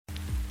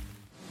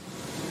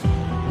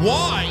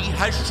Why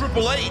has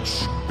Triple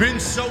H been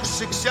so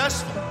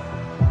successful?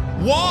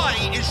 Why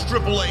is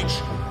Triple H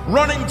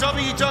running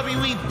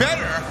WWE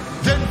better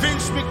than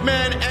Vince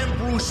McMahon and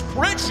Bruce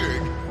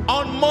Pritchard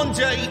on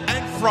Monday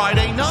and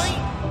Friday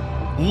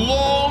night?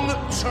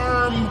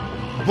 Long-term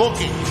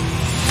booking.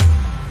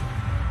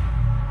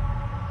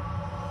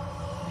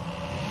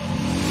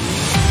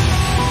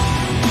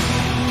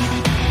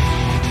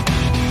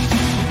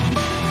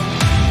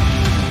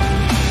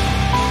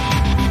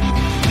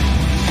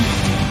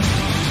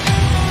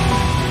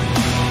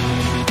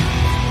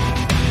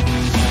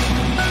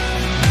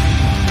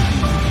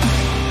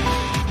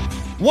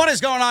 What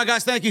is going on,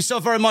 guys? Thank you so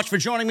very much for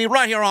joining me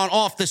right here on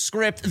Off the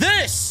Script.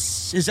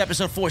 This is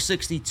episode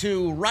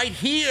 462 right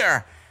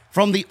here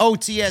from the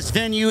OTS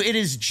venue. It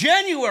is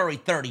January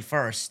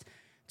 31st,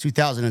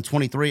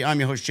 2023. I'm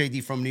your host,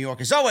 JD from New York.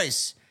 As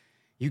always,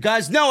 you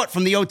guys know it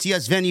from the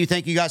OTS venue.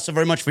 Thank you guys so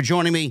very much for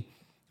joining me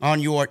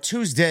on your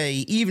Tuesday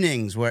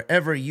evenings,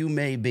 wherever you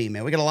may be,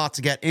 man. We got a lot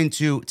to get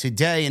into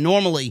today, and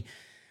normally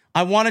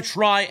I want to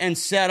try and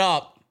set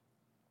up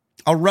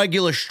a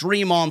regular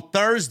stream on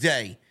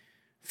Thursday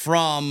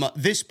from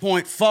this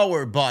point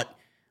forward, but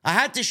I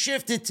had to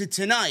shift it to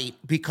tonight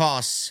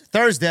because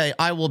Thursday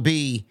I will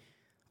be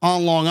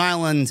on Long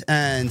Island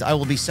and I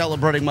will be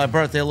celebrating my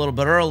birthday a little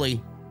bit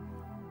early.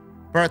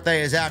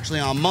 Birthday is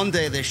actually on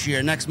Monday this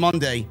year, next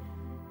Monday.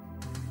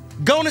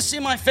 Going to see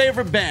my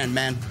favorite band,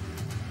 man.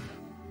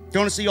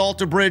 Going to see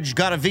Alter Bridge,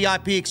 got a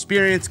VIP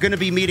experience, going to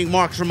be meeting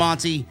Mark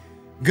Tremonti,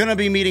 going to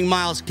be meeting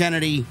Miles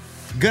Kennedy,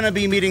 going to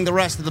be meeting the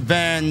rest of the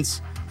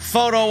bands,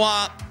 photo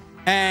op,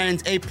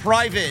 and a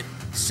private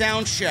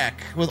sound check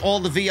with all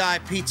the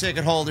VIP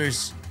ticket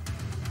holders.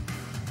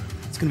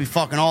 It's going to be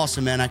fucking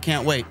awesome, man. I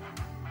can't wait.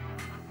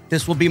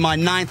 This will be my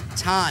 9th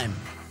time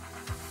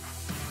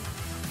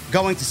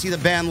going to see the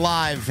band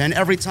live, and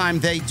every time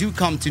they do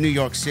come to New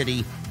York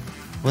City,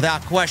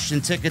 without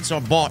question, tickets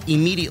are bought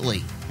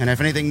immediately. And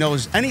if anybody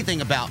knows anything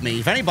about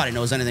me,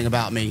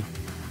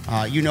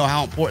 you know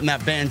how important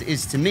that band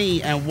is to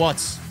me and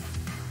what's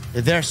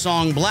their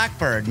song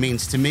Blackbird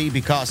means to me,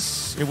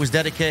 because it was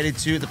dedicated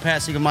to the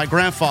passing of my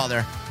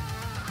grandfather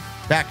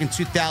back in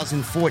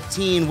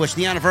 2014, which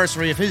the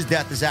anniversary of his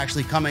death is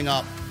actually coming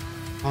up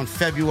on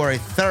February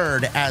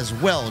 3rd as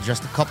well,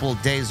 just a couple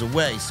of days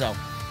away. So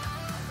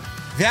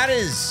that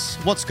is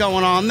what's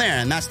going on there,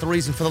 and that's the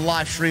reason for the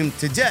live stream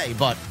today.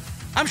 But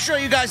I'm sure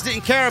you guys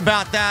didn't care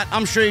about that.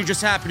 I'm sure you're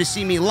just happy to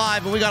see me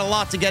live, and we got a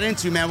lot to get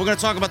into, man. We're going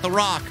to talk about The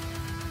Rock.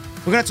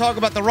 We're going to talk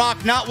about The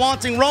Rock not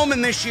wanting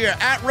Roman this year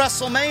at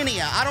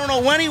WrestleMania. I don't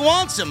know when he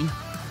wants him,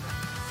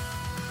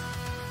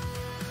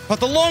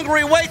 but the longer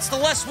he waits, the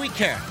less we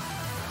care.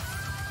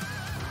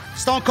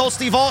 Stone Cold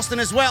Steve Austin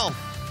as well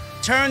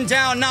turned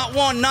down not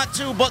one, not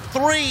two, but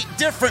 3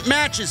 different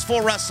matches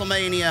for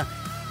WrestleMania.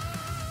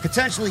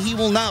 Potentially he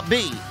will not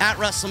be at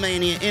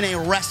WrestleMania in a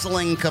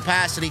wrestling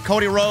capacity.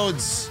 Cody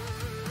Rhodes,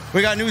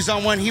 we got news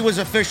on when he was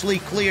officially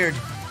cleared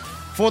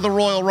for the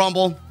Royal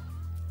Rumble.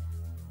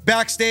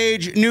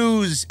 Backstage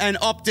news and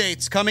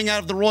updates coming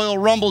out of the Royal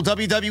Rumble.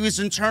 WWE's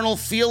internal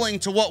feeling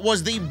to what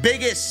was the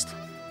biggest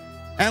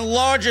and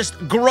largest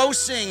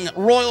grossing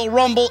Royal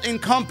Rumble in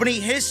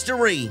company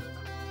history.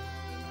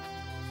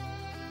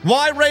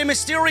 Why Rey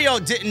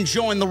Mysterio didn't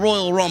join the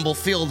Royal Rumble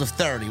field of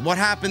 30. What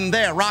happened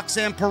there?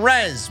 Roxanne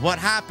Perez, what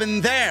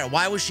happened there?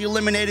 Why was she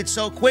eliminated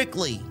so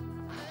quickly?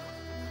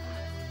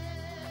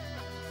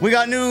 We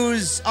got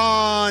news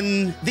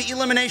on the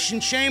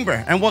Elimination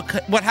Chamber and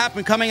what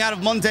happened coming out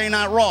of Monday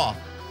Night Raw.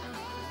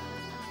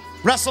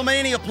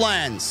 WrestleMania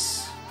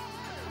plans.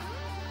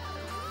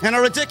 And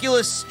a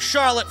ridiculous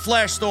Charlotte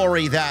Flair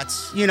story that,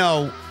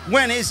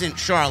 when isn't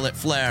Charlotte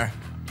Flair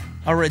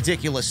a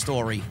ridiculous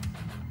story?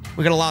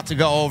 We got a lot to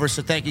go over,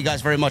 so thank you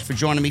guys very much for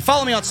joining me.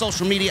 Follow me on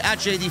social media at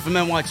JD from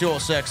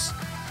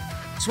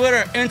NY206.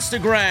 Twitter,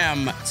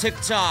 Instagram,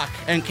 TikTok,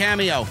 and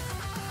Cameo.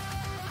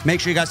 Make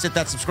sure you guys hit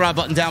that subscribe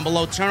button down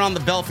below. Turn on the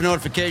bell for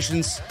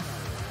notifications.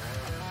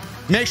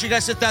 Make sure you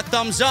guys hit that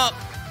thumbs up.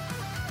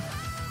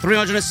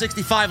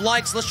 365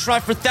 likes. Let's try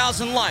for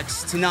 1,000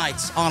 likes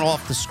tonight on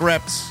Off the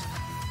Script.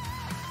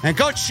 And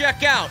go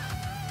check out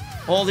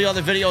all the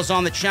other videos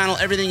on the channel.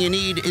 Everything you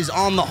need is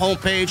on the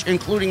homepage,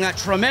 including that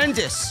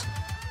tremendous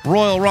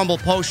Royal Rumble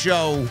post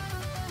show.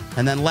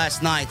 And then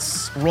last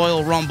night's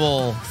Royal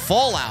Rumble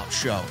Fallout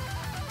show.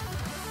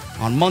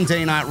 On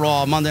Monday Night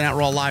Raw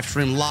live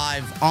stream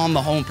live on the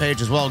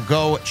homepage as well.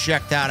 Go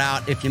check that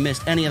out if you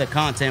missed any of the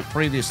content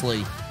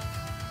previously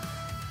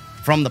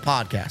from the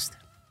podcast.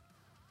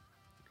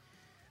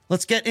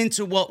 Let's get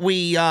into what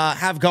we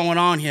have going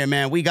on here,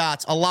 man. We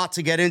got a lot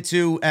to get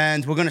into,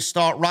 and we're going to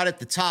start right at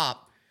the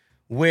top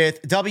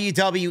with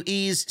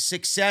WWE's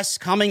success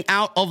coming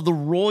out of the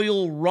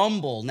Royal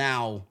Rumble.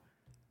 Now,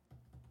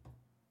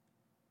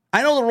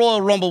 I know the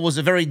Royal Rumble was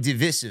a very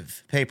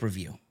divisive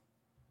pay-per-view.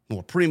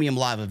 Or premium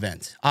live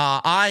event.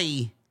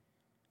 I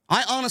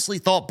honestly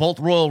thought both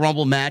Royal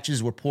Rumble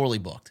matches were poorly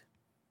booked.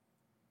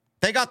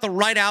 They got the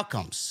right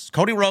outcomes.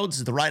 Cody Rhodes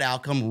is the right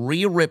outcome.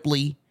 Rhea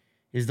Ripley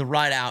is the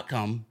right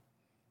outcome.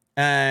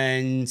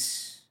 And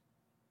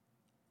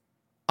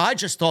I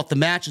just thought the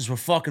matches were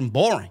fucking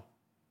boring.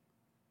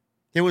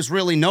 There was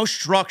really no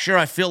structure.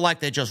 I feel like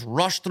they just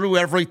rushed through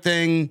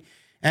everything.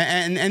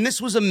 And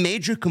this was a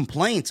major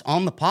complaint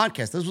on the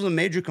podcast. This was a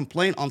major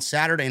complaint on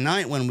Saturday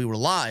night when we were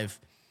live.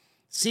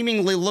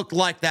 Seemingly looked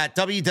like that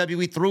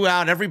WWE threw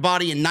out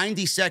everybody in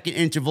 90-second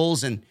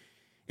intervals, and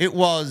it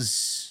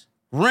was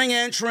ring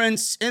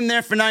entrance, in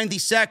there for 90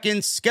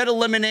 seconds, get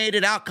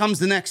eliminated, out comes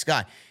the next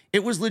guy.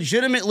 It was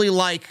legitimately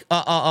like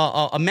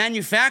a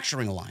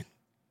manufacturing line.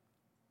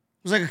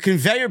 It was like a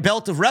conveyor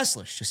belt of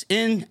wrestlers, just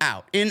in,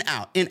 out, in,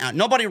 out, in, out.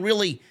 Nobody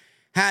really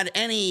had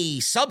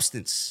any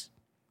substance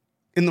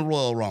in the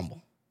Royal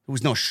Rumble. There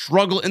was no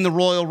struggle in the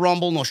Royal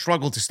Rumble, no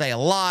struggle to stay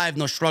alive,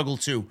 no struggle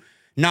to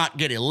not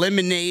get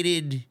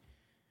eliminated.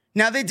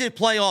 Now, they did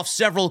play off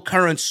several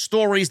current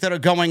stories that are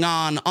going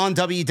on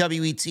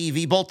WWE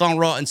TV, both on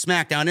Raw and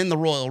SmackDown in the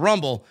Royal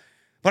Rumble,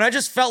 but I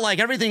just felt like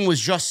everything was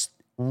just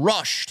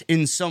rushed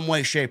in some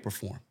way, shape, or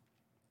form.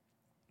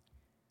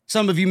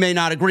 Some of you may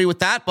not agree with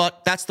that,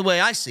 but that's the way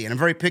I see it. I'm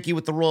very picky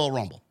with the Royal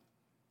Rumble.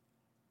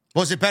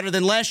 Was it better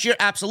than last year?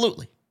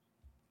 Absolutely.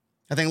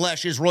 I think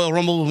last year's Royal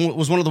Rumble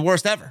was one of the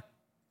worst ever.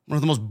 One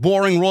of the most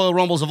boring Royal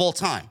Rumbles of all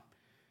time.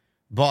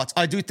 But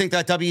I do think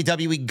that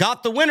WWE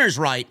got the winners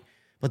right,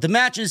 but the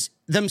matches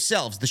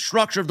themselves, the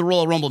structure of the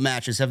Royal Rumble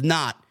matches, have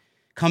not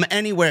come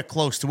anywhere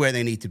close to where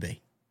they need to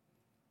be.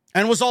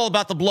 And it was all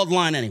about the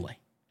bloodline anyway.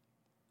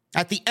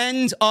 At the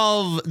end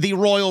of the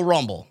Royal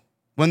Rumble,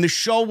 when the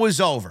show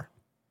was over,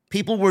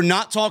 people were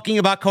not talking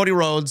about Cody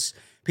Rhodes.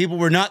 People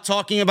were not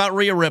talking about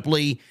Rhea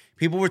Ripley.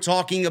 People were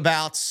talking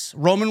about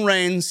Roman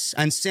Reigns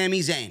and Sami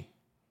Zayn.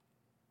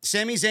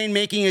 Sami Zayn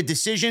making a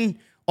decision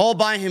all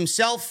by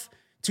himself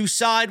to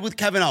side with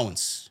Kevin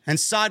Owens and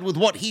side with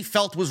what he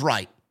felt was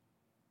right.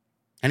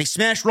 And he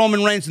smashed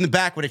Roman Reigns in the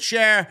back with a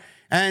chair,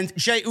 and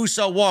Jey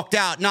Uso walked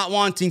out not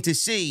wanting to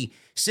see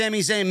Sami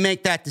Zayn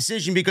make that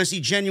decision because he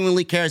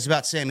genuinely cares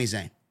about Sami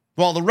Zayn.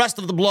 While the rest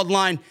of the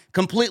bloodline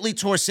completely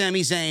tore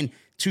Sami Zayn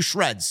to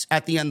shreds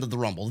at the end of the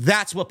Rumble.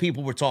 That's what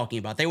people were talking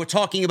about. They were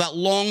talking about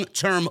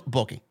long-term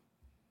booking.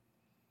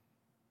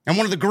 And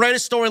one of the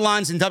greatest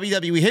storylines in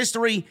WWE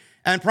history,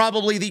 and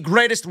probably the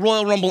greatest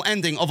Royal Rumble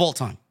ending of all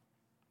time.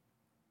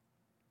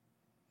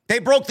 They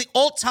broke the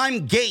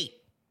all-time gate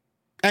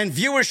and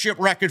viewership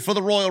record for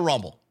the Royal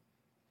Rumble.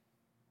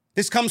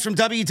 This comes from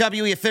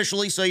WWE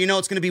officially, so you know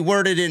it's going to be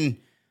worded in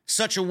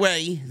such a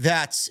way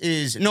that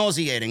is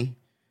nauseating.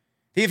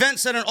 The event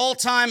set an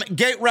all-time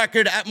gate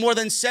record at more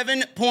than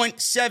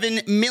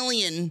 7.7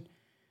 million,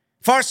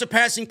 far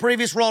surpassing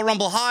previous Royal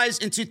Rumble highs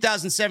in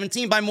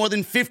 2017 by more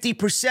than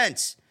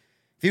 50%.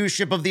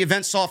 Viewership of the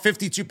event saw a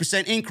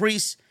 52%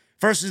 increase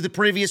versus the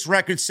previous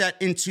record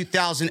set in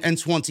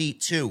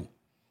 2022.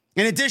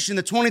 In addition,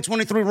 the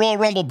 2023 Royal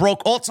Rumble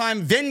broke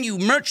all-time venue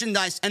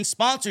merchandise and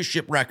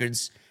sponsorship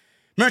records.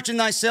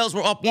 Merchandise sales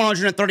were up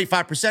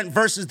 135%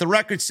 versus the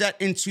record set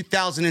in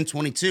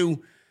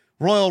 2022.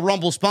 Royal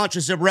Rumble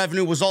sponsorship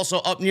revenue was also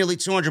up nearly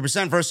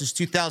 200% versus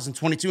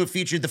 2022. It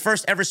featured the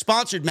first ever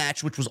sponsored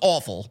match, which was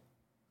awful.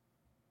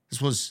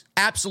 This was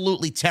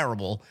absolutely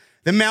terrible.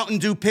 The Mountain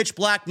Dew Pitch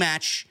Black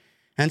match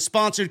and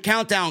sponsored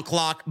countdown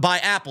clock by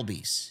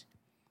Applebee's.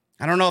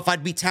 I don't know if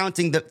I'd be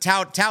touting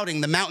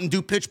the Mountain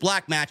Dew Pitch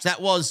Black match.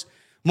 That was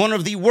one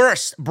of the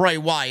worst Bray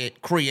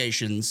Wyatt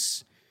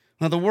creations,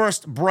 one of the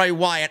worst Bray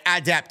Wyatt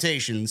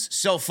adaptations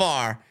so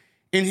far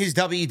in his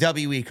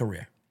WWE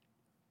career.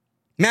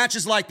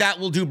 Matches like that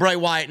will do Bray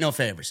Wyatt no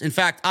favors. In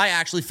fact, I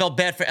actually felt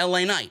bad for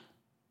LA Knight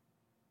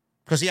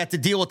because he had to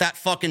deal with that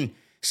fucking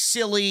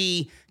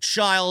silly,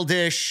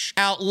 childish,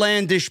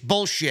 outlandish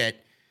bullshit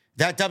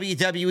that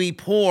WWE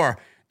poor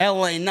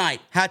LA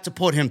Knight had to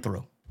put him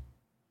through.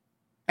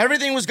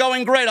 Everything was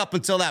going great up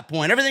until that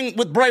point. Everything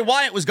with Bray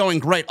Wyatt was going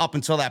great up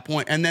until that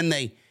point, and then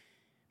they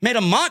made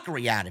a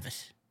mockery out of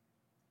it.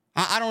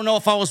 I don't know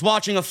if I was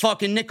watching a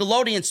fucking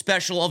Nickelodeon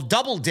special of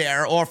Double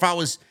Dare or if I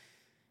was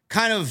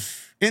kind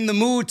of in the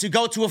mood to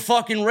go to a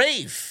fucking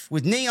rave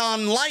with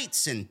neon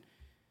lights and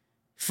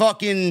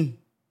fucking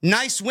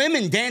nice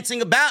women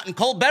dancing about and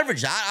cold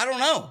beverages. I don't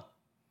know.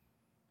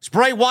 Is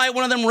Bray Wyatt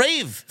one of them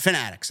rave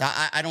fanatics?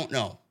 I don't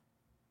know.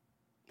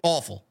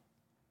 Awful.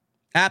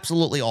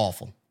 Absolutely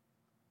awful.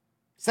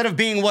 Instead of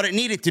being what it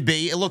needed to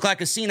be, it looked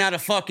like a scene out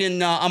of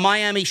fucking a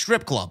Miami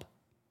strip club.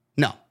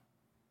 No.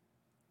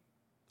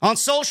 On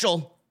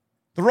social,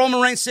 the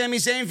Roman Reigns Sami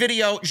Zayn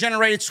video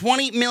generated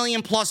 20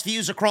 million plus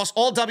views across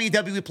all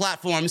WWE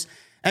platforms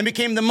and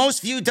became the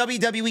most viewed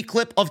WWE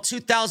clip of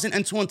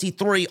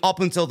 2023 up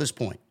until this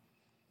point.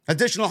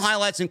 Additional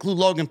highlights include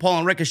Logan Paul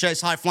and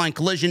Ricochet's high-flying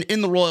collision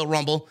in the Royal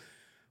Rumble,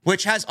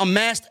 which has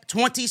amassed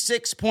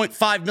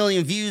 26.5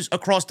 million views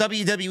across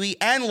WWE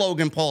and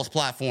Logan Paul's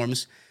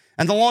platforms,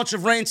 and the launch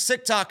of Reigns'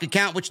 TikTok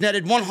account, which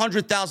netted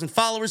 100,000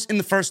 followers in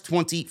the first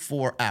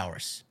 24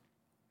 hours.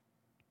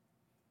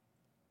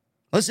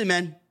 Listen,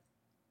 man,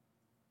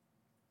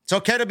 it's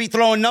okay to be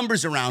throwing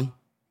numbers around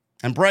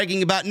and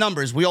bragging about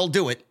numbers. We all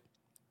do it.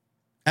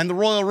 And the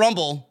Royal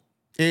Rumble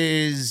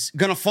is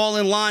going to fall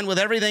in line with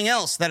everything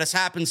else that has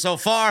happened so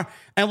far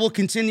and will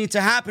continue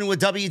to happen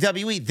with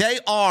WWE. They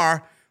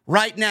are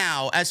right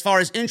now, as far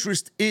as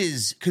interest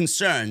is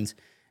concerned,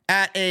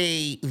 at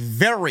a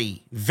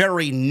very,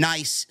 very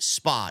nice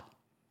spot.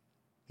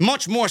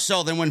 Much more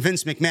so than when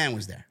Vince McMahon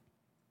was there.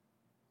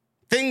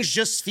 Things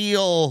just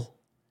feel,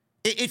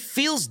 it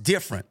feels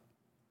different.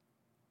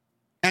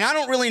 And I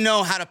don't really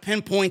know how to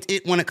pinpoint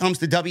it when it comes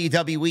to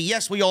WWE.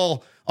 Yes, we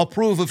all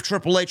approve of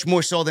Triple H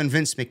more so than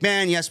Vince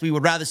McMahon. Yes, we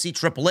would rather see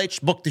Triple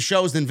H book the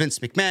shows than Vince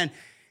McMahon.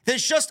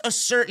 There's just a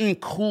certain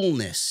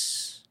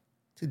coolness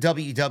to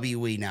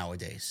WWE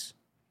nowadays.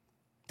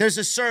 There's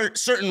a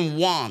certain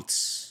want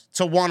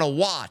to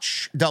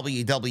watch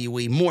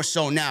WWE more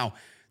so now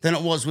than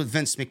it was with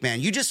Vince McMahon.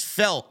 You just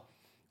felt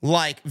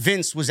like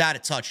Vince was out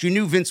of touch. You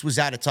knew Vince was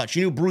out of touch.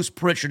 You knew Bruce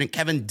Pritchard and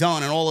Kevin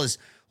Dunn and all his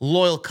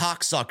loyal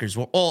cocksuckers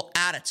were all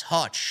out of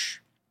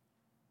touch.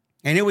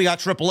 And here we got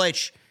Triple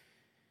H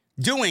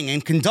doing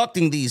and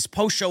conducting these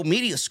post-show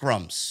media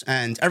scrums,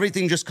 and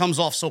everything just comes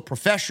off so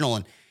professional,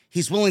 and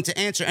he's willing to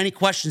answer any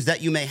questions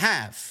that you may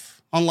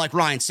have. Unlike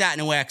Ryan Satin,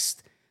 who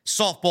asked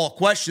softball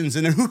questions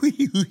and then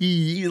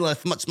he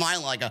left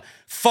smiling like a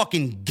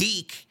fucking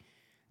geek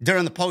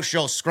during the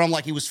post-show scrum,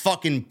 like he was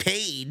fucking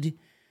paid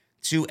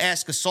to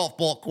ask a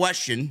softball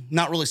question.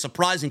 Not really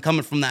surprising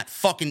coming from that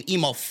fucking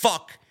emo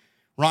fuck,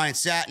 Ryan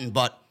Satin,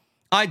 but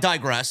I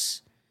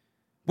digress.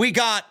 We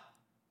got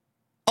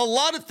a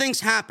lot of things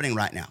happening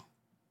right now.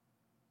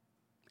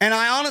 And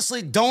I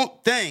honestly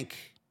don't think,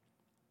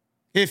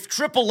 if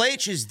Triple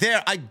H is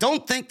there, I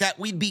don't think that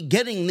we'd be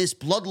getting this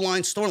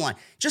bloodline storyline.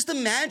 Just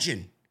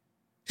imagine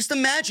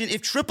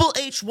if Triple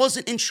H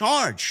wasn't in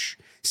charge.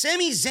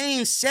 Sami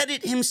Zayn said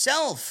it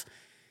himself.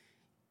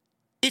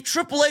 If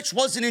Triple H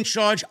wasn't in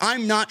charge,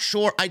 I'm not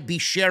sure I'd be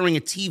sharing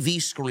a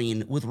TV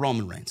screen with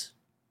Roman Reigns.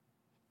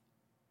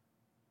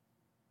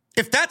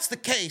 If that's the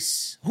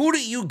case, who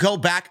do you go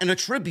back and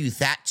attribute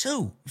that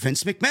to?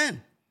 Vince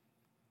McMahon.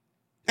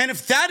 And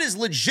if that is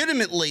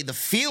legitimately the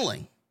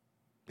feeling,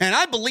 and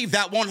I believe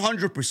that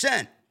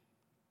 100%,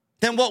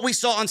 then what we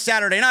saw on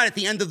Saturday night at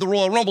the end of the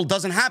Royal Rumble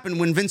doesn't happen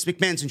when Vince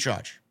McMahon's in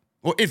charge,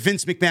 or if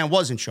Vince McMahon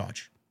was in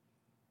charge.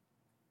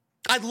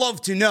 I'd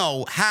love to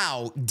know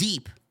how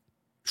deep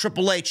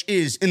Triple H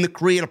is in the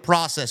creative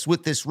process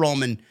with this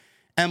Roman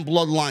and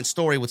Bloodline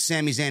story with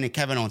Sami Zayn and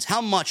Kevin Owens.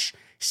 How much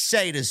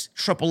say does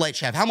Triple H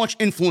have? How much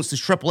influence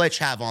does Triple H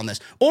have on this?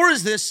 Or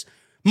is this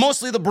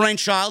mostly the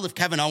brainchild of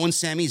Kevin Owens,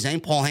 Sami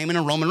Zayn, Paul Heyman,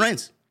 and Roman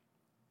Reigns?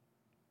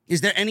 Is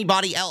there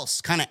anybody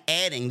else kind of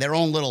adding their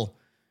own little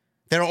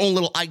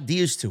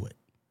ideas to it?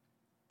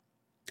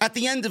 At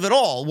the end of it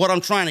all, what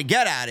I'm trying to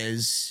get at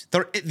is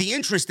the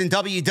interest in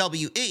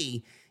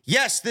WWE.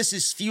 Yes, this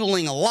is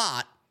fueling a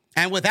lot.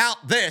 And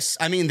without this,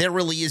 I mean, there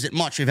really isn't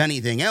much of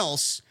anything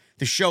else.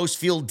 The shows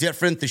feel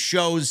different. The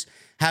shows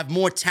have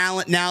more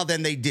talent now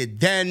than they did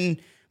then.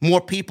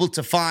 More people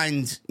to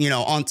find,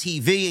 on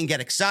TV and get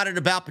excited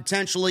about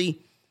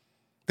potentially.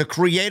 The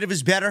creative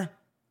is better.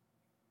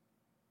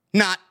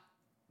 Not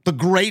the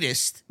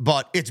greatest,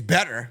 but it's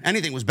better.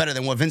 Anything was better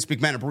than what Vince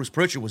McMahon and Bruce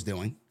Pritchard was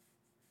doing.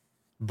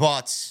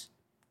 But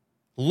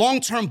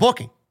long-term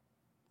booking.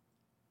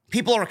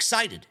 People are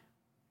excited.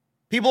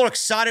 People are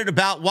excited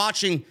about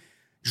watching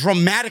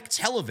dramatic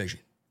television.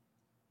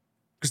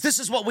 Because this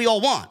is what we all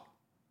want.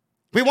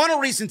 We want a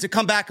reason to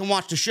come back and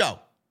watch the show.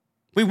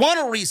 We want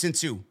a reason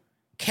to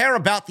care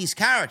about these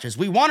characters.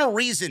 We want a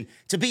reason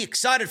to be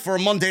excited for a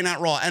Monday Night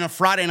Raw and a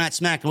Friday Night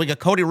SmackDown. We got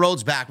Cody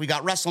Rhodes back. We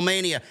got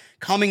WrestleMania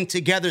coming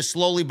together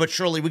slowly but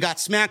surely. We got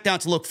SmackDown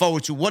to look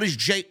forward to. What is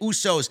Jey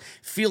Uso's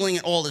feeling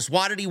in all this?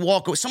 Why did he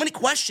walk away? So many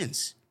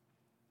questions.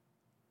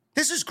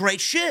 This is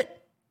great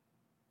shit.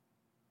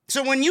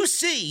 So when you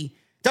see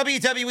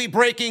WWE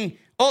breaking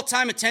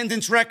all-time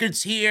attendance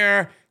records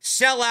here,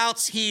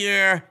 sellouts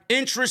here,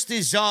 interest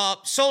is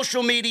up,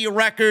 social media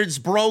records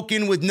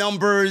broken with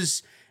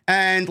numbers,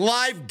 and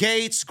live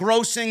gates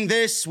grossing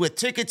this with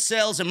ticket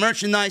sales and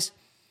merchandise,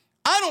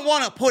 I don't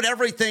want to put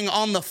everything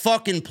on the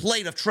fucking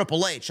plate of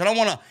Triple H. I don't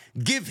want to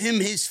give him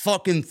his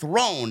fucking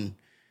throne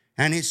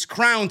and his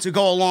crown to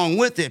go along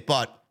with it,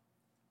 but,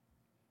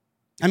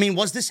 I mean,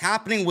 was this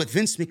happening with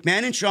Vince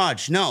McMahon in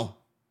charge? No.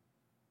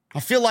 I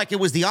feel like it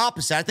was the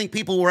opposite. I think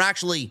people were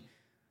actually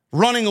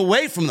running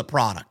away from the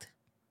product.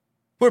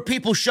 Were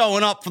people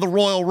showing up for the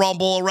Royal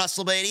Rumble or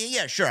WrestleMania?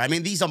 Yeah, sure. I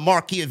mean, these are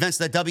marquee events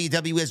that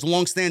WWE has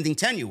long-standing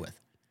tenure with.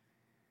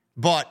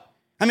 But,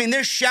 I mean,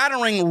 they're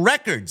shattering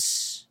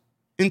records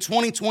in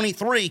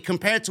 2023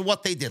 compared to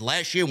what they did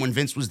last year when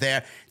Vince was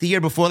there, the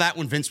year before that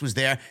when Vince was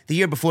there, the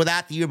year before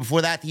that, the year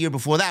before that, the year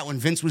before that when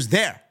Vince was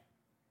there.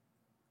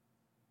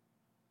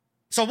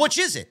 So which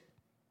is it?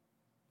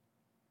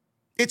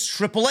 It's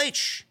Triple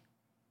H.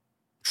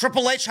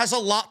 Triple H has a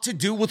lot to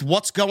do with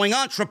what's going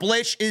on. Triple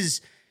H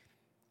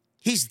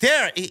he's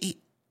there.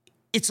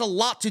 It's a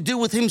lot to do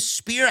with him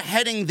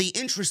spearheading the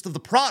interest of the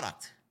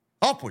product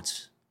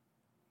upwards.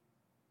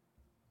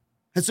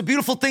 It's a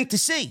beautiful thing to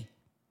see.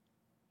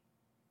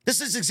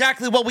 This is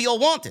exactly what we all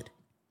wanted.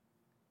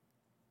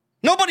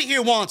 Nobody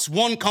here wants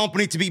one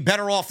company to be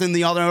better off than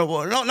the other.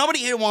 Nobody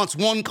here wants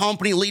one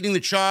company leading the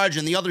charge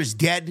and the other's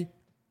dead.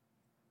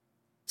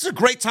 This is a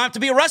great time to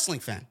be a wrestling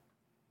fan.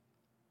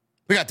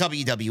 We got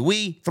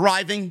WWE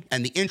thriving,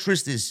 and the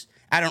interest is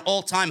at an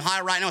all-time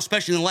high right now,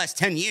 especially in the last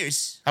 10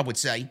 years, I would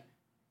say.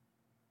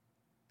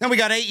 Then we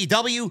got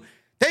AEW.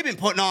 They've been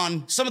putting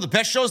on some of the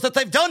best shows that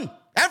they've done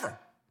ever.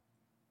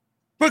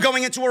 We're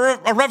going into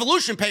a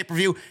Revolution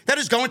pay-per-view that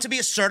is going to be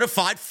a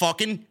certified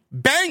fucking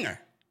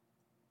banger.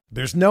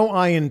 There's no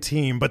I in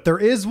team, but there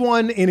is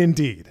one in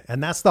Indeed,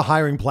 and that's the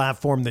hiring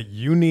platform that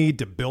you need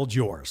to build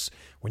yours.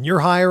 When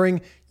you're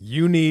hiring,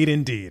 you need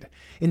Indeed.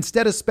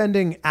 Instead of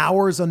spending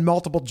hours on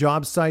multiple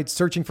job sites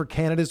searching for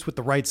candidates with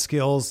the right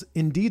skills,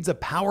 Indeed's a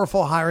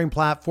powerful hiring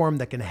platform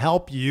that can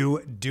help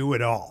you do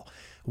it all.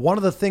 One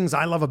of the things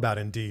I love about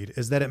Indeed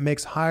is that it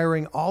makes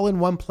hiring all in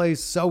one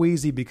place so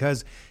easy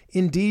because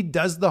Indeed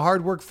does the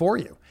hard work for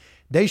you.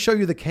 They show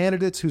you the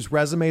candidates whose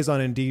resumes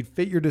on Indeed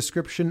fit your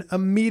description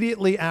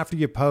immediately after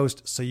you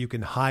post so you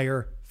can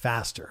hire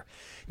faster.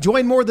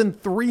 Join more than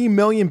 3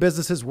 million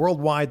businesses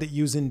worldwide that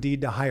use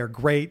Indeed to hire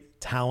great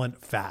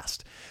talent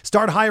fast.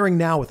 Start hiring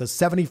now with a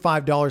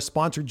 $75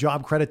 sponsored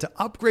job credit to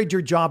upgrade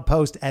your job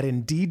post at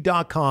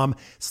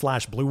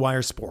Indeed.com/Blue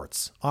Wire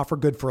Sports. Offer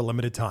good for a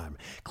limited time.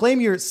 Claim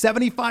your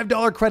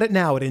 $75 credit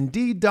now at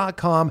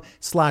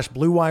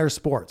Indeed.com/Blue Wire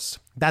Sports.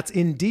 That's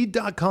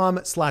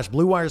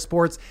Indeed.com/Blue Wire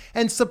Sports,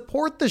 and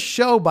support the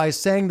show by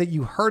saying that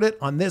you heard it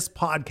on this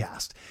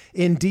podcast.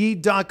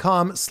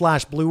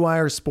 Indeed.com/Blue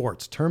Wire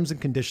Sports. Terms and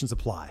conditions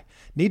apply.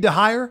 Need to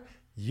hire?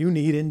 You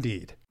need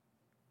Indeed.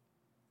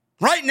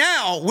 Right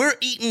now, we're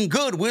eating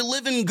good. We're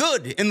living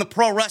good in the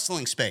pro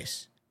wrestling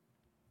space.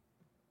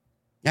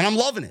 And I'm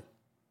loving it.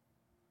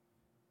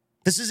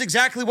 This is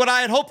exactly what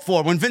I had hoped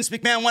for when Vince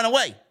McMahon went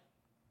away.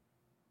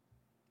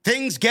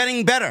 Things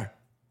getting better.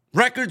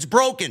 Records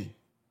broken.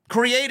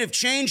 Creative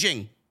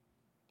changing.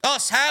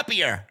 Us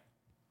happier.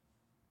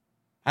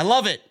 I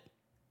love it.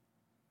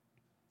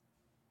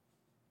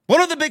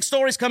 One of the big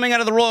stories coming out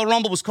of the Royal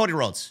Rumble was Cody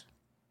Rhodes.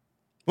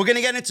 We're going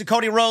to get into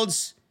Cody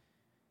Rhodes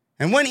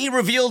and when he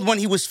revealed when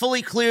he was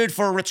fully cleared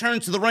for a return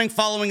to the ring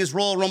following his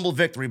Royal Rumble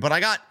victory. But I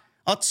got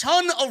a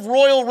ton of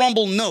Royal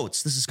Rumble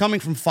notes. This is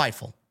coming from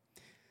Fightful.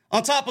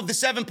 On top of the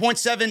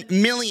 7.7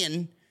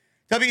 million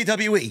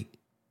WWE.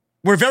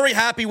 We're very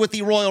happy with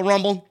the Royal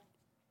Rumble.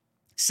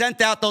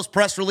 Sent out those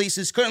press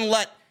releases. Couldn't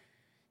wait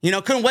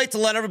to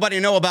let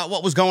everybody know about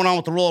what was going on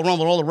with the Royal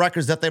Rumble, all the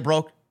records that they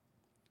broke.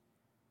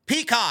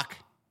 Peacock.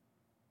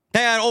 They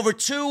had over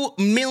 2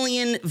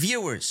 million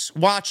viewers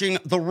watching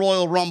the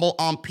Royal Rumble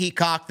on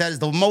Peacock. That is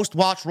the most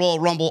watched Royal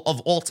Rumble of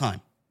all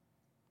time.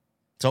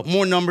 So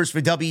more numbers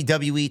for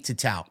WWE to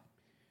tout.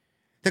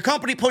 The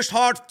company pushed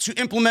hard to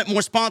implement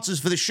more sponsors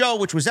for the show,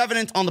 which was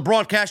evident on the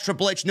broadcast.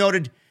 Triple H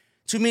noted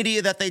to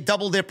media that they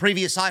doubled their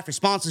previous high for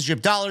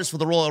sponsorship dollars for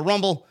the Royal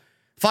Rumble.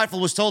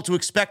 Fightful was told to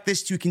expect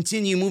this to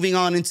continue moving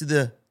on into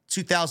the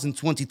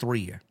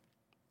 2023 year.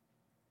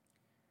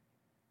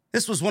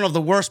 This was one of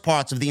the worst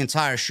parts of the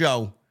entire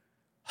show.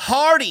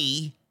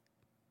 Hardy,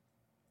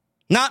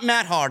 not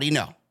Matt Hardy,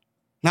 no.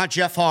 Not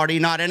Jeff Hardy,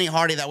 not any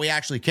Hardy that we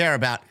actually care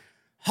about.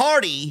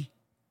 Hardy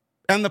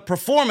and the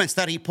performance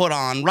that he put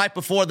on right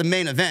before the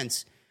main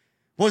event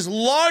was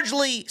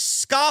largely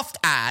scoffed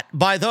at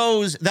by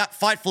those that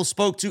Fightful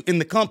spoke to in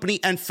the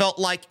company and felt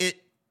like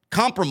it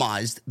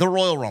compromised the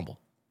Royal Rumble.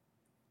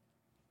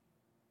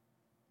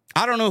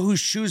 I don't know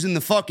who's choosing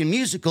the fucking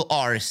musical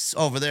artists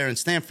over there in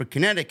Stamford,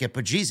 Connecticut,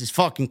 but Jesus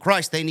fucking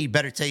Christ, they need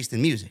better taste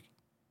in music.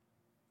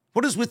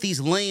 What is with these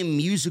lame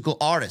musical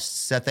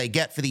artists that they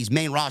get for these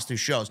main roster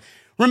shows?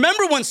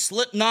 Remember when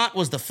Slipknot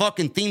was the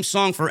fucking theme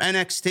song for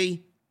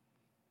NXT?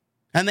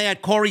 And they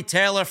had Corey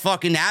Taylor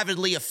fucking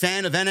avidly a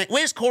fan of NXT.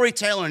 Where's Corey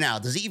Taylor now?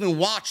 Does he even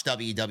watch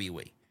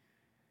WWE?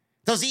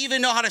 Does he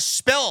even know how to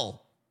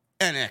spell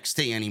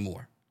NXT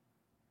anymore?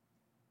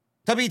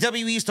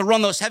 WWE used to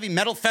run those heavy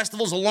metal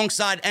festivals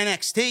alongside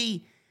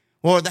NXT,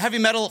 or the heavy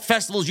metal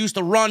festivals used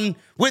to run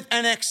with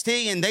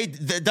NXT, and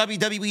the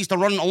WWE used to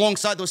run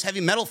alongside those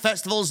heavy metal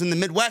festivals in the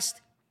Midwest.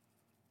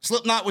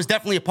 Slipknot was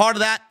definitely a part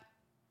of that.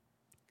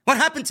 What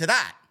happened to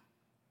that?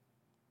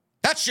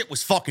 That shit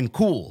was fucking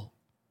cool.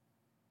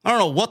 I don't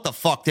know what the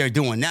fuck they're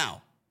doing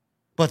now,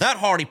 but that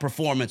Hardy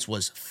performance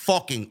was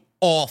fucking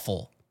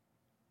awful.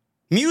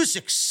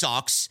 Music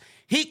sucks.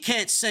 He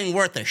can't sing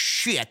worth a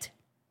shit.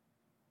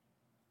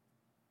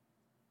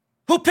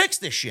 Who picks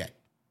this shit?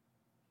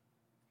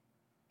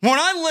 When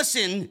I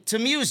listen to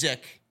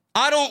music,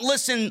 I don't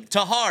listen to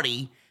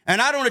Hardy, and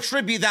I don't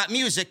attribute that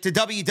music to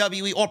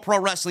WWE or pro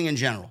wrestling in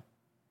general.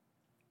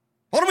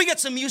 Why don't we get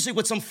some music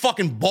with some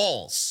fucking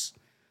balls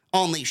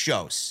on these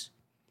shows?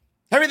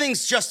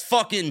 Everything's just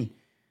fucking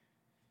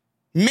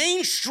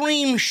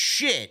mainstream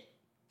shit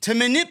to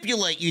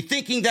manipulate you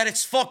thinking that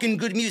it's fucking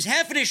good music.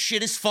 Half of this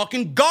shit is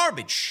fucking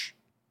garbage.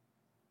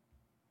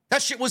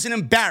 That shit was an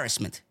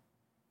embarrassment.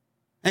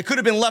 And could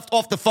have been left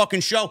off the fucking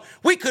show.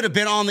 We could have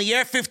been on the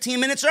air 15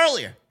 minutes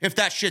earlier if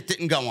that shit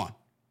didn't go on.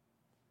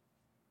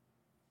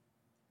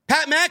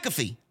 Pat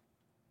McAfee.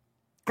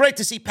 Great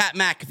to see Pat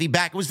McAfee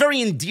back. It was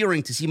very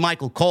endearing to see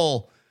Michael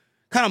Cole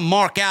kind of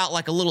mark out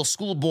like a little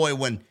schoolboy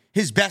when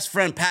his best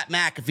friend Pat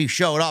McAfee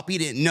showed up. He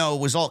didn't know.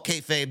 It was all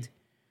kayfabed.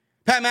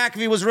 Pat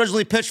McAfee was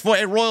originally pitched for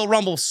a Royal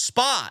Rumble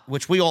spot,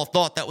 which we all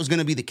thought that was going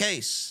to be the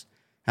case,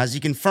 as he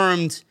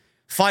confirmed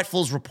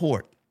Fightful's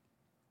report.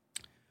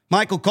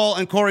 Michael Cole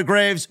and Corey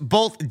Graves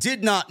both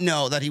did not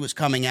know that he was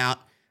coming out,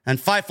 and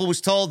Fightful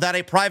was told that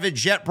a private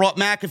jet brought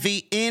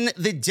McAfee in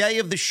the day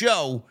of the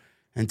show,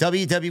 and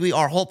WWE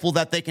are hopeful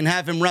that they can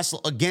have him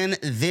wrestle again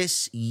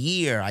this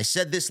year. I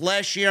said this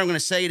last year. I'm going to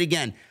say it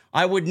again.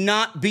 I would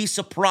not be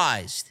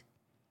surprised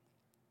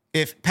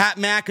if Pat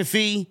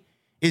McAfee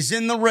is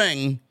in the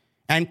ring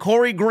and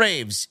Corey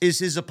Graves is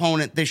his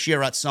opponent this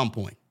year at some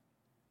point.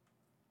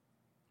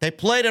 They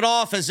played it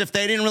off as if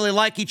they didn't really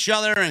like each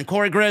other, and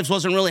Corey Graves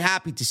wasn't really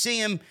happy to see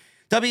him.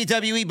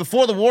 WWE,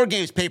 before the War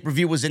Games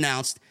pay-per-view was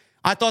announced,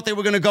 I thought they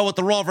were going to go with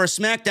the Raw vs.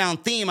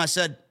 SmackDown theme. I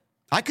said,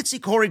 I could see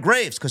Corey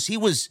Graves because he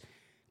was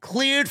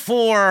cleared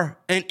for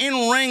an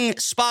in-ring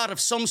spot of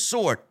some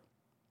sort.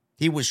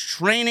 He was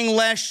training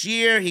last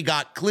year. He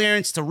got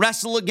clearance to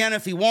wrestle again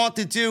if he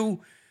wanted to.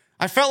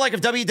 I felt like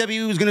if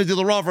WWE was going to do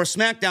the Raw vs.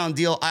 SmackDown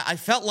deal, I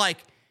felt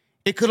like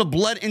it could have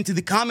bled into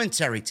the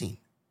commentary team.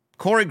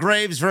 Corey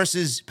Graves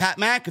versus Pat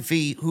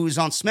McAfee, who's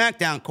on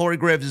SmackDown. Corey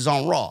Graves is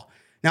on Raw.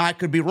 Now, I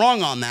could be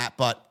wrong on that,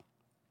 but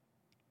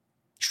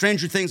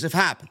stranger things have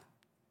happened.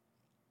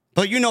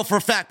 But you know for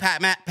a fact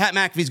Pat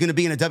McAfee's going to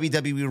be in a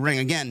WWE ring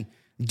again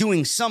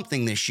doing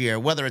something this year,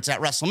 whether it's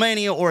at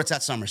WrestleMania or it's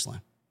at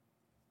SummerSlam.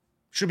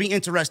 Should be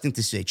interesting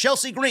to see.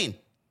 Chelsea Green.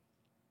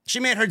 She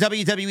made her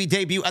WWE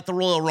debut at the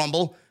Royal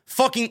Rumble.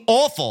 Fucking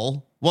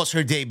awful was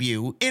her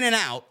debut. In and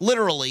out,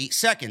 literally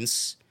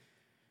seconds.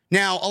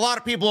 Now, a lot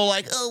of people are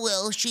like, oh,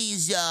 well,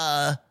 she's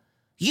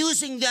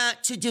using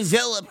that to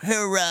develop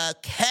her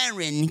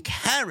Karen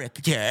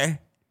character.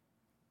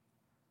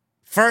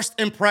 First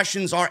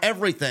impressions are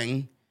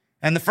everything.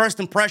 And the first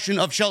impression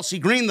of Chelsea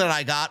Green that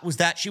I got was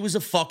that she was a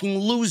fucking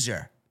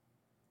loser.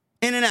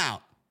 In and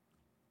out.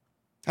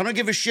 I don't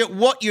give a shit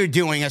what you're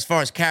doing as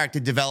far as character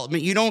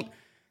development. You don't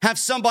have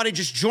somebody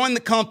just join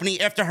the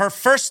company after her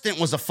first stint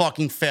was a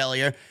fucking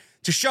failure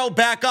to show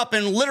back up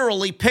and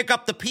literally pick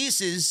up the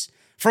pieces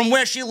from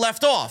where she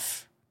left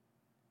off.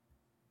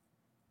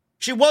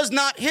 She was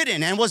not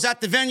hidden and was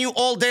at the venue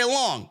all day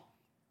long.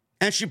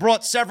 And she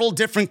brought several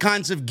different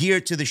kinds of gear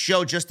to the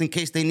show just in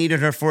case they needed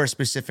her for a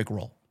specific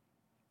role.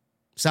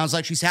 Sounds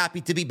like she's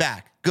happy to be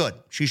back. Good.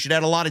 She should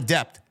add a lot of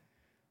depth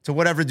to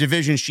whatever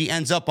division she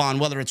ends up on,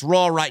 whether it's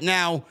Raw right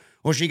now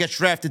or she gets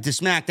drafted to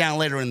SmackDown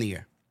later in the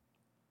year.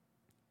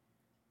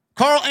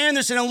 Carl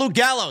Anderson and Luke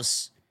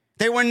Gallows,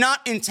 they were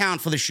not in town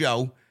for the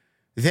show.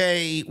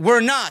 They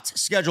were not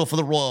scheduled for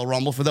the Royal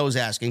Rumble, for those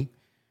asking.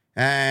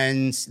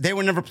 And they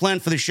were never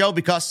planned for the show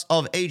because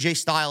of AJ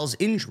Styles'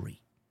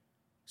 injury.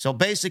 So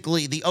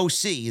basically, the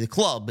OC, the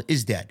club,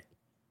 is dead,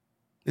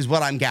 is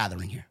what I'm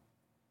gathering here.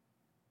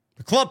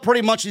 The club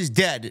pretty much is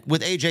dead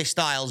with AJ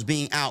Styles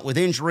being out with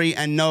injury,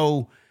 and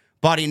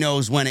nobody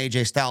knows when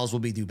AJ Styles will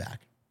be due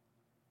back.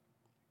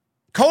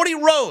 Cody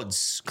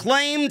Rhodes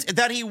claimed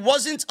that he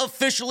wasn't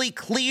officially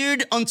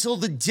cleared until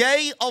the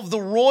day of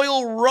the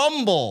Royal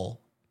Rumble.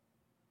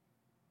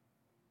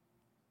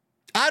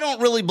 I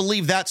don't really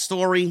believe that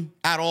story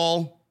at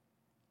all.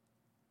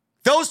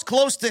 Those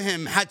close to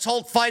him had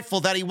told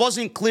Fightful that he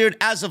wasn't cleared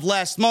as of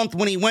last month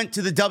when he went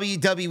to the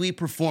WWE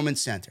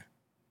Performance Center.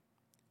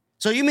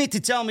 So you mean to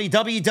tell me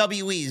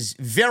WWE's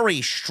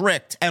very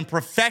strict and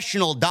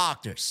professional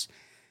doctors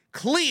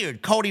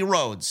cleared Cody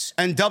Rhodes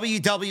and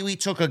WWE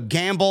took a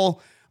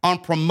gamble on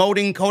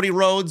promoting Cody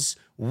Rhodes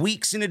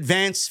weeks in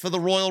advance for the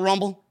Royal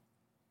Rumble?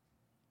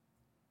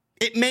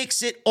 It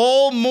makes it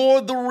all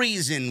more the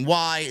reason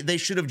why they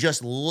should have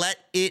just let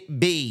it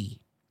be.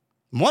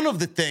 One of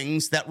the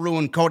things that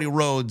ruined Cody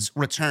Rhodes'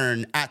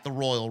 return at the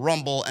Royal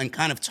Rumble and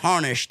kind of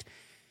tarnished,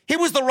 he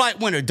was the right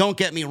winner, don't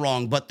get me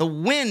wrong, but the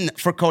win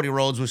for Cody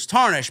Rhodes was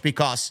tarnished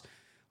because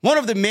one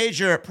of the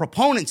major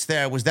proponents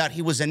there was that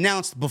he was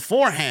announced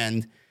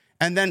beforehand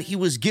and then he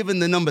was given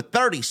the number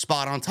 30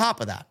 spot on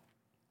top of that.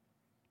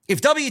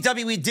 If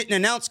WWE didn't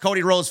announce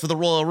Cody Rhodes for the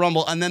Royal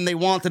Rumble and then they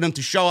wanted him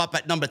to show up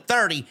at number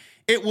 30,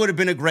 it would have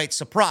been a great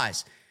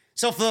surprise.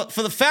 So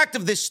for the fact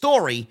of this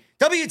story,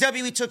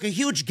 WWE took a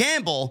huge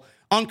gamble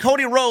on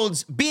Cody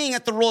Rhodes being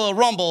at the Royal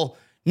Rumble,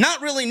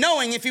 not really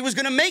knowing if he was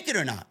going to make it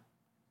or not.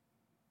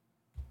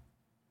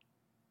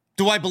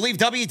 Do I believe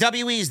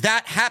WWE is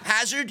that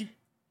haphazard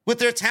with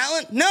their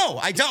talent? No,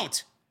 I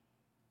don't.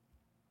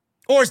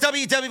 Or is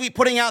WWE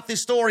putting out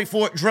this story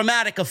for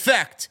dramatic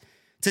effect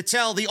to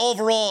tell the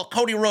overall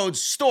Cody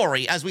Rhodes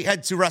story as we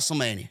head to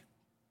WrestleMania?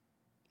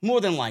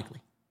 More than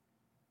likely.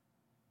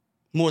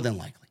 More than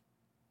likely.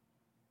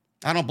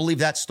 I don't believe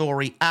that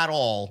story at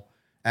all.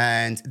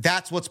 And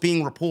that's what's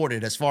being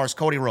reported as far as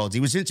Cody Rhodes.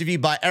 He was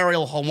interviewed by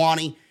Ariel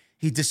Helwani.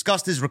 He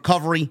discussed his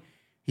recovery.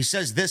 He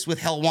says this with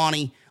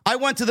Helwani. I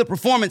went to the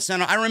Performance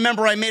Center. I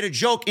remember I made a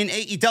joke in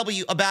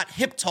AEW about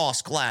hip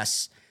toss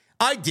class.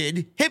 I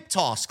did hip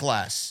toss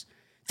class.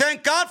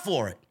 Thank God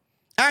for it.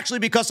 Actually,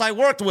 because I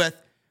worked with,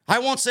 I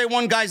won't say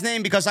one guy's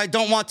name because I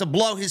don't want to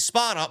blow his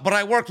spot up, but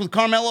I worked with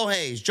Carmelo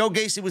Hayes. Joe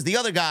Gacy was the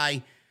other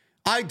guy.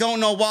 I don't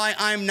know why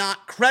I'm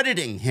not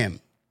crediting him.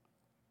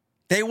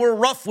 They were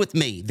rough with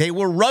me. They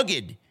were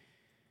rugged.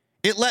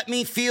 It let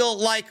me feel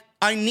like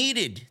I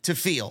needed to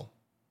feel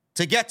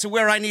to get to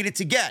where I needed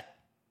to get.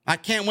 I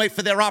can't wait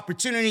for their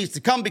opportunities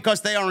to come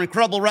because they are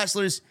incredible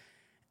wrestlers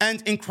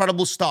and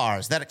incredible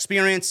stars. That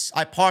experience,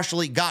 I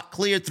partially got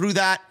cleared through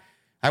that.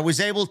 I was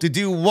able to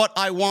do what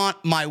I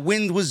want. My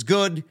wind was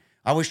good.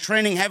 I was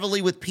training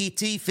heavily with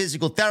PT,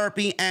 physical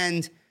therapy,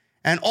 and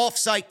an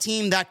off-site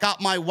team that got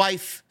my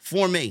wife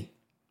for me,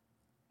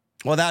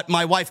 or that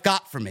my wife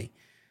got for me.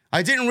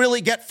 I didn't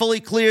really get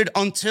fully cleared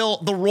until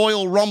the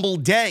Royal Rumble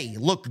day.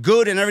 Looked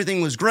good and everything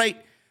was great,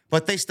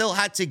 but they still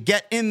had to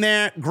get in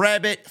there,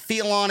 grab it,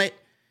 feel on it.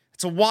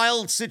 It's a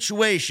wild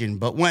situation,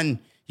 but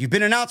when you've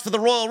been announced for the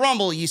Royal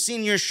Rumble, you've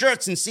seen your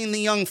shirts and seen the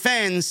young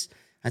fans,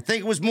 I think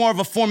it was more of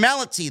a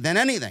formality than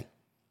anything.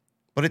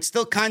 But it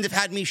still kind of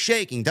had me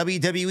shaking.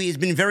 WWE has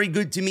been very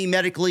good to me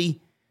medically,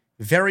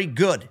 very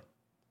good.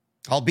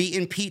 I'll be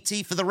in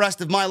PT for the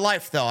rest of my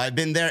life, though. I've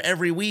been there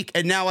every week,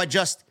 and now I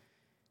just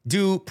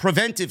do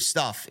preventive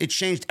stuff. It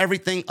changed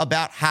everything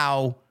about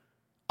how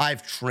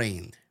I've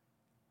trained.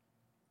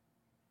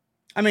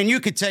 I mean, you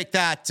could take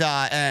that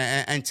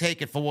and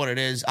take it for what it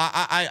is.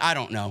 I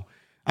don't know.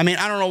 I mean,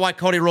 I don't know why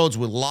Cody Rhodes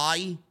would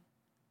lie,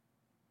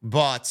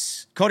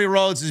 but Cody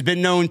Rhodes has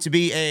been known to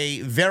be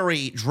a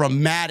very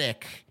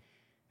dramatic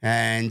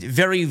and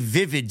very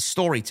vivid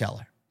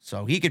storyteller.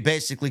 So he could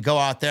basically go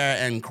out there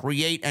and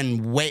create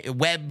and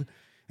web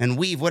and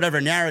weave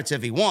whatever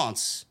narrative he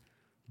wants.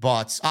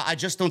 But I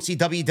just don't see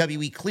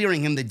WWE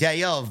clearing him the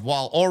day of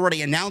while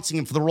already announcing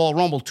him for the Royal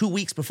Rumble 2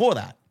 weeks before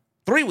that,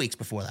 3 weeks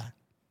before that.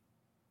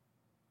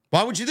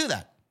 Why would you do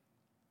that?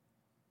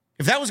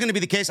 If that was going to be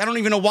the case, I don't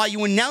even know why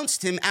you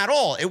announced him at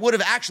all. It would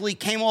have actually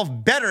came off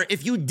better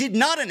if you did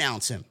not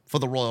announce him for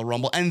the Royal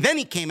Rumble, and then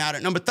he came out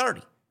at number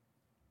 30.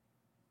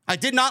 I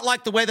did not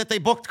like the way that they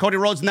booked Cody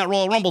Rhodes in that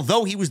Royal Rumble,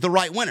 though he was the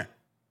right winner.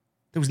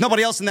 There was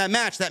nobody else in that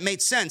match that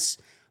made sense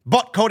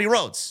but Cody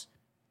Rhodes.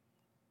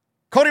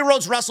 Cody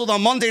Rhodes wrestled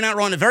on Monday Night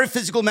Raw in a very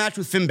physical match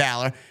with Finn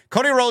Balor.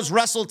 Cody Rhodes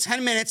wrestled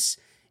 10 minutes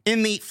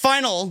in the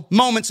final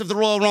moments of the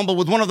Royal Rumble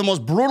with one of the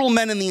most brutal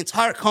men in the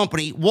entire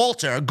company,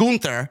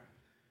 Gunther.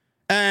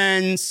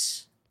 And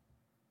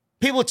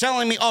people were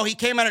telling me, oh, he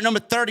came out at number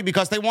 30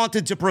 because they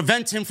wanted to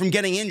prevent him from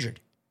getting injured.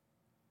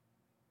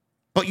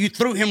 But you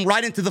threw him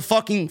right into the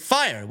fucking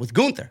fire with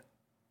Gunther.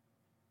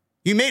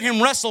 You made him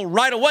wrestle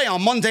right away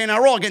on Monday Night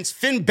Raw against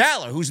Finn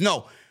Balor, who's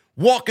no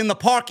walk in the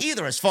park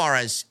either as far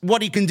as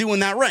what he can do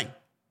in that ring.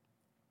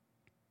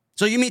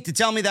 So you mean to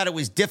tell me that it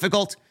was a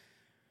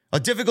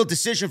difficult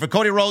decision for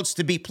Cody Rhodes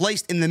to be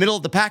placed in the middle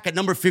of the pack at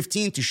number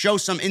 15 to show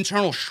some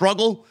internal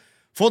struggle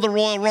for the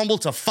Royal Rumble,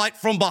 to fight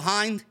from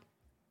behind?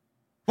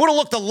 Would have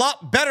looked a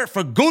lot better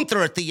for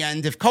Gunther at the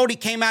end if Cody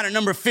came out at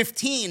number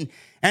 15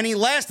 and he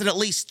lasted at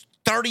least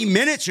 30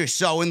 minutes or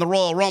so in the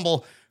Royal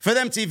Rumble for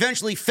them to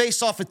eventually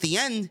face off at the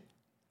end.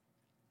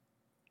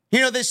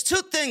 You know, there's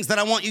two things that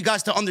I want you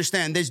guys to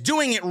understand. There's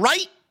doing it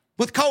right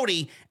with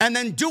Cody and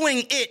then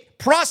doing it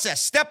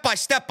process step by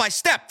step by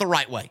step the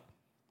right way.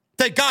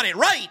 They got it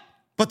right,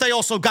 but they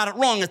also got it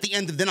wrong at the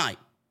end of the night.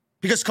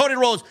 Because Cody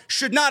Rhodes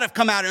should not have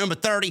come out at number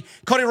 30.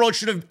 Cody Rhodes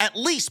should have at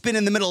least been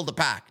in the middle of the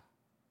pack.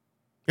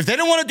 If they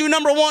didn't want to do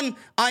number one,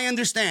 I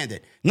understand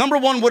it. Number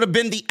one would have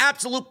been the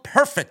absolute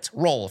perfect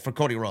role for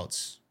Cody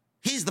Rhodes.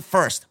 He's the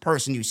first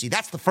person you see.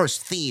 That's the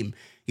first theme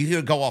you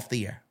hear go off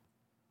the air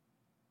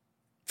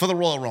for the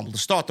Royal Rumble, to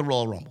start the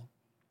Royal Rumble.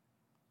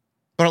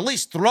 But at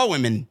least throw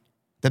him in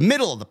the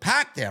middle of the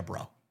pack there,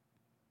 bro.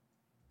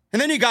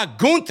 And then you got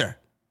Gunther.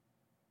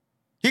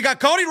 You got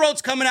Cody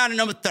Rhodes coming out at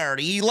number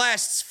 30. He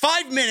lasts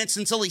 5 minutes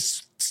until he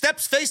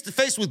steps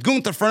face-to-face with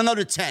Gunther for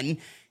another 10.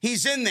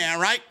 He's in there,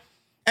 right?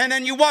 And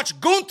then you watch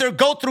Gunther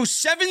go through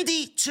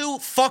 72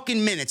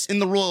 fucking minutes in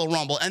the Royal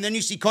Rumble, and then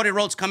you see Cody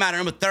Rhodes come out at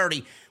number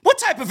 30. What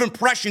type of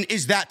impression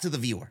is that to the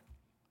viewer?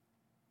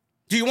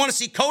 Do you want to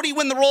see Cody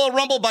win the Royal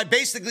Rumble by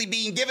basically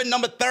being given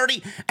number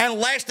 30 and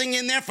lasting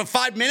in there for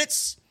 5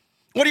 minutes?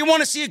 Or do you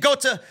want to see it go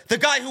to the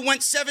guy who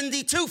went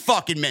 72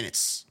 fucking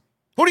minutes?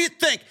 Who do you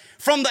think,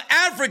 from the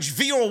average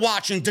viewer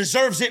watching,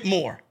 deserves it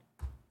more?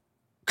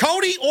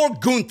 Cody or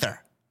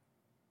Gunther?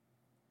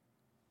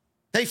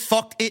 They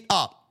fucked it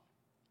up.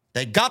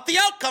 They got the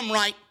outcome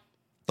right.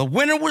 The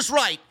winner was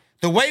right.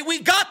 The way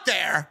we got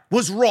there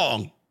was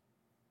wrong.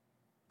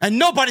 And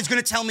nobody's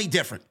going to tell me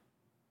different.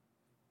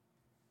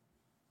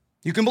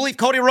 You can believe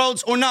Cody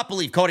Rhodes or not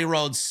believe Cody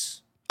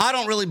Rhodes. I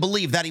don't really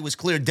believe that he was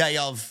cleared day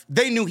of.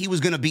 They knew he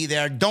was going to be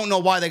there. Don't know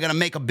why they're going to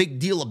make a big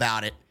deal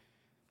about it.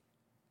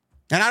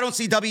 And I don't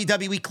see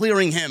WWE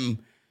clearing him,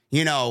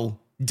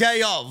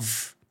 day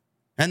of,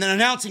 and then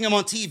announcing him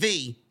on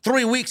TV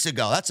 3 weeks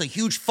ago. That's a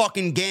huge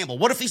fucking gamble.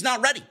 What if he's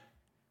not ready?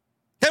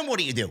 Then what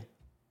do?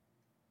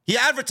 You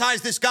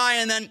advertise this guy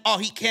and then,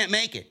 he can't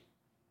make it.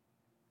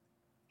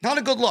 Not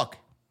a good look.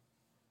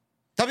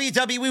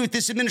 WWE with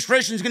this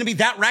administration is going to be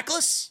that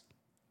reckless?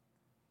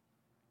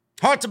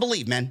 Hard to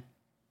believe, man.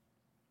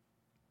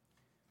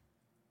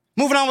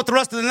 Moving on with the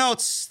rest of the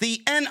notes,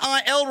 the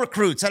NIL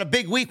recruits had a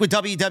big week with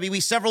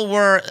WWE. Several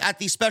were at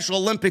the Special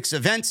Olympics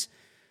event.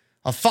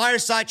 a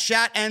fireside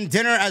chat and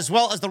dinner, as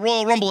well as the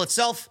Royal Rumble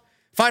itself.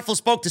 Fightful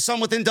spoke to some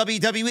within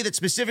WWE that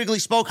specifically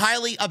spoke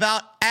highly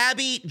about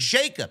Abby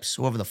Jacobs.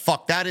 Whoever the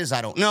fuck that is,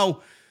 I don't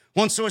know.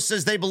 One source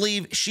says they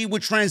believe she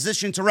would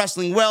transition to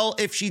wrestling well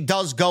if she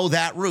does go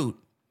that route.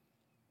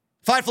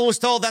 Fightful was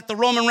told that the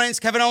Roman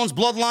Reigns, Kevin Owens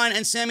bloodline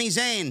and Sami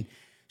Zayn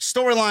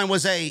storyline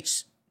was a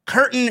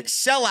curtain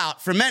sellout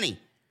for many,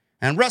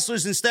 and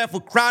wrestlers and staff were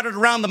crowded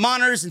around the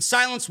monitors in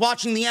silence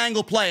watching the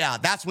angle play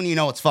out. That's when you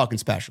know it's fucking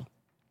special.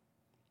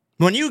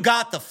 When you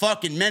got the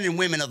fucking men and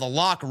women of the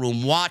locker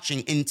room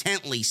watching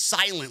intently,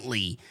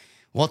 silently,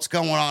 what's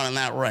going on in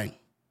that ring.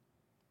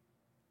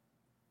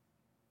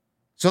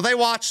 So they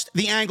watched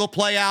the angle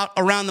play out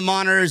around the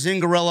monitors in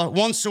Gorilla.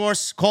 One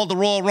source called the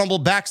Royal Rumble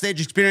backstage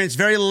experience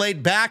very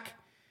laid back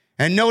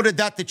and noted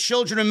that the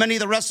children and many of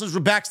the wrestlers were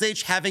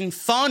backstage having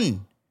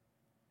fun.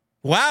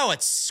 Wow,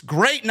 it's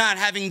great not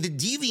having the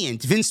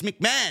deviant Vince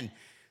McMahon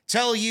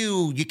tell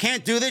you you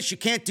can't do this, you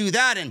can't do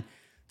that, and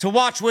to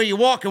watch where you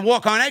walk and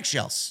walk on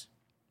eggshells.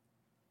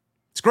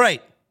 It's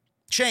great.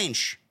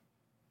 Change.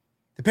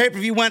 The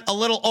pay-per-view went a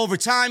little over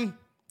time.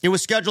 It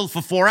was scheduled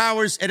for 4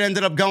 hours. It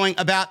ended up going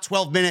about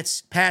 12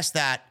 minutes past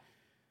that.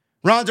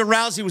 Ronda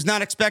Rousey was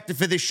not expected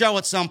for this show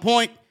at some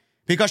point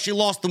because she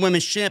lost the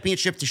Women's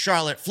Championship to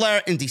Charlotte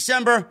Flair in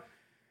December.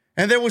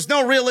 And there was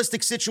no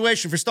realistic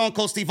situation for Stone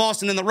Cold Steve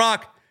Austin and The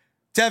Rock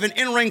to have an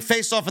in-ring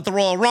face-off at the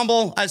Royal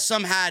Rumble, as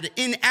some had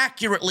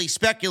inaccurately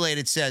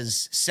speculated,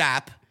 says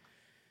Sapp.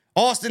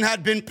 Austin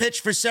had been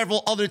pitched for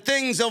several other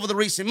things over the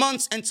recent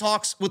months, and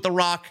talks with The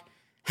Rock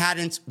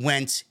hadn't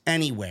went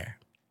anywhere.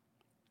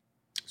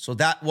 So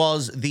that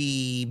was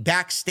the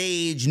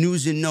backstage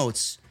news and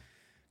notes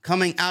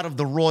coming out of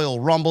the Royal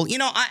Rumble. You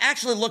know,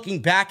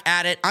 looking back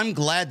at it, I'm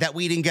glad that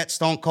we didn't get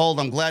Stone Cold.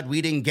 I'm glad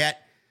we didn't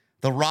get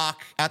The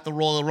Rock at the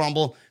Royal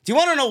Rumble. Do you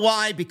want to know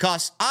why?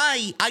 Because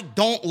I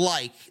don't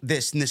like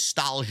this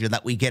nostalgia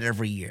that we get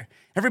every year.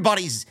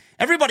 Everybody's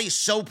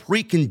so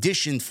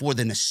preconditioned for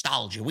the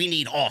nostalgia. We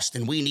need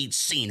Austin. We need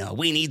Cena.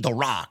 We need The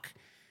Rock.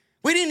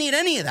 We didn't need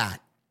any of that.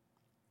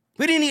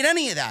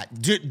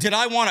 Did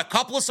I want a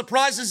couple of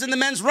surprises in the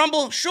men's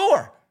Rumble?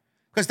 Sure,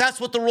 because that's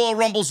what the Royal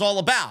Rumble's all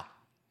about.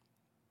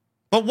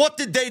 But what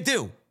did they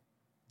do?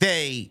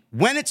 They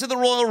went into the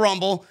Royal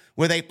Rumble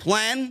with a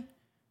plan,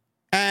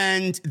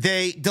 and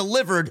they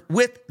delivered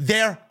with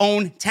their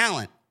own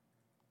talent.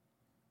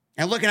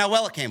 And look at how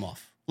well it came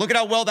off. Look at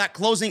how well that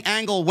closing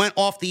angle went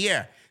off the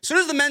air. As soon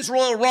as the men's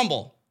Royal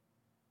Rumble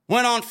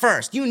went on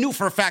first, you knew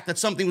for a fact that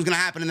something was going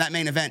to happen in that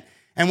main event.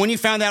 And when you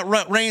found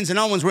out Reigns and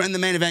Owens were in the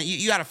main event,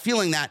 you got a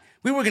feeling that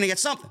we were going to get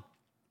something.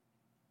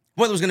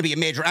 Whether it was going to be a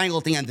major angle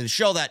at the end of the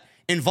show that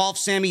involved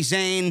Sami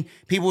Zayn.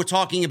 People were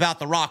talking about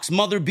The Rock's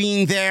mother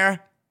being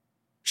there.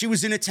 She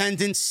was in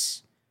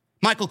attendance.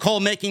 Michael Cole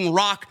making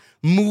Rock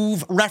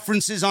move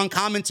references on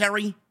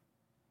commentary.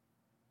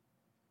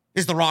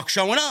 Is The Rock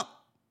showing up?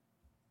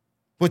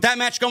 With that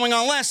match going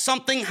on last,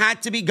 something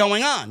had to be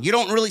going on. You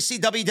don't really see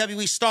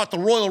WWE start the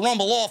Royal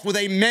Rumble off with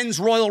a men's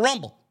Royal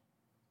Rumble.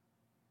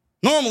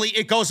 Normally,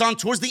 it goes on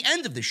towards the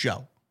end of the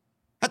show.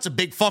 That's a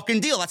big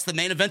fucking deal. That's the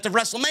main event of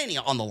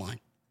WrestleMania on the line.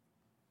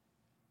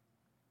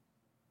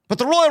 But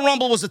the Royal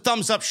Rumble was a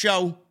thumbs-up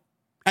show.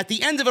 At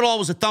the end of it all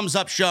was a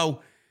thumbs-up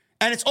show.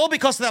 And it's all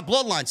because of that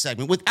Bloodline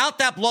segment. Without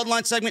that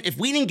Bloodline segment, if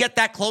we didn't get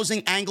that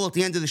closing angle at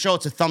the end of the show,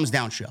 it's a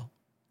thumbs-down show.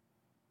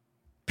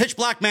 Pitch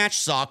Black match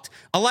sucked.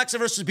 Alexa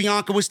versus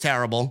Bianca was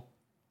terrible.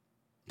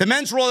 The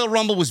men's Royal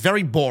Rumble was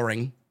very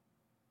boring.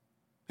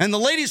 And the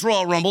ladies'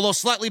 Royal Rumble, though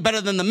slightly better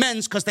than the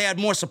men's because they had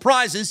more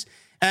surprises.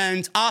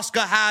 And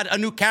Asuka had a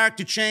new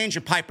character change.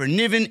 And Piper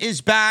Niven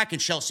is back.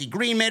 And Chelsea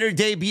Green made her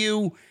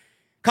debut.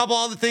 A couple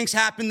other things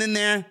happened in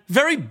there.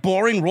 Very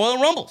boring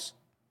Royal Rumbles.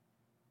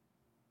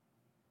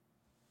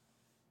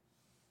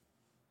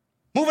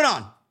 Moving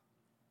on.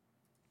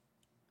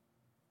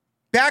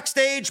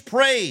 Backstage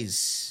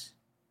praise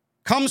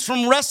comes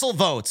from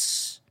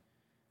WrestleVotes.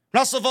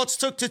 WrestleVotes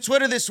took to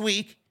Twitter this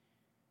week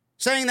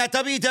saying that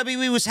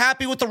WWE was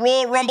happy with the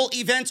Royal Rumble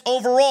event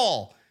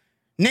overall.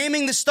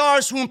 Naming the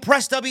stars who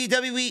impressed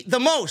WWE the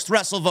most,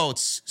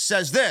 WrestleVotes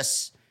says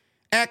this.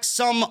 Asked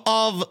some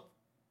of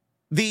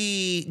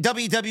the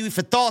WWE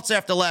for thoughts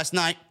after last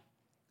night.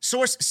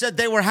 Source said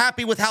they were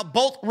happy with how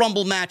both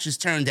Rumble matches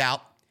turned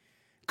out.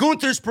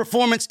 Gunther's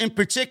performance in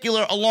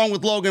particular, along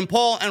with Logan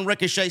Paul and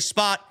Ricochet's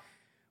spot,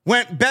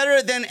 went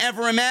better than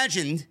ever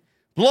imagined.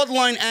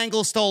 Bloodline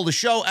angle stole the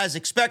show as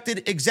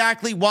expected,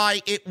 exactly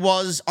why it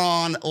was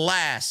on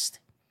last.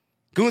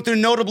 Gunther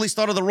notably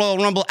started the Royal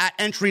Rumble at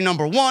entry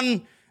number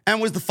 1 and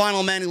was the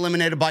final man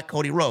eliminated by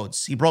Cody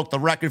Rhodes. He broke the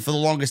record for the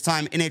longest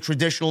time in a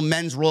traditional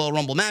men's Royal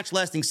Rumble match,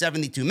 lasting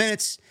 72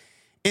 minutes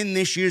in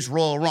this year's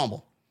Royal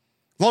Rumble.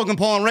 Logan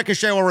Paul and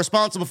Ricochet were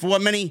responsible for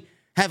what many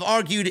have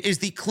argued is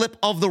the clip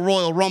of the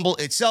Royal Rumble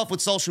itself,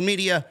 with social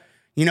media,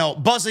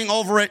 buzzing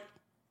over it.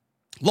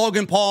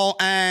 Logan Paul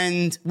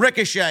and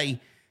Ricochet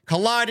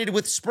collided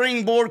with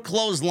springboard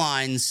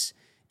clotheslines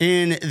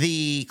in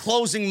the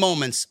closing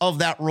moments of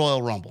that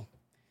Royal Rumble.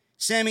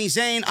 Sami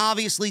Zayn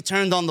obviously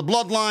turned on the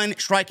Bloodline,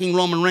 striking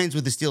Roman Reigns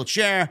with a steel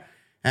chair,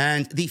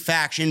 And the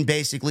faction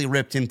basically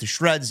ripped him to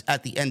shreds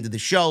at the end of the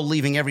show,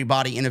 leaving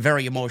everybody in a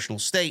very emotional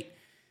state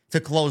to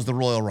close the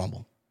Royal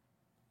Rumble.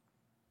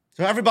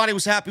 So everybody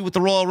was happy with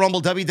the Royal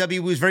Rumble. WWE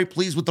was very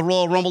pleased with the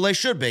Royal Rumble. They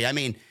should be. I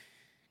mean,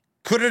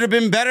 could it have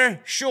been better?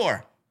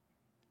 Sure.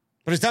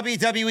 But is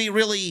WWE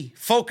really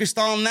focused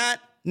on that?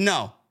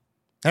 No.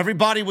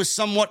 Everybody was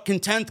somewhat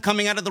content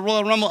coming out of the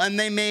Royal Rumble, and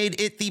they made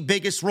it the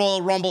biggest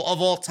Royal Rumble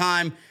of all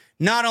time.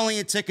 Not only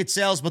in ticket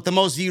sales, but the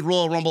most viewed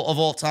Royal Rumble of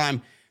all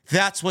time.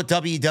 That's what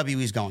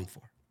WWE is going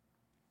for.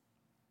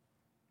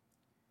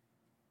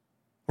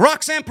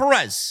 Roxanne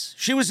Perez,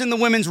 she was in the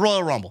Women's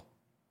Royal Rumble.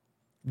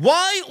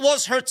 Why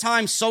was her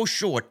time so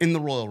short in the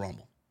Royal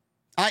Rumble?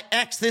 I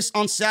asked this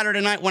on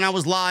Saturday night when I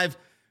was live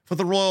for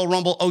the Royal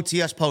Rumble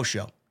OTS post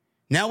show.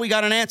 Now we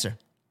got an answer.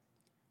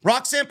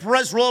 Roxanne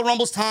Perez Royal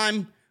Rumble's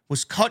time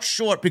was cut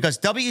short because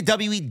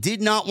WWE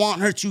did not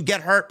want her to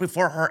get hurt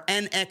before her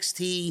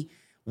NXT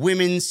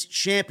Women's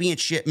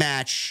Championship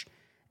match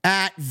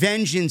at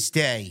Vengeance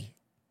Day.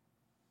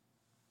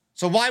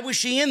 So why was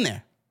she in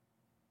there?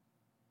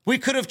 We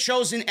could have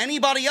chosen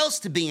anybody else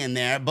to be in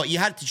there, but you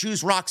had to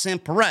choose Roxanne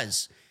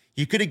Perez.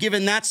 You could have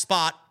given that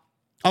spot,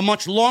 a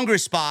much longer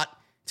spot,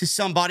 to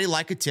somebody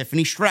like a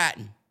Tiffany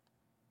Stratton.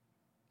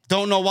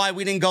 Don't know why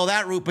we didn't go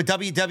that route, but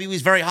WWE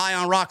is very high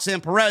on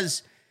Roxanne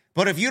Perez.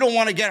 But if you don't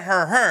want to get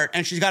her hurt,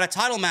 and she's got a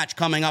title match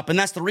coming up, and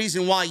that's the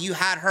reason why you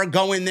had her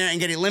go in there and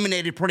get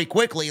eliminated pretty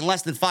quickly in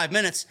less than 5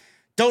 minutes,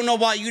 don't know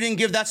why you didn't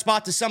give that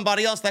spot to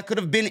somebody else that could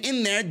have been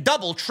in there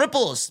double,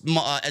 triple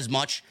as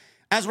much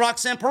as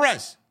Roxanne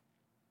Perez.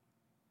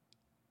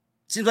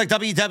 Seems like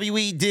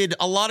WWE did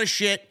a lot of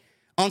shit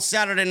on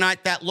Saturday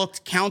night that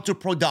looked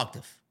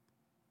counterproductive.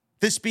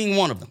 This being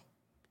one of them.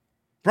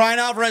 Brian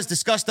Alvarez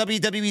discussed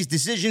WWE's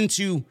decision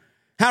to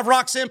have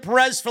Roxanne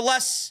Perez for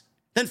less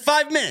than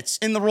 5 minutes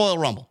in the Royal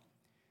Rumble.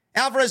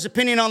 Alvarez's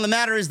opinion on the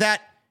matter is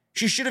that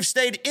she should have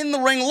stayed in the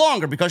ring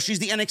longer because she's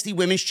the NXT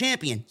Women's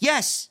Champion.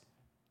 Yes.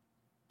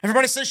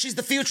 Everybody says she's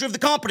the future of the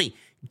company.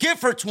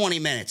 Give her 20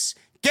 minutes.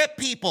 Get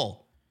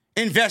people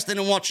invested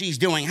in what she's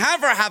doing.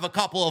 Have her have a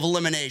couple of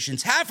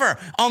eliminations. Have her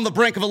on the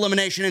brink of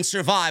elimination and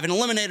survive and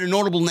eliminate a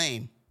notable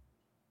name.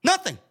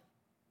 Nothing.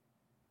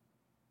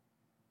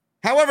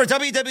 However,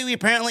 WWE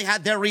apparently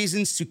had their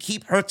reasons to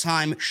keep her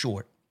time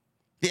short.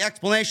 The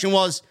explanation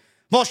was,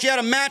 well, she had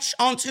a match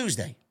on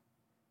Tuesday.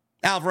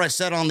 Alvarez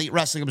said on the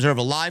Wrestling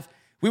Observer Live,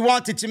 we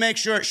wanted to make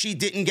sure she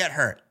didn't get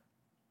hurt.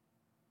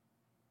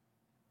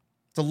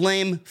 It's a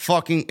lame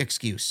fucking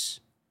excuse.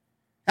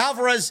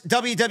 Alvarez,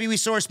 WWE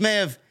source, may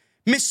have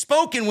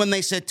misspoken when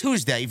they said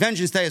Tuesday.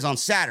 Vengeance Day is on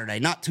Saturday,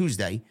 not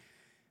Tuesday.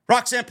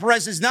 Roxanne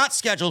Perez is not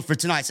scheduled for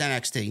tonight's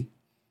NXT.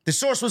 The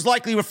source was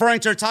likely referring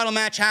to her title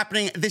match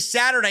happening this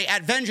Saturday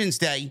at Vengeance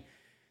Day.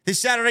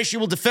 This Saturday, she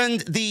will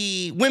defend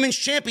the Women's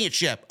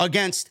Championship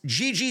against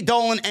Gigi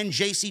Dolan and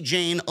JC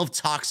Jane of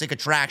Toxic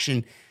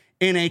Attraction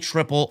in a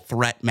triple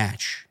threat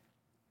match.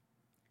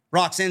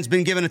 Roxanne's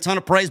been given a ton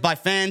of praise by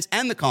fans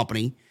and the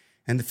company,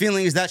 and the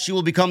feeling is that she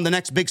will become the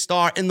next big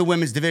star in the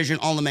women's division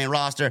on the main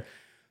roster.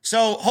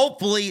 So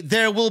hopefully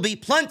there will be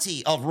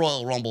plenty of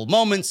Royal Rumble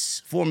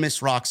moments for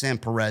Miss Roxanne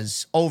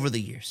Perez over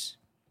the years.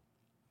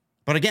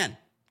 But again,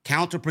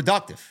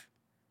 counterproductive.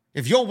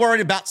 If you're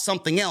worried about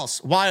something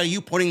else, why are you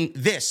putting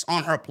this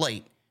on her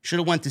plate? Should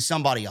have went to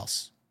somebody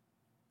else.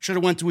 Should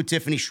have went to a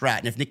Tiffany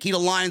Stratton. If Nikita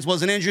Lyons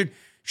wasn't injured,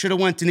 should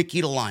have went to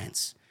Nikita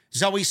Lyons.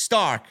 Zoe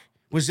Stark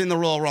was in the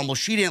Royal Rumble.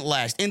 She didn't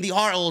last. Indy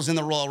Hartwell was in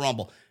the Royal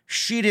Rumble.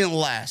 She didn't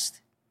last.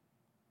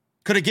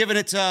 Could have given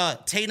it to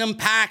Tatum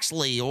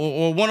Paxley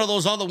or one of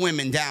those other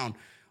women down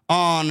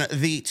on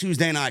the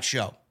Tuesday night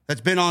show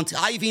that's been on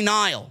Ivy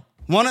Nile.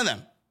 One of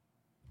them.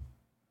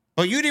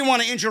 But you didn't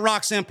want to injure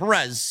Roxanne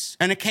Perez,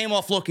 and it came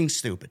off looking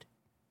stupid.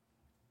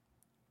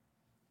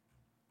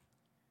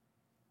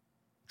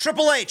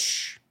 Triple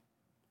H.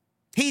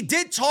 He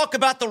did talk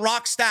about The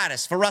Rock's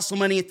status for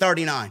WrestleMania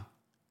 39.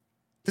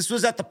 This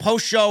was at the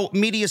post-show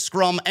media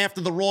scrum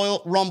after the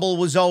Royal Rumble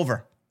was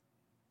over.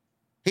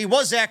 He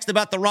was asked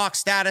about The Rock's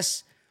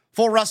status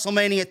for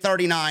WrestleMania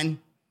 39.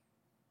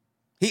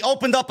 He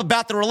opened up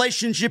about the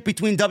relationship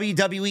between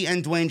WWE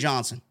and Dwayne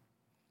Johnson.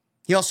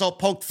 He also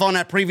poked fun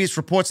at previous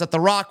reports that The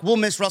Rock will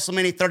miss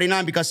WrestleMania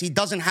 39 because he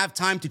doesn't have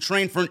time to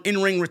train for an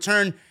in-ring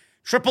return.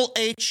 Triple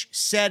H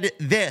said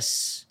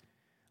this.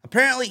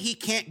 Apparently, he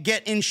can't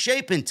get in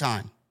shape in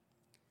time.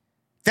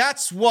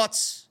 That's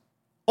what's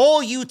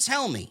all you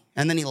tell me.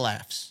 And then he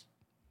laughs.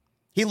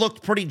 He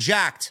looked pretty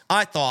jacked,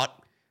 I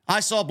thought.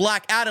 I saw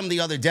Black Adam the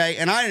other day,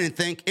 and I didn't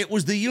think it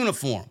was the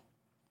uniform.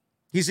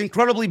 He's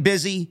incredibly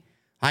busy.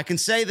 I can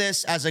say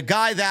this as a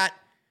guy that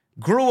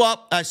grew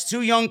up as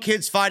two young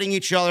kids fighting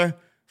each other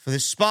for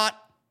this spot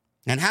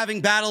and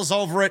having battles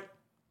over it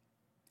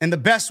in the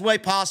best way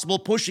possible,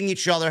 pushing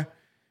each other.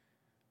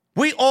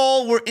 We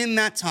all were in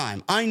that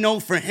time. I know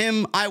for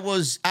him, I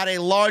was at a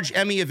large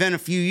Emmy event a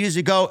few years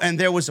ago, and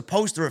there was a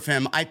poster of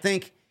him. I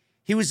think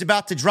he was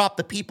about to drop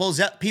the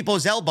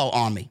people's elbow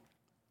on me.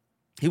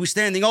 He was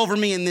standing over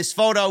me in this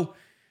photo,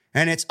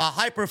 And it's a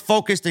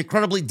hyper-focused,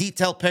 incredibly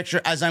detailed picture.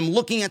 As I'm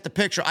looking at the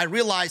picture, I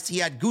realized he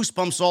had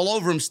goosebumps all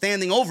over him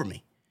standing over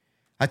me.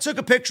 I took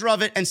a picture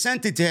of it and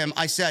sent it to him.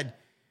 I said,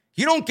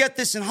 "You don't get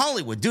this in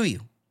Hollywood, do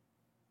you?"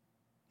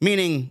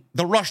 Meaning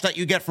the rush that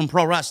you get from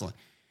pro wrestling.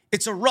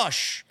 It's a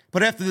rush,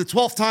 but after the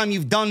 12th time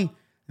you've done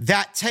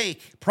that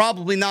take,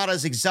 probably not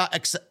as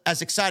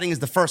exciting as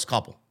the first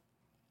couple.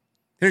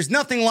 There's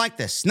nothing like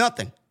this,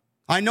 nothing.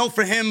 I know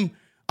for him,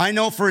 I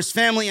know for his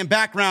family and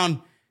background,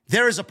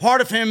 there is a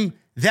part of him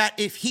that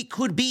if he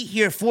could be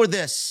here for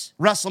this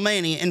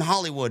WrestleMania in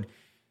Hollywood,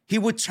 he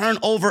would turn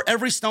over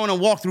every stone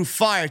and walk through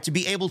fire to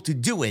be able to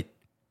do it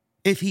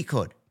if he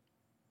could.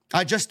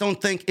 I just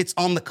don't think it's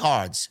on the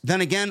cards.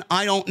 Then again,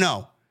 I don't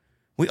know.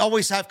 We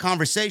always have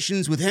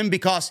conversations with him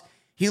because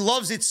he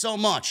loves it so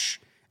much,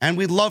 and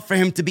we'd love for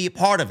him to be a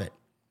part of it.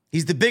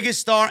 He's the biggest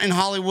star in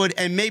Hollywood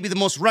and maybe the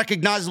most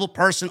recognizable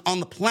person on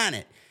the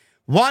planet.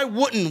 Why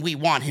wouldn't we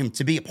want him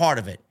to be a part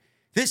of it?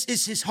 This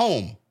is his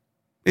home.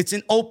 It's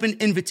an open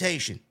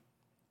invitation.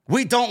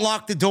 We don't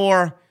lock the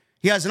door.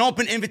 He has an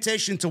open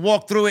invitation to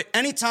walk through it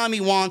anytime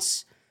he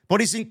wants, but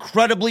he's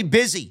incredibly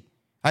busy.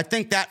 I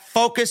think that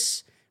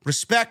focus,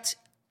 respect,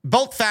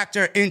 both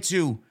factor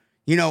into,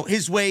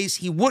 his ways.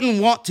 He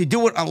wouldn't want to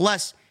do it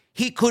unless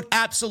he could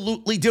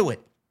absolutely do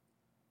it.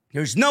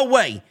 There's no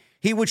way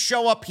he would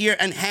show up here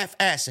and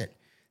half-ass it.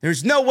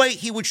 There's no way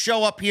he would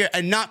show up here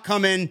and not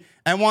come in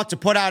and want to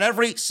put out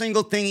every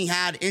single thing he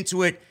had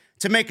into it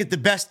to make it the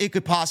best it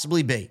could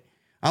possibly be.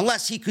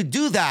 Unless he could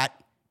do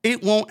that,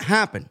 it won't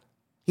happen.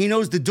 He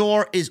knows the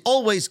door is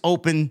always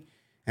open,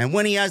 and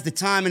when he has the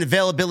time and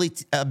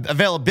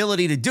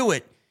availability to do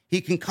it,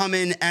 he can come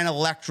in and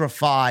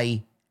electrify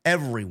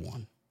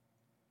everyone.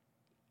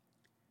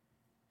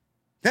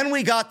 Then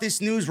we got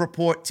this news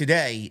report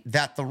today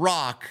that The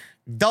Rock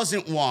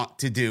doesn't want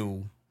to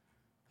do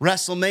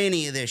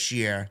WrestleMania this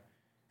year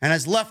and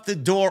has left the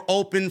door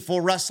open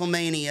for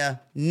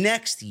WrestleMania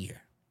next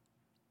year.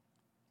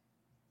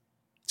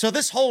 So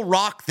this whole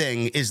Rock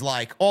thing is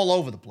like all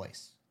over the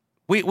place.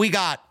 We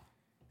got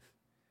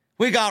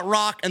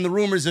Rock and the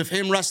rumors of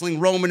him wrestling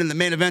Roman in the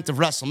main event of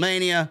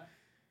WrestleMania.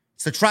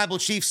 It's the Tribal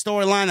Chief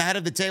storyline, the head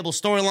of the table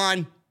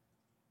storyline.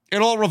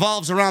 It all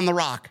revolves around The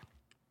Rock.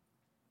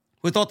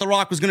 We thought The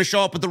Rock was going to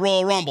show up at the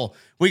Royal Rumble.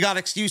 We got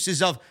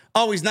excuses of,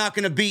 he's not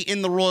going to be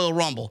in the Royal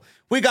Rumble.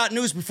 We got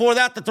news before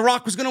that The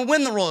Rock was going to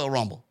win the Royal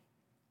Rumble.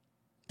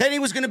 Then he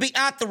was going to be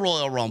at the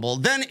Royal Rumble.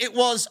 Then it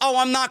was,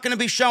 I'm not going to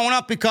be showing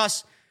up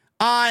because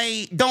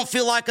I don't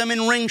feel like I'm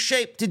in ring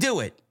shape to do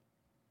it.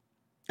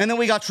 And then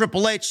we got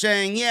Triple H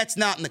saying, it's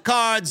not in the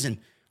cards, and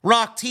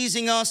Rock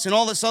teasing us and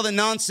all this other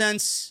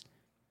nonsense.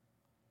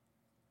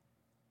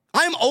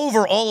 I'm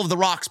over all of the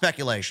Rock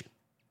speculation.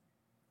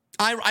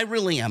 I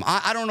really am.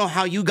 I don't know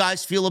how you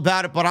guys feel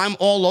about it, but I'm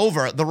all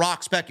over the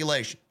Rock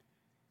speculation.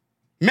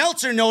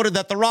 Meltzer noted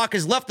that The Rock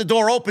has left the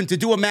door open to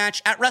do a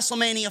match at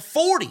WrestleMania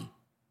 40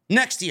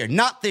 next year,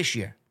 not this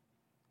year.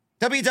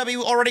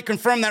 WWE already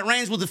confirmed that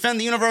Reigns will defend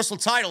the Universal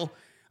title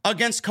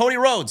against Cody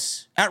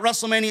Rhodes at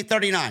WrestleMania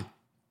 39.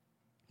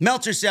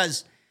 Meltzer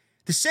says,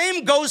 the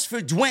same goes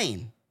for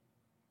Dwayne,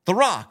 The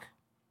Rock.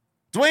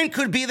 Dwayne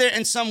could be there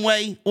in some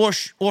way or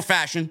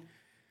fashion.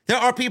 There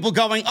are people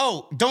going,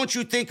 don't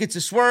you think it's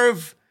a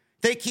swerve?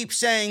 They keep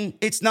saying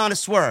it's not a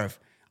swerve.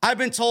 I've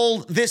been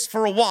told this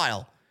for a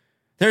while.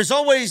 There's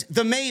always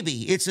the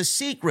maybe. It's a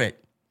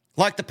secret.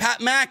 Like the Pat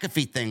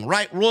McAfee thing,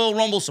 right? Royal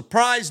Rumble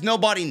surprise,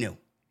 nobody knew.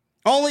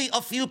 Only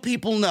a few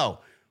people know.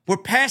 We're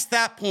past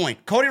that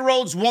point. Cody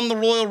Rhodes won the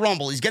Royal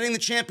Rumble. He's getting the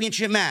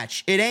championship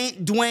match. It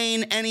ain't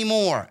Dwayne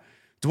anymore.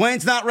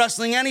 Dwayne's not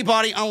wrestling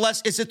anybody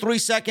unless it's a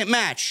 3-second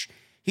match.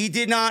 He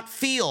did not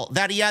feel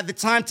that he had the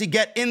time to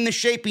get in the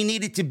shape he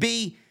needed to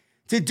be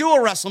to do a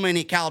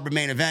WrestleMania caliber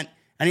main event,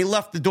 and he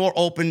left the door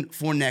open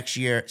for next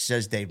year,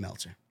 says Dave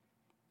Meltzer.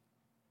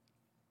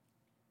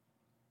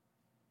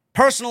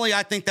 Personally,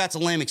 I think that's a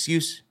lame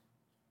excuse.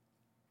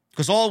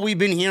 Because all we've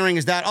been hearing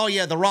is that,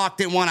 The Rock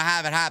didn't want to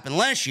have it happen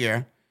last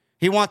year.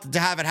 He wanted to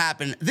have it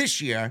happen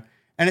this year.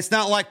 And it's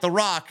not like The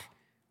Rock,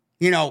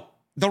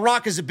 The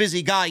Rock is a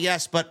busy guy,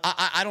 yes, but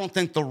I don't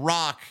think The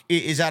Rock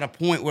is at a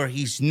point where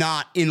he's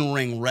not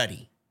in-ring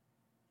ready.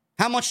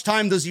 How much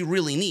time does he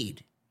really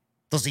need?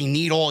 Does he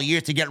need all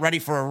year to get ready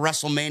for a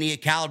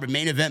WrestleMania caliber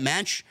main event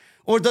match?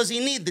 Or does he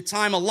need the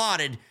time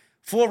allotted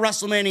for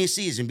WrestleMania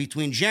season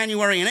between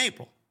January and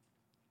April?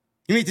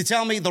 You mean to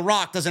tell me The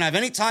Rock doesn't have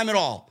any time at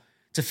all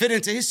to fit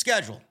into his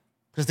schedule,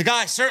 because the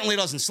guy certainly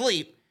doesn't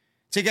sleep,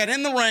 to get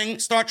in the ring,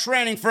 start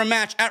training for a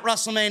match at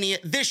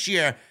WrestleMania this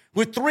year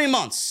with 3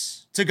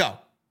 months to go?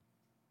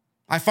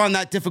 I find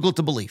that difficult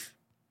to believe.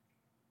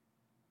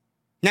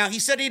 Now, he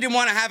said he didn't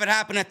want to have it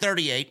happen at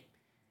 38.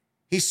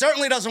 He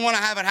certainly doesn't want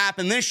to have it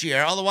happen this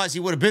year, otherwise he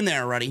would have been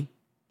there already.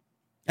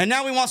 And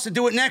now he wants to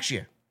do it next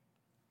year.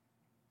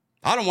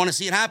 I don't want to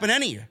see it happen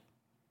any year.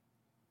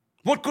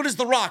 What good is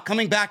The Rock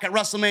coming back at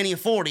WrestleMania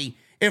 40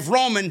 if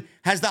Roman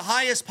has the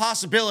highest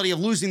possibility of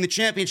losing the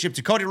championship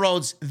to Cody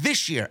Rhodes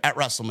this year at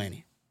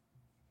WrestleMania?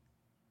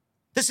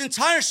 This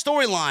entire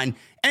storyline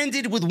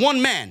ended with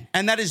one man,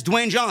 and that is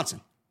Dwayne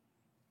Johnson.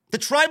 The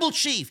tribal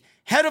chief,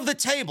 head of the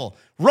table,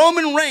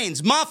 Roman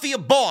Reigns, mafia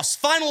boss,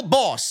 final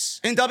boss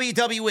in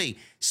WWE.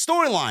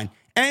 Storyline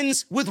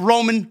ends with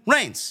Roman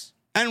Reigns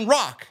and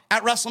Rock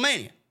at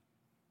WrestleMania.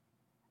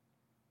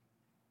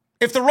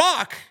 If The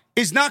Rock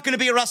is not going to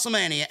be at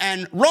WrestleMania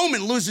and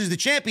Roman loses the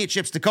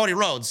championships to Cody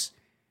Rhodes,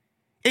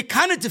 it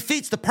kind of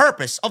defeats the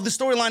purpose of the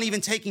storyline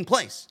even taking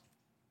place.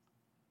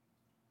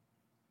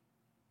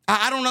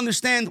 I don't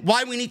understand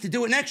why we need to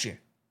do it next year.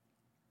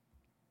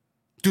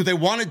 Do they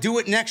want to do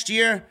it next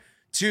year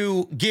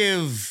to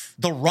give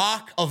The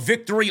Rock a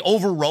victory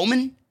over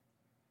Roman?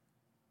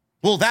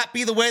 Will that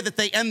be the way that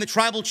they end the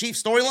tribal chief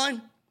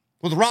storyline?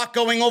 With Rock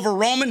going over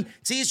Roman?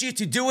 It's easier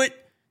to do it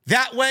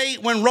that way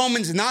when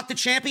Roman's not the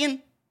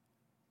champion.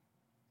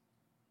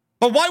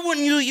 But why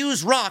wouldn't you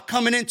use Rock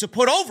coming in to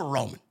put over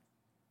Roman?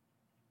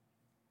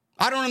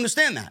 I don't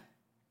understand that.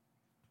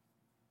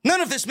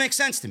 None of this makes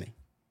sense to me.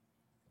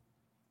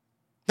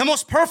 The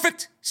most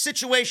perfect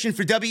situation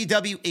for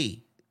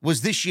WWE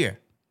was this year.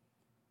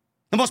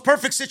 The most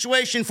perfect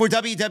situation for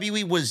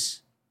WWE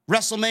was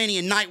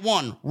WrestleMania Night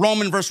 1,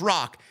 Roman versus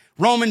Rock.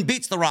 Roman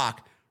beats The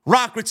Rock.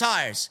 Rock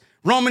retires.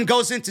 Roman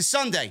goes into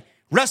Sunday,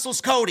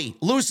 wrestles Cody,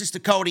 loses to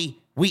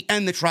Cody. We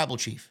end the tribal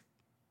chief.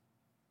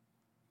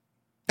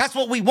 That's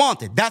what we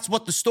wanted. That's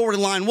what the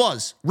storyline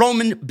was.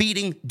 Roman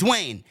beating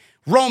Dwayne.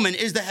 Roman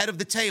is the head of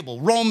the table.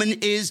 Roman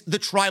is the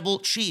tribal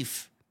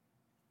chief.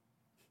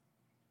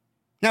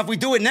 Now, if we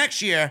do it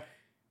next year,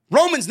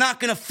 Roman's not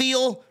going to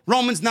feel,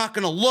 Roman's not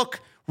going to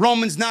look,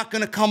 Roman's not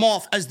going to come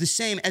off as the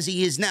same as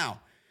he is now.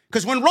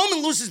 Because when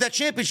Roman loses that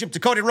championship to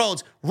Cody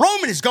Rhodes,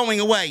 Roman is going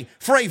away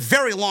for a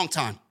very long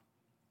time.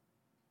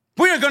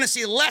 We are going to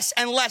see less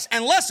and less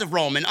and less of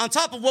Roman on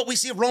top of what we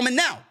see of Roman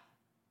now.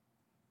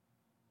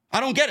 I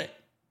don't get it.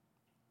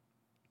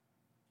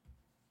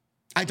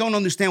 I don't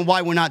understand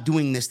why we're not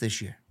doing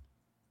this year.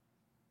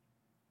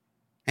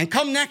 And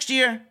come next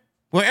year,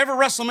 wherever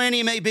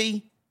WrestleMania may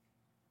be,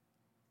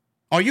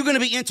 are you going to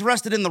be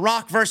interested in The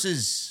Rock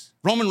versus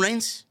Roman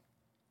Reigns?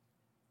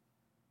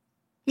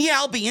 Yeah,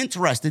 I'll be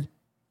interested.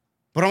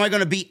 But am I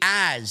going to be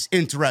as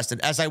interested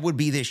as I would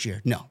be this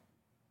year? No.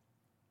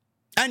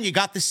 And you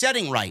got the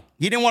setting right.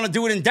 You didn't want to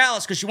do it in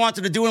Dallas because you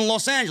wanted to do it in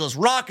Los Angeles.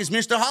 Rock is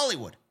Mr.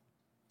 Hollywood.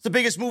 It's the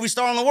biggest movie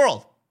star in the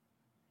world.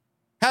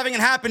 Having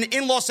it happen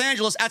in Los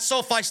Angeles at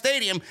SoFi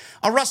Stadium,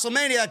 a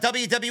WrestleMania that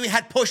WWE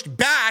had pushed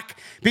back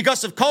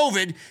because of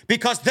COVID,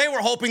 because they were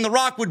hoping The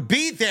Rock would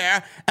be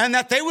there and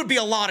that they would be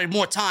allotted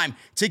more time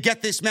to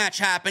get this match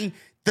happen.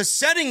 The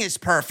setting is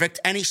perfect,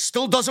 and he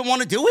still doesn't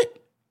want to do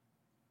it.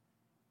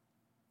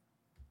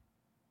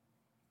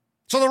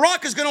 So The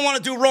Rock is going to want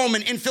to do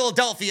Roman in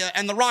Philadelphia,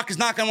 and The Rock is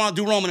not going to want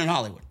to do Roman in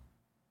Hollywood.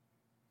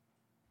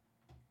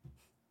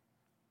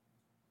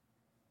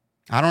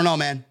 I don't know,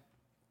 man.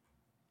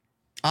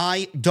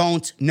 I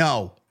don't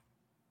know.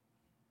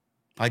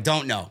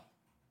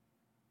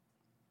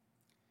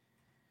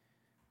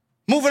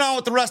 Moving on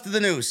with the rest of the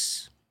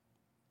news.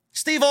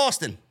 Steve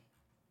Austin.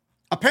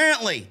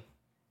 Apparently,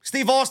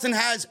 Steve Austin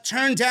has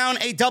turned down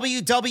a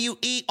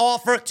WWE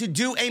offer to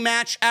do a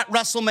match at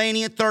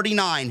WrestleMania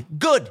 39.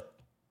 Good.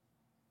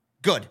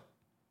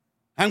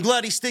 I'm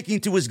glad he's sticking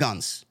to his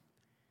guns.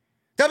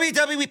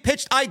 WWE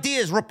pitched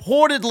ideas,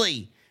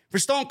 reportedly, for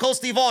Stone Cold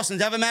Steve Austin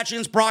to have a match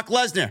against Brock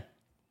Lesnar.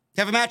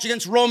 To have a match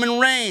against Roman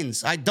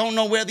Reigns. I don't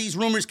know where these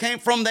rumors came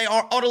from. They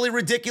are utterly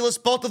ridiculous.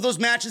 Both of those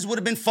matches would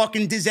have been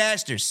fucking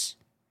disasters.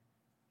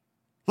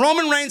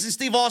 Roman Reigns and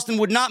Steve Austin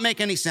would not make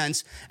any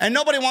sense. And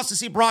nobody wants to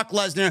see Brock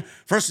Lesnar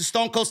versus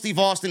Stone Cold Steve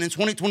Austin in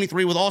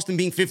 2023 with Austin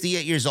being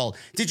 58 years old.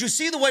 Did you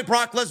see the way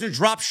Brock Lesnar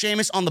dropped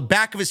Sheamus on the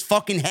back of his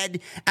fucking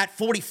head at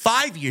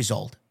 45 years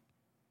old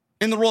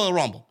in the Royal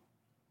Rumble?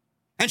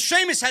 And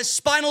Sheamus has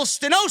spinal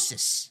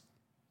stenosis.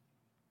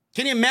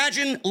 Can you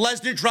imagine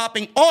Lesnar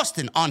dropping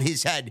Austin on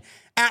his head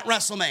at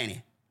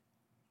WrestleMania?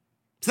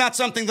 It's not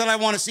something that I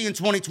want to see in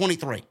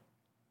 2023.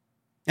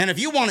 And if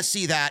you want to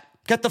see that,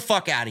 get the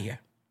fuck out of here.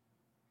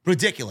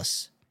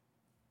 Ridiculous.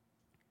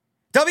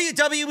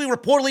 WWE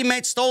reportedly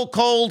made Stone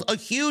Cold a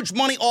huge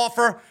money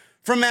offer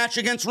for a match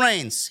against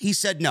Reigns. He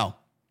said no.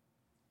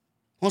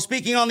 Well,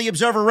 speaking on the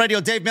Observer Radio,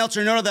 Dave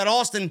Meltzer noted that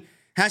Austin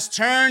has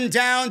turned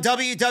down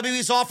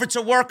WWE's offer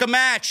to work a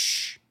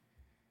match.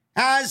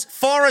 As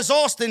far as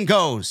Austin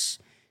goes,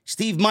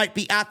 Steve might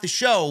be at the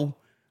show.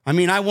 I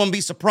mean, I wouldn't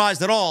be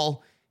surprised at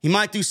all. He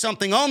might do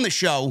something on the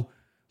show,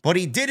 but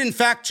he did, in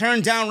fact,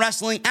 turn down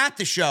wrestling at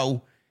the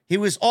show. He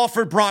was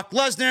offered Brock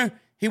Lesnar.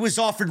 He was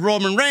offered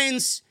Roman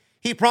Reigns.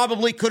 He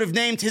probably could have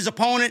named his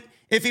opponent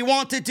if he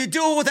wanted to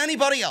do it with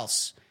anybody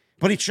else,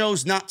 but he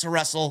chose not to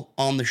wrestle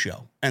on the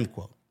show, end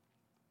quote.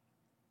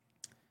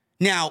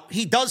 Now,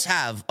 he does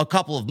have a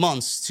couple of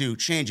months to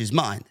change his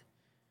mind.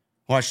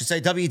 Or I should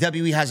say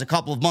WWE has a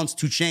couple of months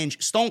to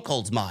change Stone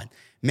Cold's mind.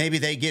 Maybe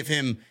they give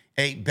him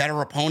a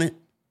better opponent.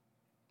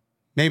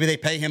 Maybe they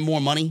pay him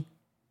more money.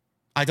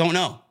 I don't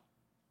know.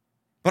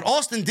 But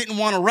Austin didn't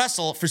want to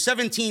wrestle for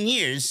 18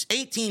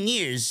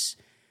 years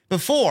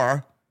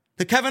before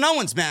the Kevin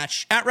Owens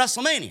match at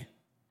WrestleMania.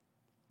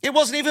 It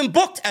wasn't even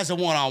booked as a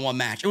one-on-one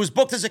match. It was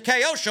booked as a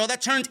KO show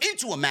that turned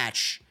into a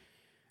match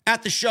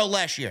at the show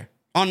last year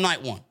on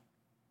night one.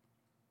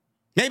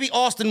 Maybe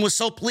Austin was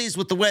so pleased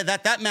with the way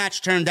that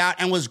match turned out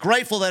and was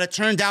grateful that it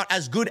turned out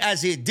as good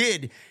as it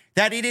did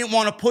that he didn't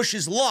want to push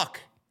his luck.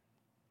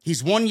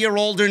 He's 1 year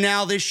older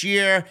now this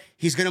year.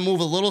 He's going to move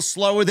a little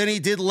slower than he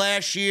did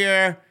last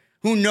year.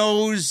 Who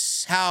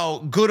knows how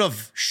good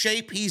of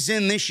shape he's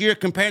in this year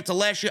compared to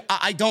last year?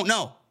 I don't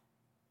know.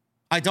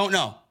 I don't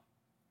know.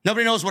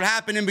 Nobody knows what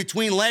happened in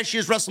between last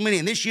year's WrestleMania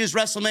and this year's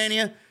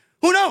WrestleMania.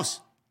 Who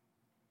knows?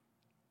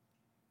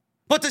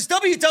 But does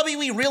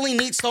WWE really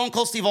need Stone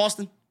Cold Steve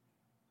Austin?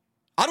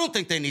 I don't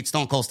think they need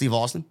Stone Cold Steve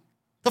Austin.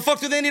 The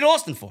fuck do they need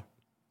Austin for?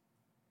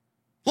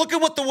 Look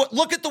at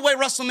the way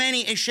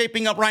WrestleMania is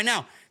shaping up right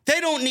now. They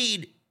don't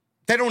need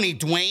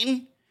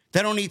Dwayne.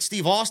 They don't need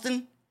Steve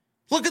Austin.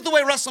 Look at the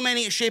way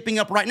WrestleMania is shaping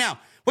up right now.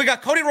 We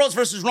got Cody Rhodes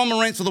versus Roman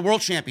Reigns for the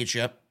World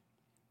Championship.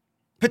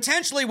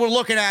 Potentially, we're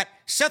looking at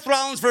Seth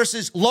Rollins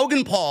versus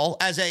Logan Paul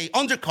as a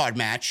undercard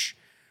match.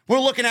 We're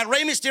looking at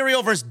Rey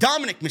Mysterio versus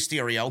Dominic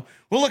Mysterio.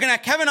 We're looking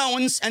at Kevin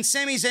Owens and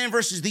Sami Zayn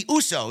versus the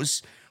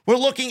Usos. We're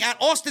looking at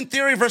Austin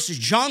Theory versus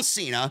John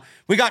Cena.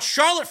 We got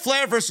Charlotte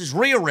Flair versus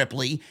Rhea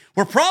Ripley.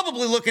 We're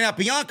probably looking at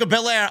Bianca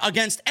Belair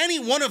against any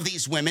one of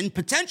these women,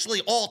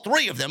 potentially all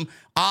three of them,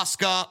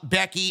 Asuka,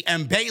 Becky,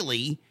 and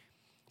Bayley.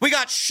 We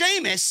got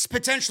Sheamus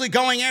potentially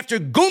going after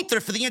Gunther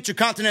for the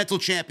Intercontinental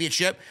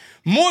Championship.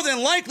 More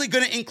than likely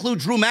going to include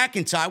Drew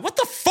McIntyre. What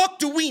the fuck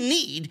do we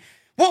need?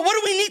 Well, what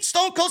do we need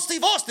Stone Cold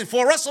Steve Austin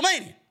for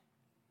WrestleMania?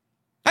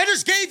 I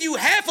just gave you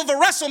half of a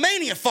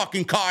WrestleMania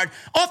fucking card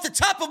off the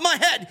top of my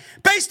head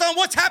based on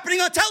what's happening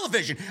on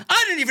television.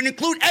 I didn't even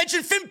include Edge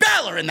and Finn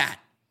Balor in that.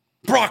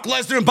 Brock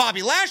Lesnar and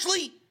Bobby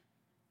Lashley?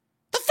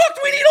 The fuck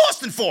do we need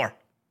Austin for?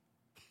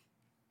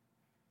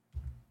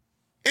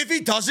 If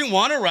he doesn't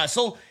want to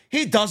wrestle,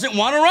 he doesn't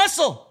want to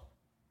wrestle.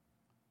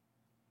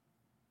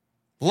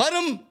 Let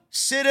him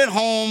sit at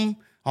home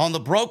on the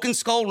Broken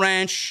Skull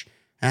Ranch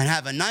and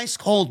have a nice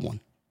cold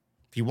one.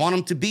 If you want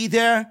him to be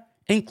there,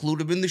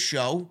 include him in the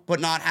show, but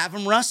not have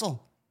him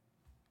wrestle.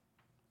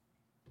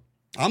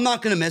 I'm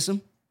not going to miss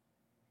him.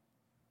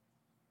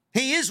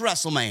 He is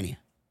WrestleMania.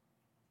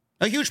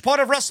 A huge part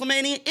of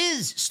WrestleMania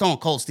is Stone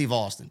Cold Steve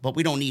Austin, but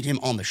we don't need him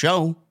on the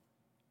show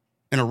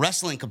in a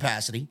wrestling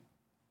capacity.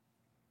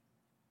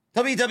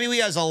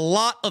 WWE has a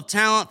lot of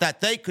talent that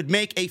they could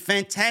make a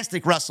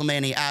fantastic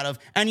WrestleMania out of,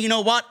 and you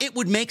know what? It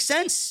would make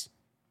sense.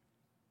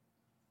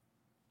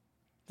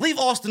 Leave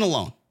Austin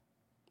alone.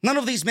 None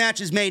of these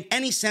matches made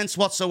any sense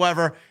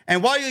whatsoever.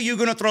 And why are you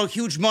going to throw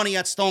huge money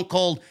at Stone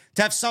Cold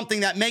to have something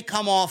that may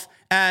come off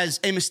as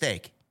a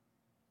mistake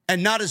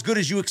and not as good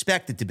as you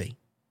expect it to be?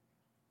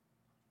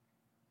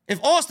 If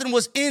Austin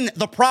was in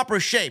the proper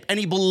shape and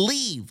he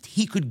believed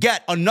he could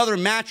get another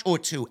match or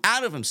two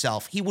out of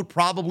himself, he would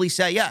probably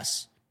say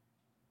yes.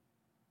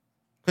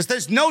 Because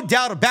there's no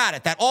doubt about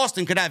it that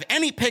Austin could have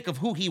any pick of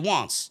who he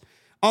wants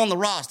on the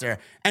roster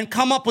and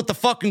come up with the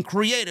fucking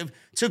creative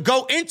to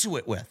go into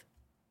it with.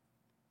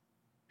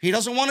 He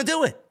doesn't want to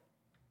do it.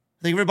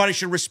 I think everybody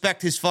should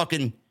respect his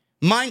fucking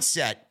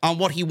mindset on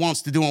what he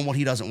wants to do and what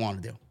he doesn't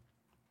want to do.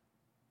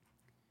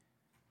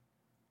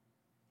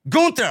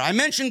 Gunther, I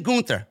mentioned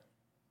Gunther.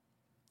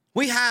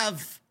 We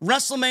have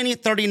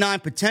WrestleMania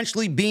 39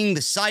 potentially being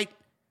the site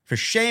for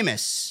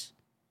Sheamus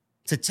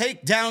to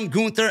take down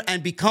Gunther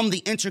and become the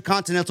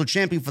Intercontinental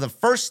Champion for the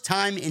first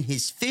time in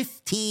his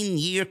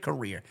 15-year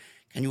career.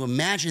 Can you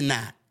imagine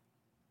that?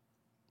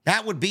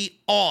 That would be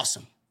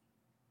awesome.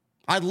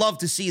 I'd love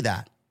to see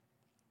that.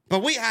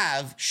 But we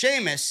have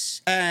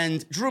Sheamus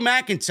and Drew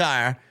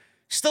McIntyre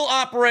still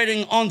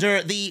operating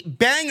under the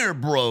Banger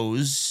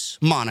Bros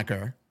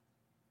moniker.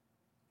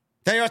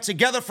 They are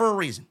together for a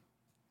reason.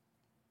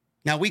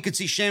 Now, we could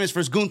see Sheamus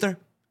versus Gunther,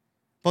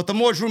 but the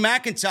more Drew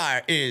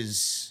McIntyre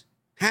is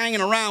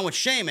hanging around with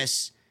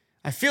Sheamus,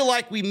 I feel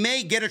like we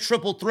may get a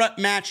triple threat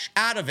match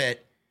out of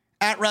it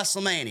at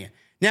WrestleMania.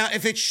 Now,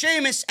 if it's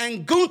Sheamus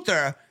and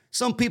Gunther,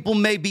 some people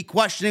may be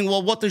questioning,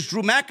 well, what does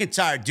Drew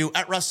McIntyre do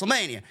at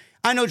WrestleMania?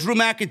 I know Drew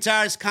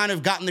McIntyre's kind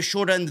of gotten the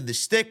short end of the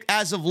stick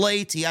as of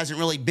late. He hasn't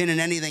really been in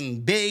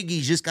anything big.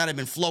 He's just kind of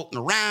been floating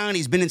around.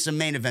 He's been in some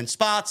main event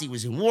spots. He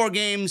was in War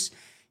Games.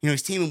 You know,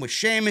 he's teaming with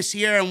Sheamus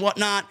here and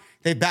whatnot.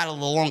 They battled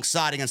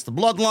alongside against the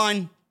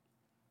Bloodline.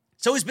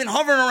 So he's been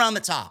hovering around the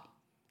top.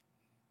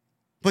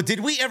 But did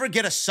we ever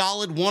get a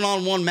solid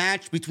one-on-one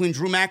match between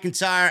Drew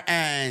McIntyre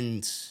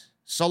and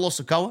Solo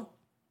Sikoa?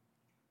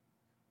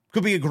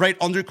 Could be a great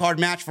undercard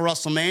match for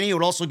WrestleMania. It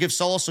would also give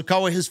Solo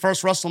Sikoa his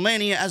first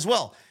WrestleMania as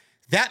well.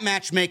 That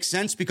match makes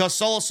sense because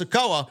Solo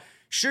Sikoa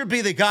should be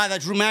the guy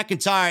that Drew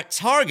McIntyre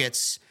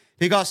targets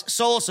because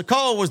Solo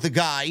Sikoa was the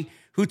guy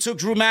who took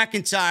Drew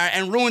McIntyre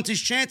and ruined his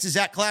chances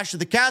at Clash of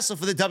the Castle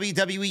for the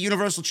WWE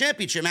Universal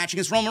Championship match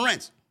against Roman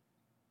Reigns.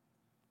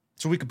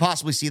 So we could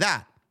possibly see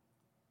that.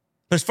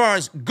 But as far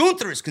as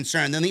Gunther is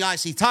concerned, then the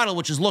IC title,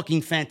 which is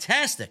looking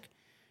fantastic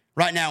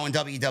right now in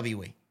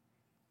WWE.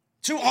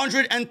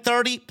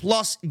 230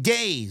 plus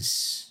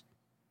days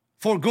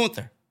for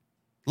Gunther.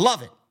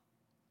 Love it.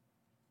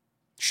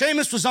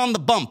 Sheamus was on the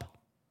bump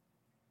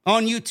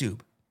on YouTube,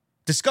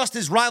 discussed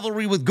his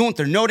rivalry with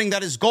Gunther, noting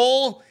that his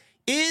goal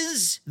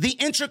is the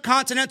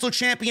Intercontinental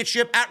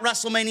Championship at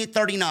WrestleMania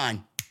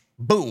 39.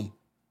 Boom.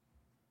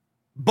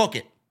 Book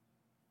it.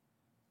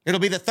 It'll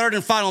be the third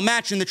and final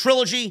match in the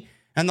trilogy,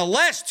 and the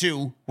last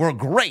two were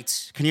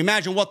great. Can you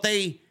imagine what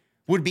they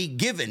would be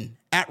given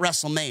at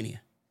WrestleMania?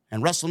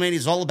 And WrestleMania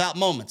is all about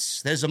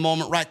moments. There's a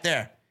moment right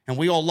there. And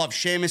we all love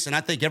Sheamus, and I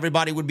think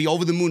everybody would be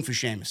over the moon for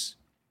Sheamus.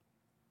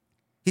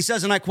 He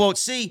says, and I quote,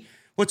 "See,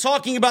 we're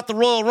talking about the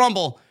Royal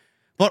Rumble,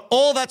 but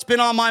all that's been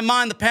on my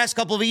mind the past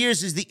couple of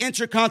years is the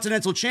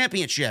Intercontinental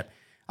Championship.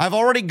 I've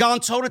already gone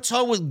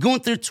toe-to-toe with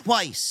Gunther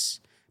twice.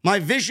 My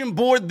vision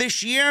board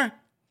this year,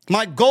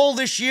 my goal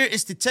this year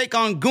is to take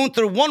on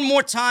Gunther one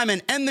more time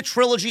and end the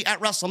trilogy at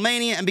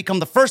WrestleMania and become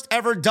the first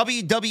ever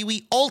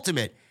WWE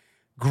Ultimate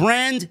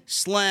Grand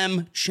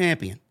Slam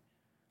champion.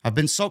 I've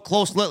been so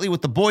close lately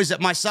with the boys at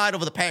my side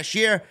over the past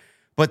year,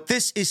 but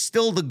this is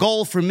still the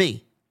goal for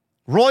me.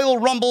 Royal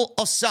Rumble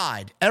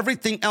aside,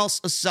 everything else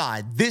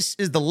aside, this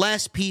is the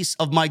last piece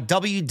of my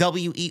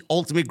WWE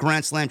Ultimate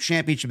Grand Slam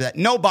Championship that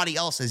nobody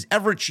else has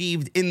ever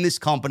achieved in this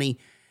company.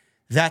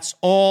 That's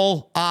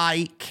all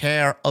I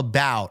care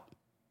about."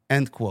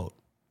 End quote.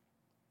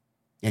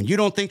 And you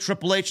don't think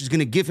Triple H is going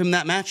to give him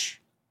that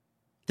match?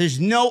 There's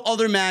no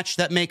other match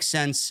that makes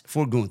sense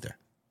for Gunther.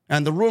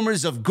 And the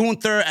rumors of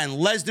Gunther and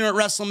Lesnar at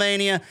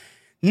WrestleMania,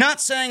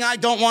 not saying I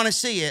don't want to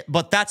see it,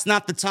 but that's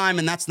not the time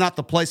and that's not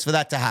the place for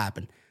that to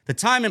happen. The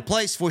time and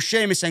place for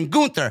Sheamus and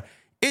Gunther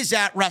is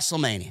at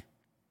WrestleMania.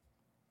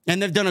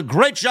 And they've done a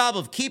great job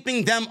of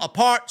keeping them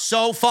apart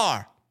so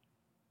far.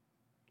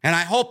 And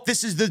I hope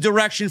this is the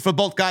direction for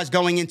both guys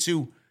going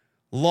into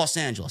Los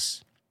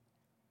Angeles.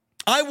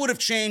 I would have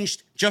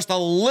changed just a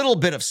little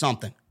bit of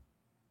something.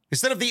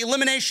 Instead of the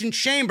Elimination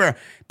Chamber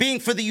being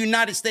for the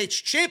United States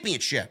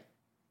Championship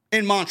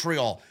in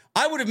Montreal,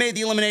 I would have made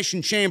the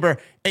Elimination Chamber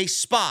a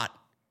spot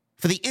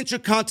for the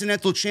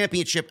Intercontinental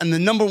Championship and the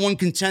number one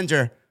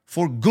contender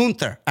for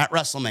Gunther at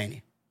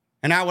WrestleMania.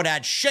 And I would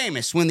add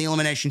Sheamus win the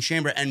Elimination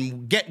Chamber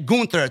and get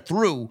Gunther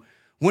through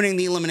winning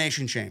the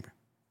Elimination Chamber.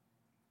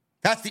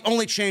 That's the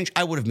only change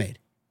I would have made.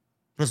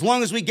 But as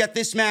long as we get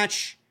this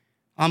match,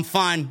 I'm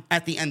fine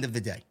at the end of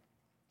the day.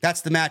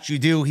 That's the match you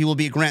do. He will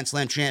be a Grand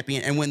Slam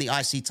champion and win the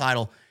IC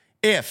title.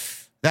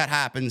 If that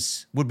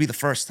happens, would be the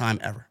first time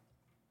ever.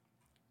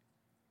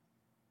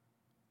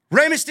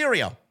 Rey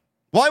Mysterio.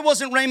 Why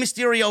wasn't Rey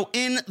Mysterio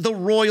in the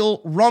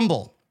Royal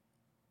Rumble?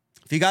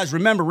 If you guys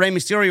remember, Rey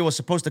Mysterio was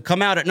supposed to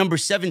come out at number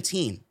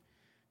 17.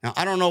 Now,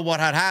 I don't know what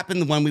had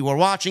happened when we were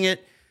watching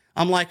it.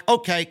 I'm like,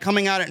 okay,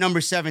 coming out at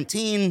number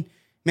 17,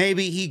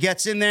 maybe he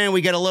gets in there and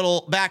we get a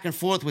little back and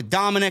forth with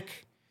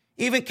Dominic.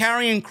 Even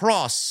Karrion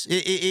Kross,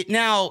 it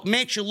now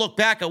makes you look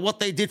back at what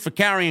they did for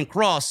Karrion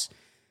Kross.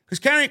 Because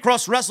Karrion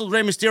Kross wrestled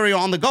Rey Mysterio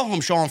on the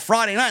go-home show on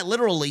Friday night,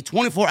 literally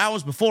 24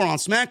 hours before on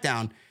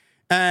SmackDown.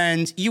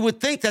 And you would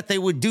think that they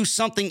would do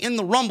something in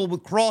the Rumble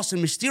with Kross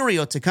and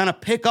Mysterio to kind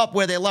of pick up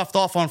where they left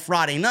off on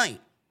Friday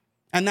night.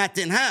 And that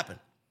didn't happen.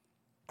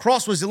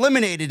 Kross was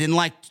eliminated in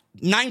like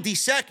 90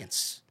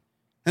 seconds.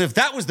 And if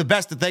that was the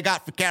best that they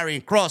got for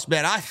Karrion Kross,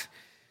 man,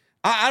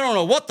 I don't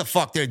know what the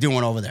fuck they're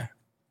doing over there.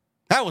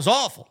 That was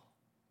awful.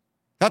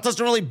 That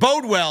doesn't really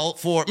bode well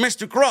for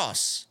Mr.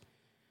 Kross.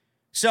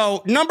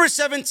 So, number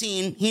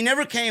 17, he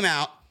never came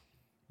out.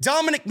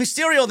 Dominic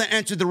Mysterio then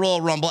entered the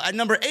Royal Rumble at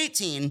number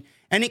 18,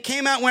 and he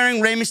came out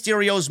wearing Rey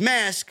Mysterio's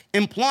mask,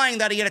 implying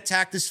that he had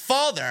attacked his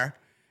father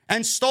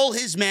and stole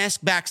his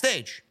mask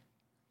backstage.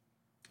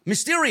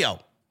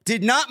 Mysterio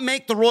did not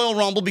make the Royal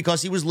Rumble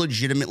because he was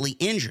legitimately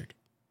injured.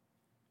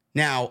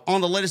 Now, on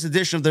the latest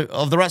edition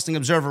of the Wrestling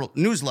Observer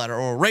newsletter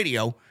or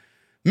radio,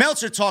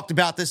 Meltzer talked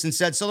about this and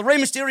said, so the Rey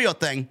Mysterio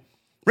thing,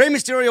 Rey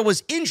Mysterio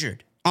was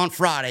injured on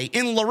Friday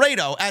in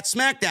Laredo at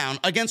SmackDown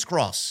against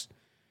Kross.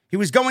 He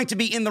was going to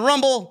be in the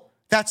Rumble.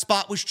 That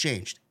spot was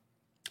changed.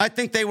 I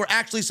think they were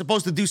actually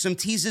supposed to do some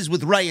teases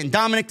with Rey and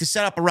Dominic to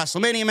set up a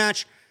WrestleMania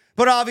match,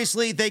 but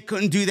obviously they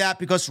couldn't do that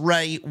because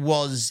Rey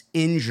was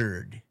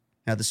injured.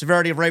 Now, the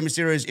severity of Rey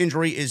Mysterio's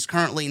injury is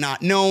currently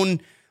not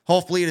known.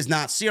 Hopefully it is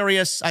not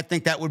serious. I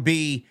think that would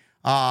be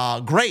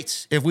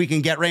great if we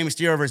can get Rey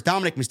Mysterio versus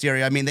Dominic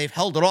Mysterio. I mean, they've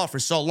held it off for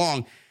so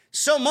long.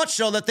 So much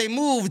so that they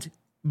moved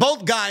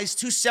both guys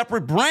to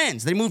separate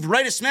brands. They moved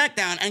Rey to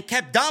SmackDown and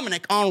kept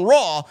Dominic on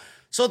Raw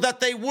so that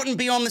they wouldn't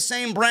be on the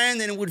same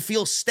brand and it would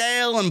feel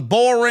stale and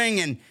boring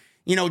and,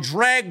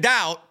 dragged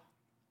out.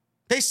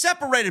 They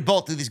separated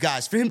both of these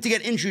guys. For him to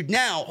get injured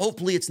now,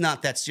 hopefully it's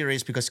not that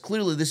serious because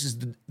clearly this is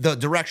the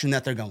direction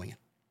that they're going in.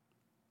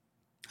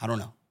 I don't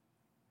know.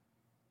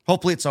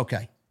 Hopefully it's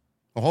okay.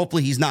 Or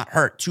hopefully he's not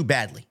hurt too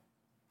badly.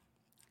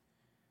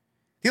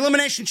 The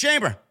Elimination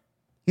Chamber.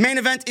 Main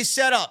event is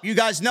set up. You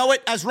guys know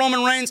it as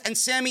Roman Reigns and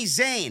Sami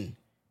Zayn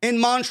in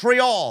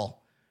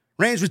Montreal.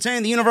 Reigns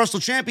retained the Universal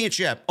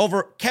Championship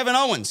over Kevin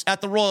Owens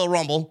at the Royal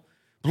Rumble.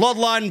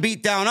 Bloodline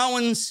beat down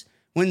Owens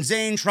when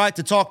Zayn tried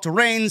to talk to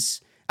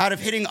Reigns out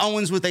of hitting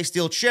Owens with a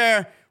steel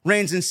chair.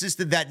 Reigns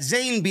insisted that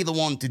Zayn be the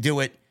one to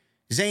do it.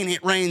 Zayn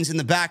hit Reigns in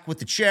the back with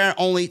the chair,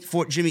 only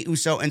for Jimmy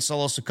Uso and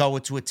Solo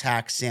Sikoa to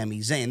attack Sami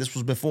Zayn. This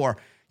was before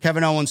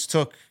Kevin Owens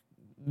took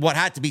what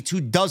had to be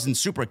 24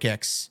 super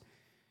kicks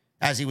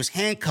as he was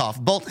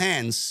handcuffed, both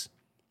hands,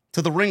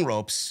 to the ring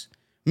ropes.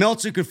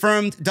 Meltzer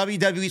confirmed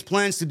WWE's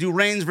plans to do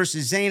Reigns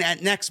versus Zayn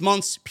at next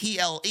month's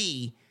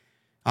PLE,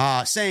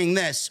 saying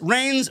this: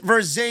 Reigns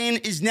versus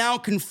Zayn is now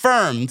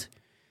confirmed.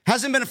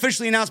 Hasn't been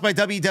officially announced by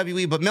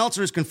WWE, but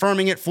Meltzer is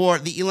confirming it for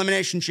the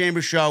Elimination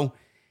Chamber show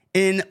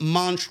in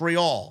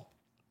Montreal.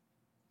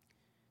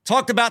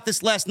 Talked about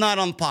this last night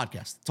on the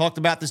podcast. Talked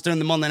about this during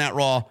the Monday Night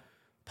Raw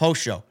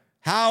post show.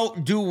 How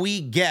do we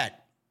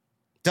get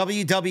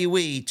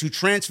WWE to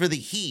transfer the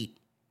heat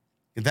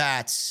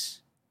that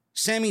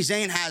Sami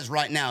Zayn has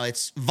right now?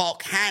 It's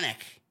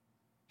volcanic.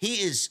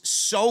 He is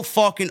so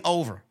fucking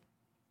over.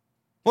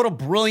 What a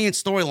brilliant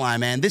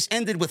storyline, man. This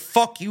ended with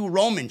 "fuck you,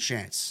 Roman"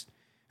 chants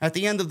at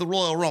the end of the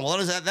Royal Rumble.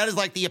 That is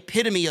like the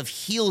epitome of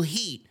heel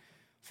heat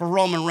for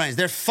Roman Reigns.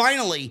 They're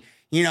finally,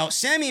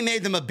 Sami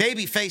made them a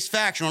babyface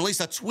faction, or at least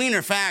a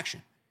tweener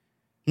faction.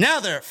 Now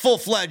they're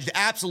full-fledged,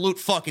 absolute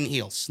fucking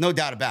heels. No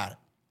doubt about it.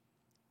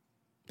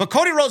 But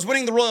Cody Rhodes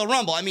winning the Royal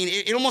Rumble, I mean,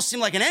 it almost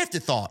seemed like an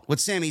afterthought with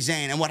Sami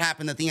Zayn and what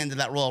happened at the end of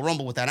that Royal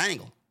Rumble with that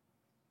angle.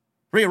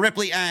 Rhea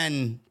Ripley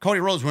and Cody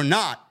Rhodes were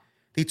not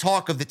the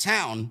talk of the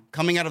town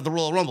coming out of the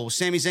Royal Rumble with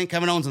Sami Zayn,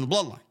 Kevin Owens, and the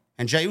Bloodline,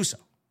 and Jey Uso.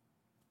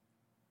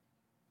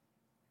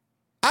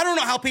 I don't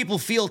know how people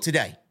feel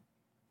today.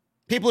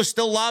 People are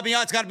still lobbying,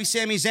 it's got to be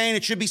Sami Zayn.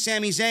 It should be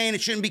Sami Zayn.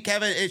 It shouldn't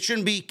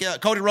be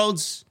Cody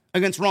Rhodes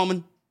against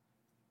Roman.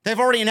 They've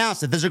already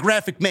announced it. There's a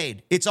graphic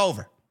made. It's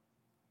over.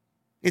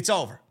 It's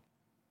over.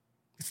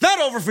 It's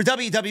not over for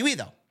WWE,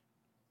 though.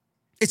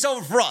 It's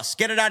over for us.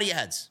 Get it out of your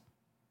heads.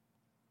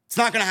 It's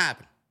not going to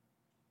happen.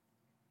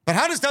 But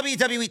how does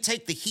WWE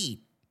take the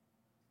heat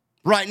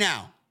right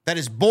now that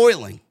is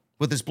boiling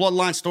with this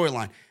Bloodline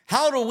storyline?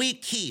 How do we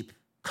keep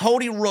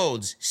Cody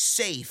Rhodes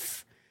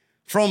safe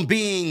from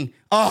being,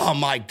 oh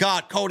my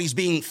God, Cody's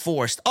being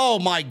forced. Oh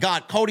my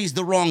God, Cody's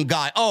the wrong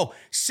guy. Oh,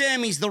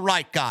 Sammy's the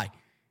right guy.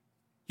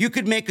 You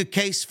could make a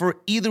case for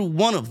either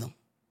one of them.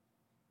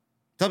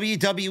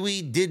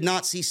 WWE did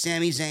not see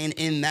Sami Zayn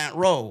in that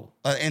role,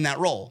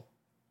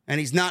 and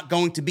he's not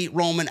going to beat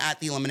Roman at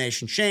the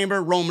Elimination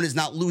Chamber. Roman is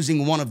not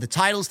losing one of the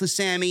titles to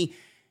Sami.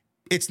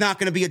 It's not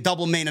going to be a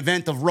double main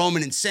event of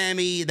Roman and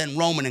Sami, then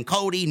Roman and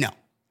Cody. No.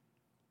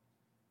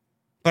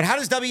 But how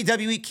does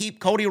WWE keep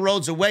Cody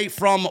Rhodes away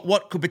from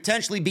what could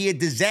potentially be a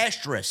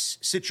disastrous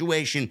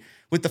situation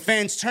with the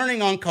fans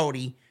turning on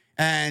Cody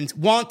and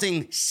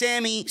wanting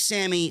Sami,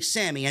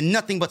 and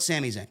nothing but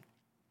Sami Zayn?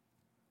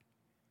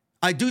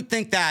 I do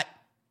think that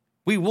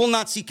we will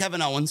not see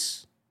Kevin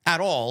Owens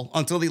at all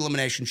until the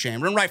Elimination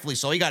Chamber, and rightfully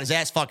so. He got his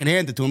ass fucking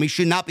handed to him. He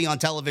should not be on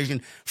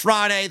television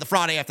Friday, the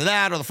Friday after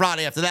that, or the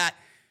Friday after that.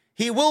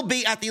 He will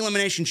be at the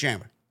Elimination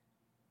Chamber.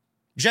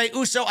 Jey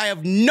Uso, I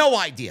have no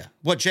idea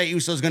what Jey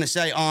Uso is going to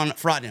say on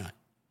Friday night.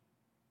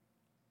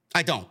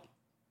 I don't.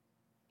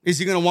 Is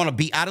he going to want to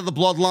be out of the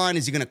Bloodline?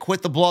 Is he going to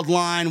quit the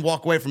Bloodline,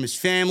 walk away from his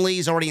family?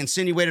 He's already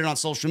insinuated on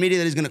social media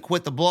that he's going to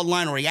quit the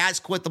Bloodline, or he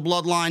has quit the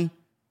Bloodline.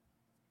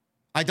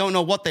 I don't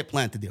know what they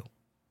plan to do.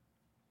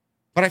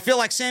 But I feel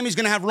like Sami's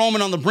going to have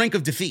Roman on the brink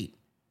of defeat.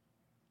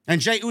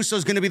 And Jey Uso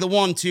is going to be the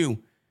one to,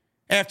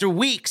 after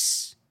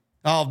weeks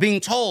of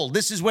being told,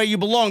 this is where you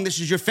belong, this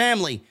is your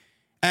family,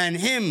 and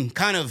him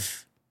kind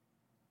of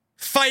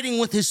fighting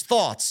with his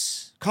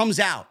thoughts, comes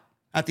out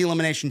at the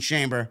Elimination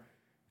Chamber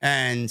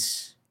and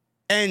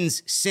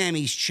ends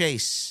Sami's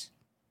chase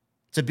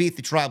to beat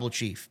the Tribal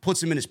Chief,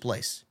 puts him in his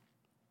place.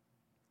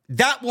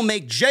 That will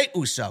make Jey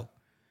Uso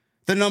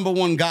the number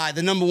one guy,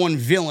 the number one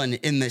villain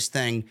in this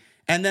thing.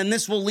 And then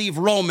this will leave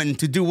Roman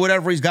to do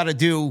whatever he's got to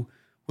do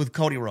with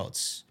Cody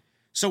Rhodes.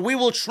 So we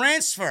will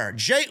transfer.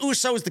 Jey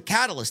Uso is the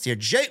catalyst here.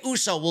 Jey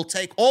Uso will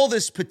take all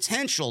this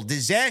potential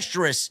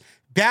disastrous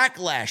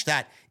backlash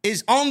that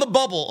is on the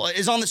bubble,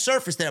 is on the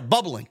surface there,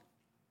 bubbling.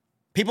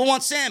 People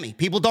want Sami.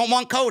 People don't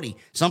want Cody.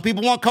 Some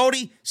people want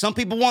Cody. Some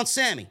people want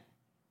Sami.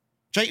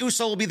 Jey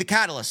Uso will be the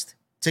catalyst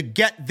to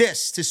get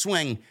this to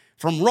swing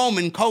from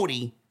Roman,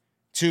 Cody,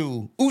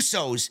 to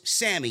Usos,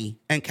 Sami,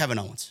 and Kevin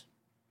Owens.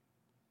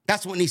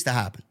 That's what needs to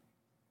happen.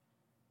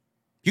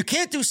 You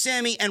can't do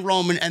Sami and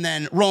Roman and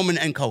then Roman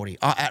and Cody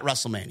at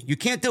WrestleMania. You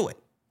can't do it.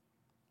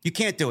 You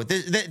can't do it.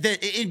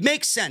 It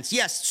makes sense.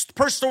 Yes,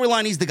 per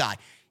storyline, he's the guy.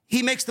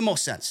 He makes the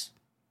most sense.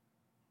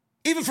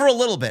 Even for a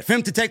little bit. For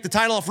him to take the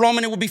title off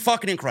Roman, it would be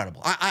fucking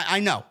incredible. I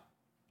know.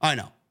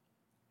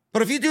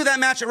 But if you do that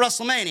match at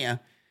WrestleMania,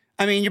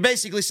 I mean, you're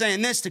basically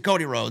saying this to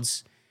Cody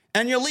Rhodes,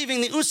 and you're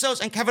leaving the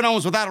Usos and Kevin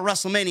Owens without a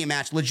WrestleMania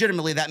match.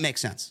 Legitimately, that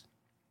makes sense.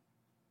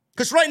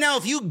 Because right now,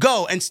 if you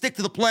go and stick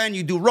to the plan,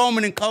 you do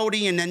Roman and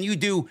Cody, and then you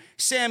do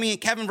Sami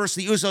and Kevin versus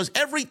the Usos,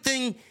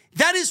 everything,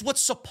 that is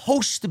what's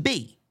supposed to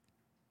be.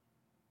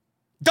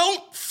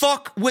 Don't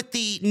fuck with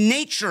the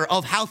nature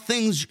of how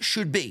things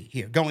should be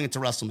here going into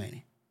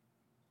WrestleMania.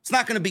 It's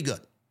not going to be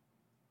good.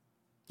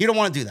 You don't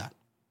want to do that.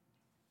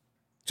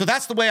 So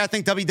that's the way I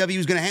think WWE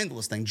is going to handle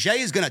this thing.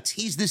 Jey is going to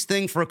tease this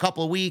thing for a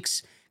couple of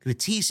weeks, going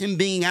to tease him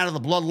being out of the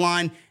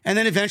Bloodline, and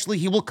then eventually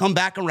he will come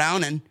back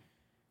around and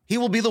he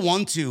will be the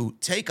one to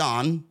take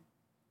on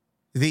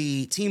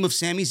the team of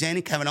Sami Zayn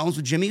and Kevin Owens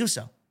with Jimmy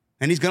Uso.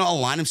 And he's going to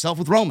align himself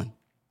with Roman.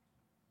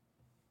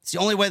 It's the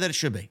only way that it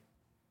should be.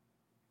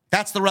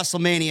 That's the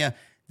WrestleMania.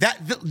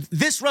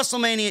 This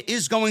WrestleMania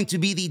is going to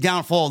be the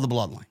downfall of the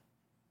bloodline.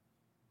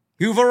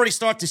 You've already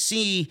started to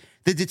see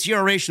the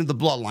deterioration of the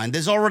bloodline.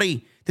 There's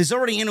already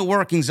inner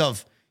workings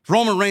of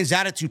Roman Reigns'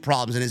 attitude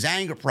problems and his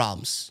anger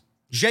problems.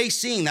 Jay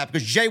seeing that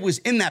because Jay was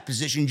in that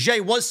position.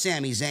 Jay was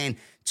Sami Zayn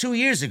 2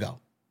 years ago.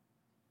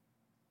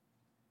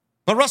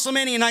 But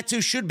WrestleMania Night 2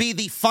 should be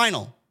the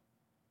final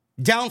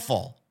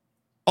downfall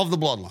of the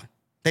bloodline.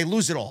 They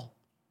lose it all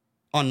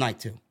on Night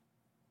 2.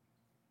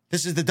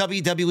 This is the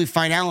WWE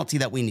finality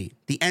that we need.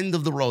 The end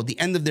of the road, the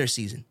end of their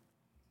season.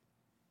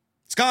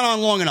 It's gone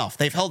on long enough.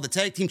 They've held the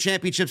tag team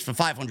championships for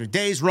 500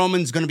 days.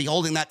 Roman's going to be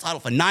holding that title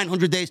for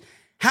 900 days.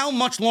 How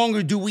much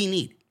longer do we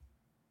need?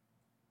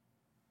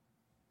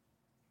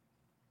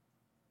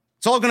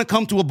 It's all going to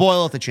come to a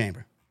boil at the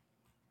chamber.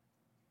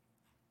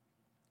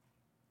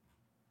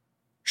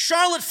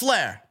 Charlotte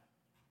Flair.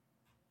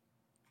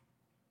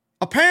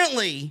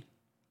 Apparently,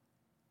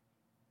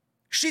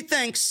 she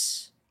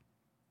thinks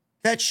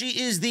that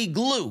she is the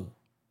glue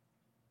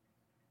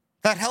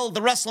that held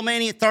the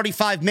WrestleMania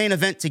 35 main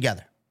event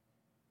together.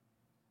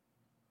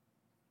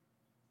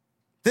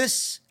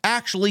 This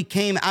actually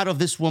came out of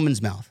this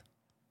woman's mouth.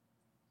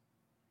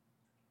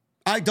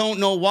 I don't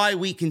know why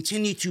we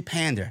continue to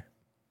pander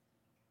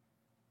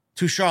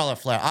to Charlotte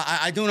Flair.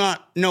 I do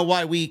not know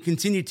why we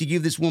continue to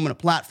give this woman a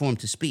platform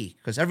to speak,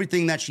 because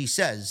everything that she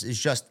says is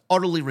just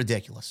utterly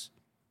ridiculous.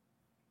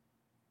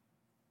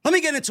 Let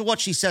me get into what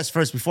she says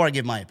first before I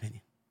give my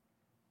opinion.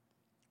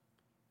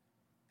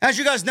 As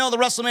you guys know, the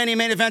WrestleMania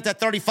main event at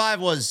 35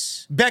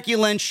 was Becky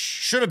Lynch,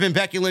 should have been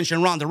Becky Lynch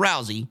and Ronda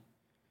Rousey.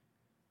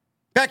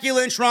 Becky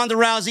Lynch, Ronda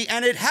Rousey,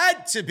 and it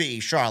had to be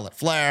Charlotte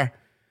Flair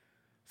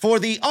for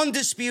the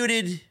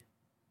undisputed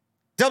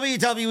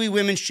WWE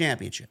Women's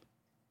Championship.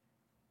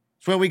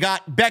 It's where we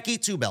got Becky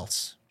 2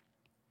 belts.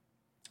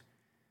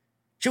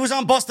 She was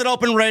on Busted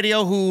Open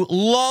Radio, who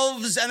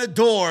loves and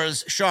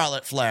adores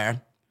Charlotte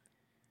Flair.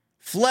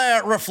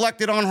 Flair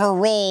reflected on her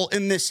role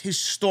in this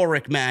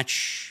historic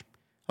match,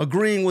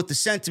 agreeing with the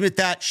sentiment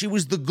that she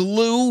was the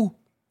glue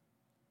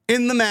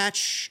in the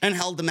match and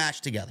held the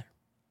match together.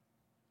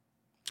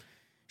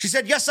 She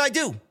said, "Yes, I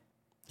do.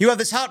 You have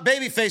this hot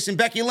babyface in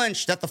Becky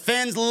Lynch that the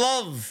fans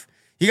love.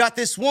 You got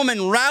this woman,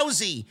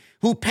 Rousey,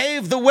 who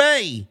paved the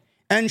way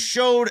and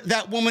showed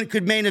that woman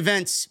could main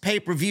events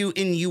pay-per-view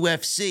in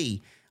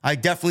UFC. I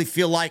definitely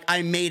feel like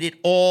I made it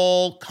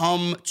all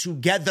come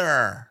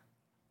together."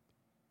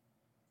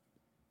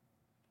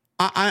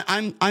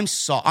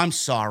 I'm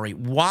sorry.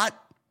 What?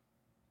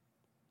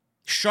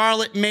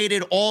 Charlotte made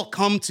it all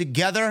come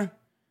together?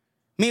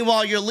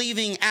 Meanwhile, you're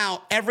leaving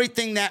out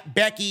everything that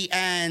Becky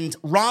and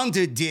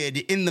Ronda did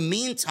in the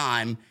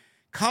meantime,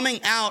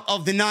 coming out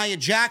of the Nia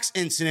Jax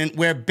incident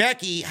where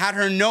Becky had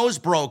her nose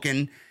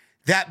broken,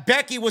 that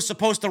Becky was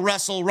supposed to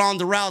wrestle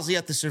Ronda Rousey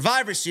at the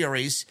Survivor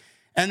Series,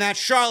 and that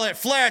Charlotte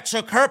Flair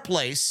took her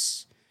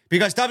place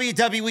because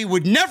WWE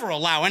would never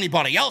allow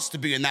anybody else to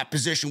be in that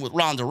position with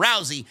Ronda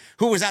Rousey,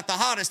 who was at the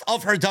hottest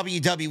of her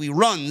WWE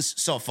runs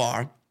so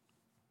far.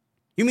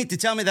 You mean to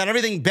tell me that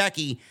everything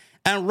Becky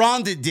and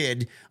Ronda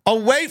did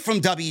away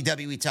from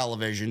WWE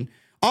television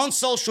on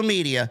social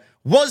media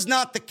was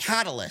not the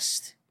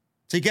catalyst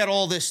to get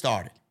all this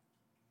started?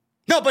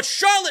 No, but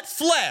Charlotte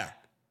Flair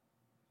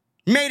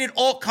made it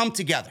all come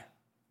together.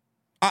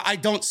 I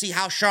don't see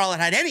how Charlotte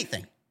had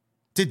anything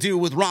to do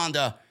with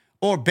Ronda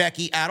or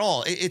Becky at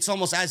all. It's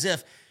almost as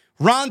if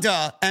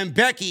Ronda and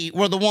Becky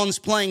were the ones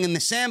playing in the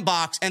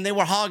sandbox and they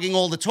were hogging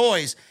all the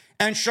toys,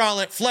 and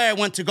Charlotte Flair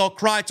went to go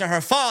cry to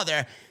her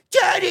father,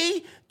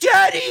 Daddy,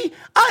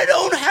 I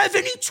don't have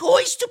any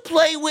toys to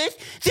play with.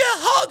 They're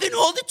hogging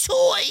all the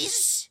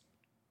toys."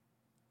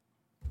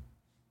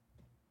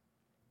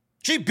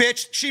 She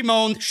bitched, she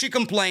moaned, she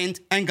complained,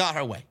 and got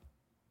her way.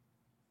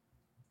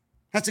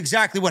 That's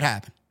exactly what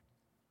happened.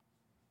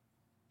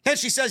 Then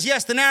she says,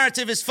 yes, the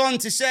narrative is fun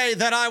to say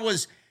that I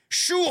was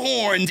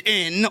shoehorned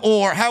in,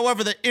 or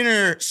however the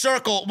inner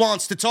circle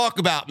wants to talk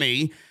about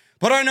me,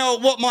 but I know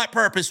what my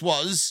purpose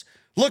was.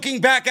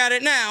 Looking back at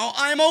it now,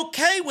 I'm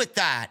okay with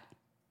that.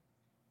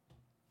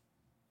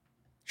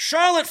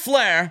 Charlotte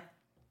Flair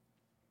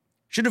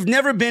should have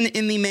never been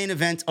in the main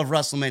event of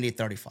WrestleMania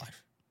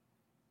 35.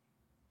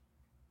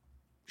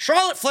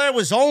 Charlotte Flair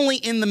was only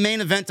in the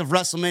main event of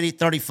WrestleMania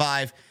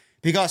 35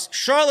 because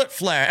Charlotte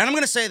Flair, and I'm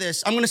going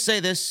to say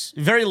this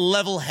very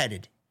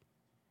level-headed,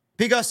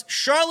 because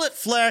Charlotte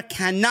Flair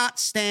cannot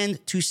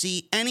stand to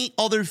see any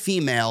other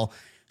female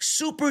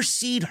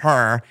supersede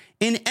her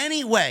in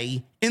any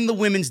way in the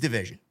women's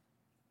division.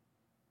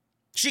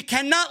 She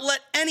cannot let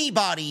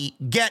anybody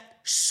get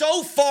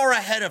so far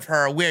ahead of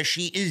her where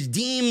she is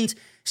deemed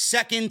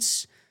second,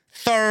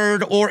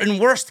 third, or in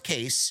worst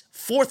case,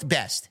 fourth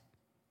best.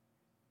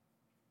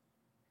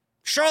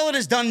 Charlotte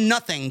has done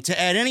nothing to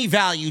add any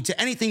value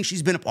to anything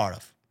she's been a part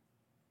of.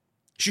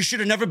 She should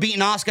have never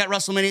beaten Asuka at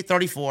WrestleMania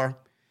 34.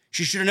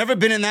 She should have never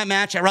been in that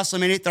match at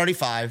WrestleMania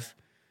 35.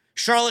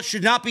 Charlotte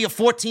should not be a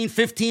 14,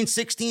 15,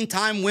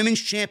 16-time women's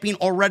champion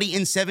already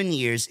in 7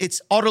 years. It's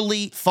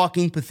utterly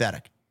fucking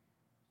pathetic.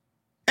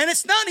 And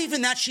it's not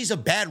even that she's a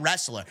bad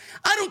wrestler.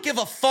 I don't give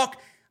a fuck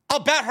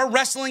about her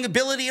wrestling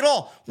ability at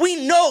all.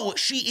 We know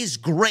she is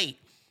great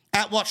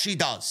at what she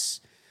does.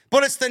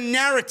 But it's the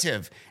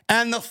narrative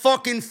and the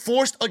fucking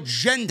forced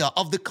agenda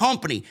of the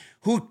company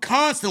who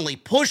constantly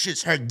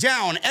pushes her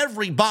down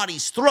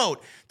everybody's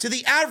throat to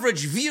the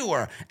average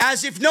viewer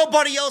as if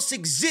nobody else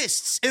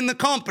exists in the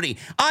company.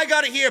 I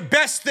gotta hear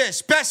best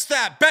this, best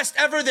that, best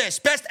ever this,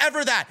 best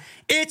ever that.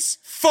 It's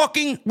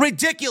fucking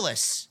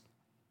ridiculous.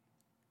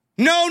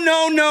 No,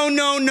 no, no,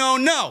 no, no,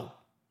 no.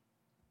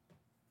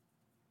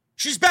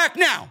 She's back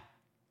now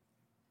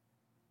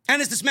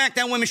and is the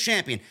SmackDown Women's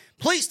Champion.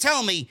 Please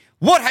tell me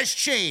what has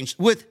changed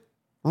with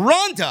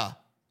Ronda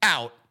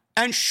out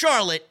and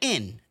Charlotte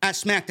in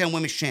as SmackDown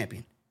Women's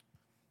Champion.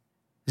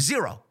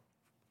 Zero.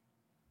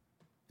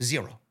 The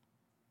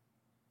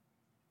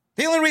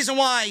only reason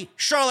why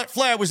Charlotte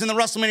Flair was in the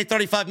WrestleMania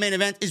 35 main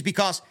event is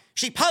because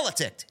she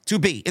politicked to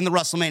be in the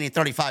WrestleMania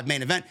 35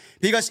 main event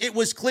because it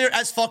was clear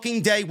as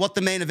fucking day what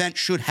the main event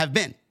should have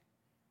been.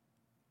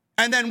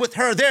 And then with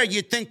her there,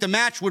 you'd think the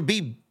match would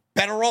be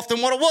better off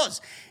than what it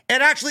was.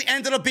 It actually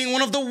ended up being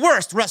one of the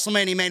worst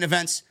WrestleMania main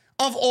events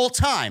of all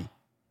time.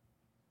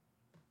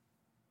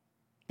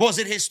 Was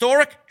it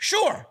historic?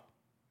 Sure.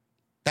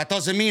 That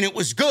doesn't mean it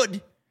was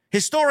good.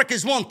 Historic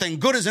is one thing,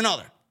 good is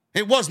another.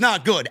 It was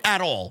not good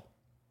at all.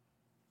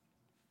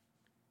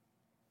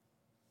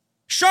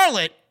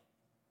 Charlotte,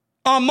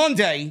 on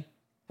Monday,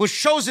 was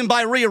chosen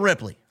by Rhea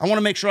Ripley. I want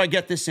to make sure I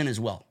get this in as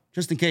well,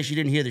 just in case you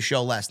didn't hear the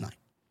show last night.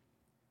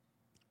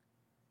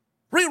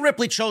 Rhea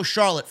Ripley chose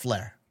Charlotte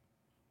Flair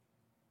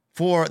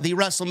for the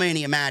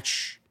WrestleMania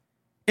match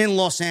in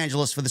Los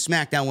Angeles for the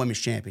SmackDown Women's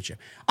Championship.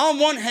 On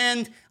one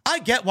hand, I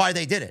get why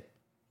they did it.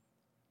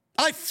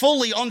 I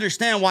fully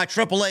understand why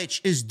Triple H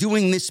is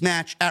doing this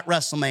match at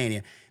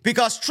WrestleMania.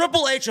 Because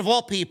Triple H, of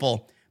all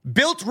people,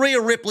 built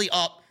Rhea Ripley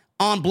up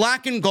on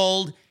black and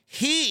gold.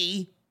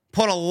 He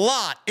put a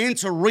lot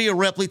into Rhea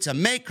Ripley to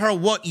make her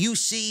what you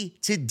see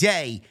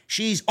today.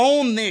 She's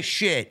owned this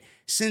shit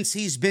since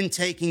he's been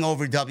taking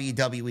over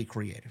WWE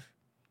Creative.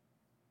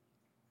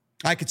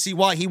 I could see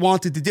why he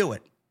wanted to do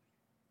it.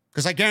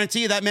 Because I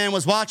guarantee you that man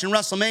was watching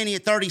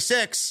WrestleMania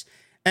 36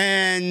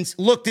 and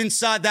looked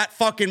inside that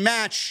fucking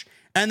match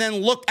and then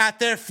looked at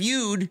their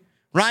feud,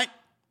 right?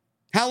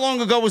 How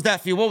long ago was that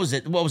feud? What was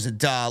it?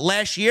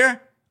 Last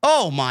year?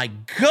 Oh my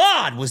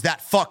God, was that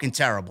fucking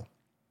terrible.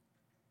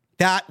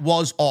 That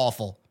was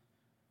awful.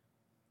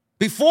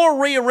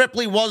 Before Rhea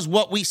Ripley was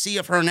what we see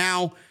of her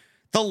now,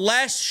 the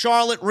last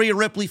Charlotte-Rhea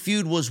Ripley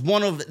feud was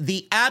one of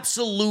the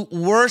absolute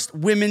worst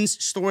women's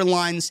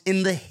storylines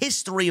in the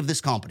history of this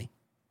company.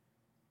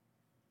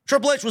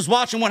 Triple H was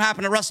watching what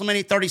happened at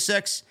WrestleMania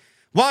 36,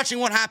 watching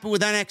what happened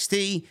with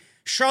NXT.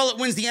 Charlotte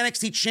wins the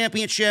NXT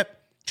championship.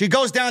 She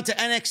goes down to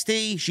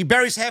NXT. She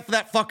buries half of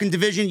that fucking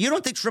division. You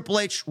don't think Triple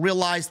H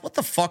realized, what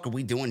the fuck are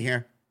we doing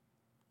here?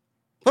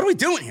 What are we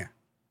doing here?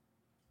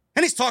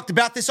 And he's talked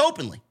about this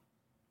openly.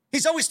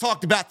 He's always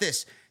talked about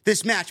this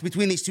match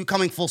between these two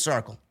coming full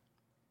circle.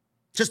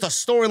 Just a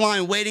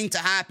storyline waiting to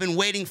happen,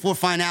 waiting for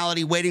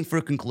finality, waiting for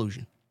a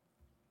conclusion.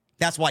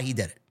 That's why he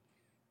did it.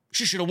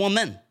 She should have won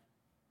then.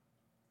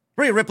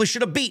 Rhea Ripley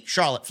should have beat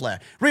Charlotte Flair.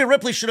 Rhea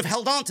Ripley should have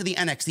held on to the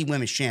NXT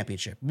Women's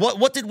Championship.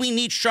 What did we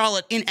need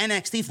Charlotte in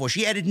NXT for?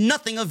 She added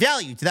nothing of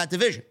value to that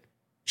division.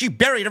 She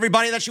buried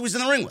everybody that she was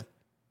in the ring with.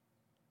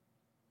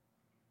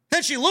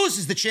 Then she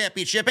loses the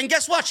championship, and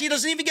guess what? She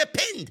doesn't even get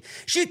pinned.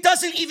 She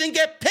doesn't even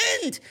get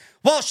pinned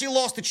while she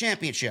lost the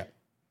championship.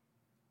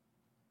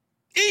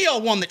 Io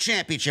won the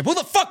championship. Who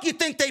the fuck you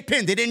think they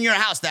pinned it in your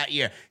house that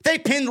year? They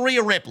pinned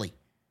Rhea Ripley.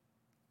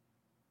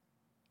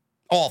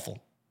 Awful.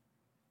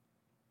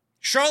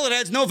 Charlotte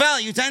adds no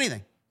value to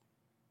anything.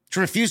 She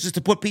refuses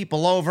to put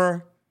people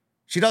over.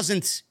 She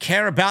doesn't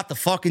care about the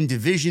fucking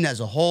division as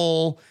a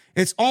whole.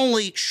 It's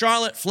only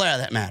Charlotte Flair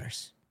that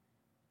matters.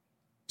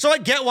 So I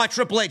get why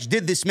Triple H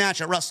did this match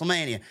at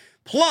WrestleMania.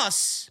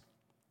 Plus,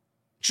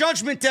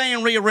 Judgment Day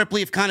and Rhea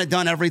Ripley have kind of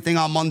done everything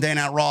on Monday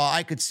Night Raw.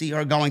 I could see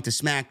her going to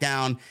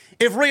SmackDown.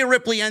 If Rhea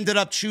Ripley ended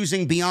up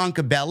choosing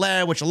Bianca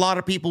Belair, which a lot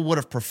of people would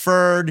have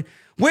preferred,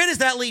 where does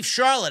that leave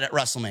Charlotte at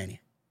WrestleMania?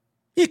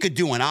 You could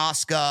do an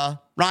Asuka,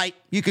 right?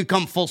 You could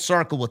come full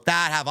circle with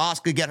that, have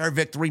Asuka get her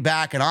victory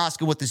back, and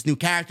Asuka with this new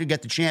character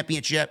get the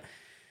championship.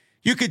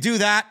 You could do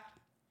that.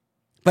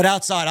 But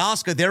outside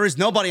Asuka, there is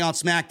nobody on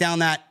SmackDown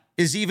that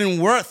is even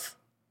worth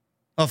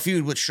a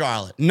feud with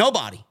Charlotte.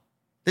 Nobody.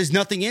 There's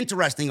nothing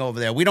interesting over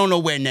there. We don't know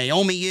where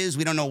Naomi is.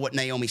 We don't know what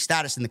Naomi's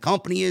status in the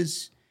company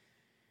is.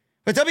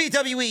 But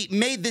WWE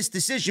made this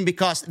decision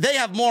because they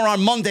have more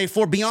on Monday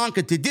for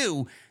Bianca to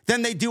do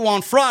than they do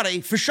on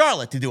Friday for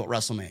Charlotte to do at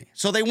WrestleMania.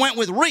 So they went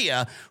with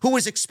Rhea, who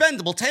is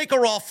expendable. Take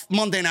her off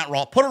Monday Night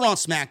Raw, put her on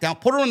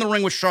SmackDown, put her in the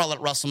ring with Charlotte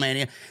at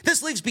WrestleMania.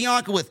 This leaves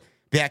Bianca with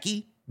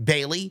Becky,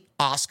 Bayley,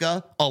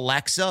 Asuka,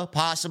 Alexa,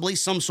 possibly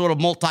some sort of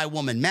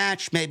multi-woman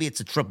match. Maybe it's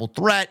a triple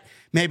threat.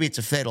 Maybe it's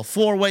a fatal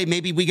four-way.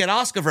 Maybe we get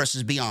Asuka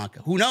versus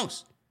Bianca. Who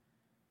knows?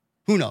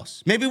 Who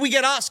knows? Maybe we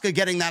get Asuka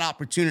getting that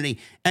opportunity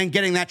and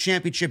getting that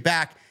championship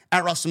back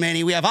at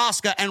WrestleMania. We have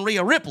Asuka and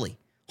Rhea Ripley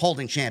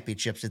holding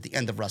championships at the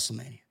end of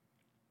WrestleMania.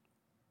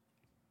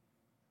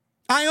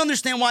 I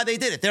understand why they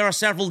did it. There are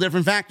several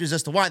different factors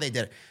as to why they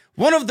did it.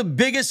 One of the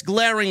biggest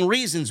glaring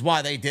reasons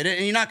why they did it,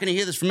 and you're not going to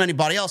hear this from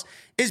anybody else,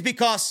 is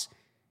because,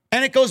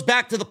 and it goes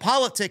back to the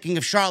politicking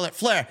of Charlotte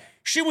Flair.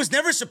 She was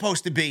never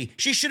supposed to be.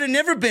 She should have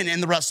never been in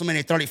the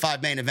WrestleMania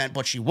 35 main event,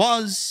 but she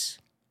was.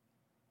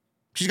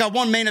 She's got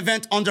one main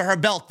event under her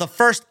belt, the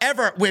first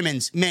ever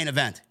women's main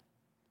event.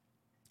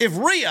 If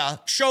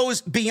Rhea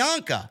chose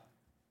Bianca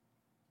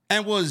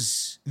and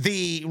was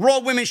the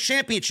Raw Women's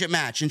Championship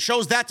match and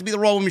chose that to be the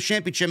Raw Women's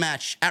Championship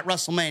match at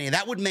WrestleMania,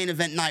 that would main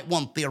event night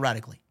one,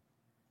 theoretically.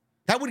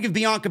 That would give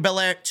Bianca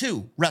Belair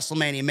 2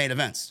 WrestleMania main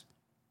events.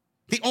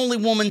 The only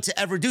woman to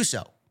ever do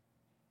so.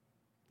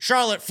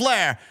 Charlotte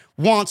Flair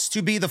wants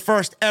to be the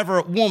first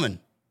ever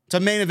woman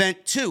to main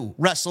event 2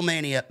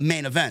 WrestleMania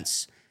main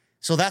events.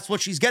 So that's what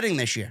she's getting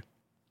this year.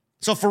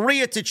 So for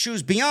Rhea to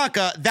choose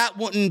Bianca, that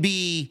wouldn't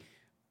be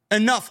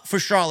enough for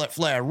Charlotte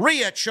Flair.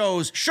 Rhea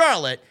chose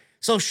Charlotte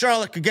so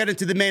Charlotte could get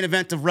into the main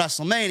event of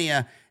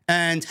WrestleMania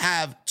and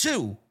have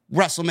 2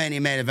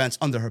 WrestleMania main events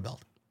under her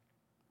belt.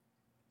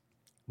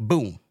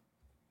 Boom.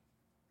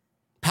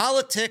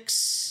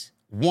 Politics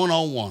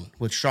 101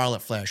 with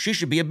Charlotte Flair. She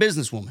should be a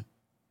businesswoman.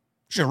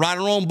 She should write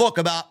her own book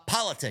about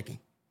politicking.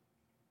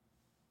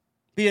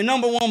 Be a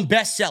number 1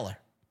 bestseller.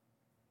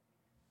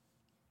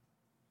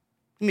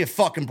 Give me a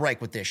fucking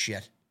break with this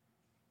shit.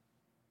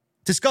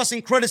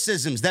 Discussing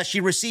criticisms that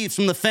she receives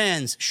from the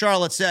fans,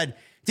 Charlotte said,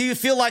 "Do you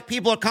feel like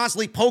people are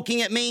constantly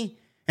poking at me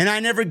and I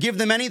never give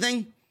them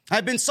anything?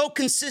 I've been so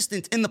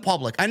consistent in the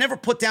public. I never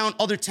put down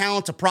other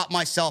talent to prop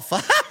myself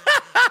up."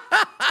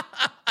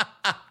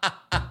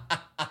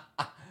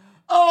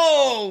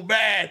 Oh,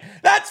 man.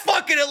 That's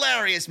fucking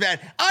hilarious, man.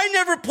 I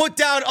never put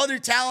down other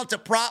talent to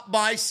prop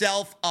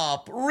myself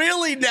up.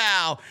 Really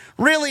now?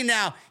 Really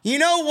now? You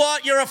know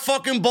what? You're a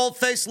fucking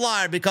bold-faced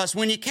liar, because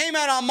when you came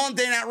out on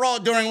Monday Night Raw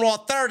during Raw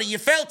 30, you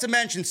failed to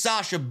mention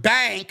Sasha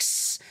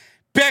Banks,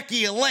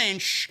 Becky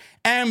Lynch,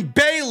 and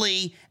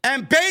Bayley,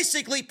 and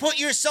basically put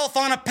yourself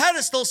on a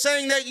pedestal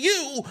saying that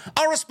you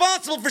are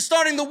responsible for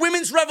starting the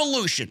women's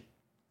revolution.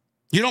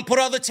 You don't put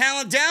other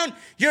talent down,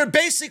 you're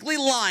basically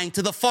lying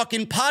to the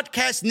fucking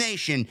podcast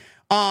nation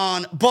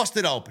on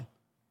Busted Open.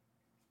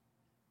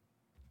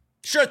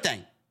 Sure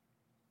thing.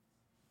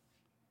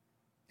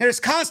 There's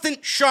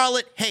constant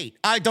Charlotte hate.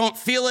 I don't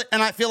feel it,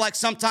 and I feel like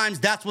sometimes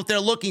that's what they're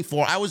looking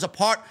for. I was a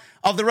part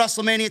of the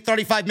WrestleMania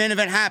 35 main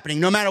event happening.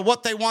 No matter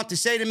what they want to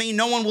say to me,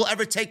 no one will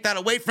ever take that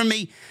away from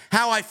me,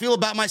 how I feel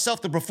about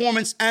myself, the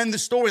performance, and the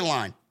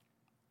storyline.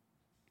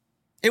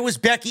 It was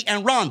Becky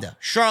and Ronda.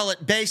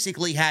 Charlotte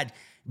basically had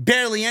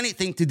barely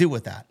anything to do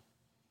with that.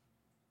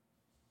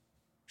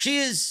 She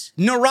is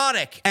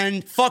neurotic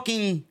and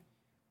fucking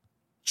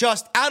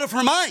just out of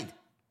her mind.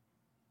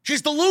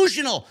 She's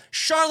delusional.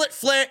 Charlotte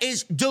Flair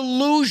is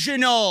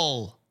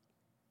delusional.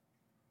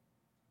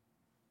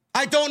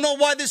 I don't know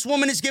why this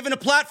woman is given a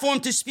platform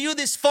to spew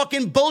this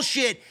fucking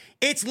bullshit.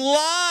 It's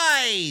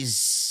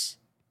lies.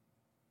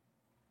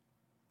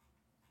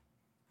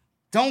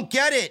 Don't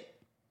get it.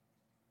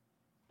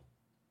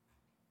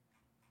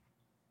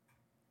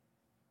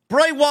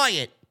 Bray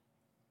Wyatt.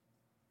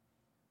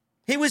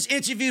 He was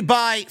interviewed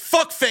by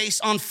Fuckface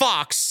on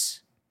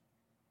Fox.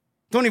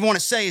 Don't even want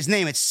to say his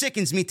name. It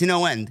sickens me to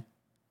no end.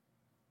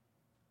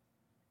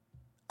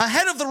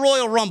 Ahead of the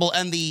Royal Rumble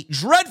and the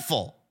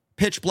dreadful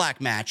Pitch Black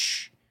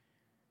match,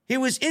 he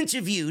was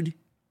interviewed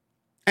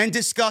and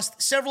discussed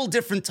several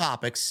different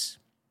topics.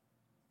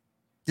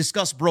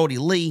 Discussed Brody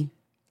Lee.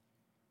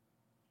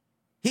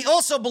 He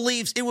also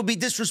believes it would be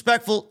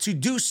disrespectful to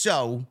do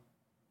so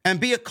and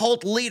be a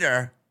cult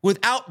leader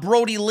without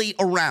Brody Lee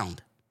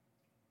around,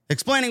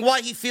 explaining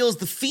why he feels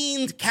the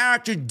Fiend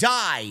character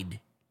died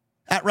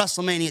at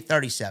WrestleMania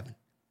 37.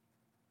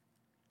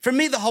 For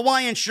me, the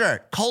Hawaiian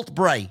shirt, Cult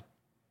Bray,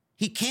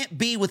 he can't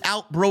be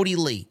without Brody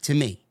Lee, to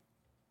me.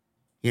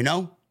 You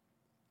know?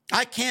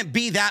 I can't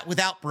be that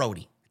without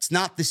Brody. It's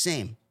not the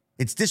same.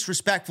 It's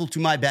disrespectful to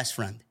my best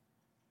friend.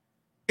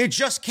 It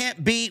just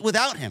can't be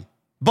without him.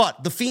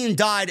 But the Fiend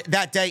died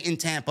that day in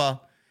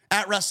Tampa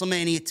at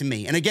WrestleMania to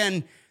me. And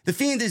again, the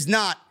Fiend is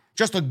not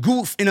just a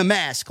goof in a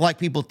mask like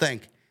people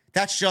think.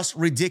 That's just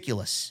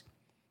ridiculous.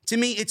 To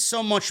me, it's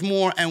so much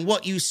more, and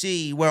what you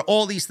see, where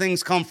all these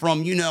things come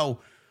from, you know,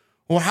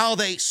 or how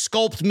they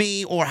sculpt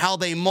me or how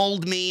they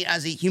mold me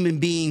as a human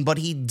being. But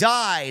he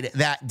died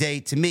that day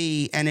to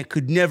me, and it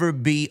could never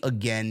be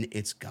again.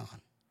 It's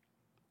gone.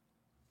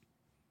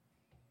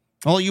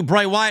 All you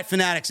Bray Wyatt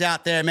fanatics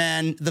out there,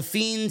 man, the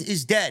Fiend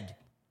is dead.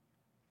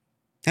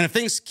 And if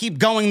things keep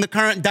going the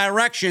current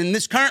direction,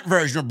 this current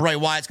version of Bray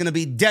Wyatt's going to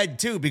be dead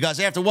too, because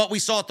after what we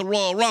saw at the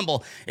Royal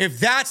Rumble, if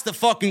that's the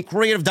fucking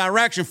creative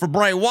direction for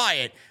Bray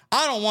Wyatt,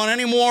 I don't want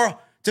any more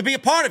to be a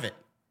part of it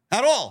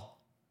at all.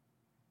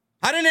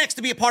 I didn't ask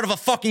to be a part of a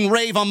fucking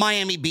rave on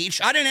Miami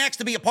Beach. I didn't ask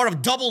to be a part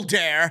of Double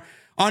Dare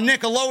on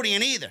Nickelodeon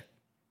either.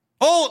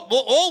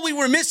 All we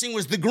were missing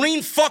was the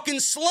green fucking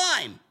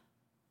slime.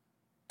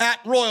 at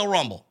Royal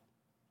Rumble.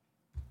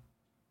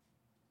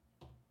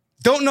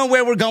 Don't know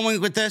where we're going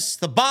with this.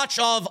 The botch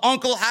of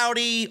Uncle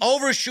Howdy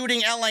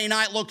overshooting LA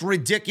Knight looked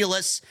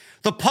ridiculous.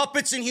 The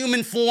puppets in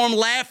human form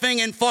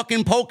laughing and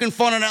fucking poking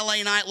fun at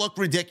LA Knight looked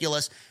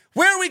ridiculous.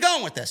 Where are we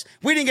going with this?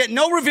 We didn't get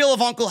no reveal of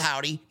Uncle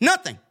Howdy.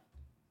 Nothing.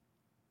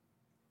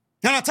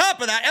 And on top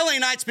of that, LA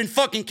Knight's been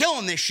fucking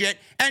killing this shit,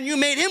 and you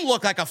made him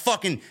look like a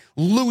fucking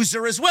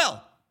loser as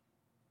well.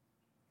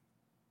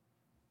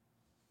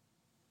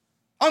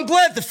 I'm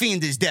glad The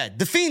Fiend is dead.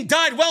 The Fiend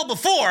died well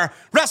before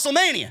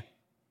WrestleMania.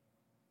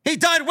 He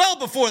died well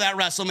before that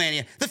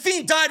WrestleMania. The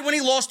Fiend died when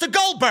he lost to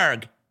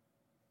Goldberg.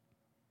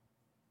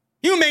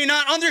 You may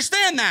not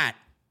understand that.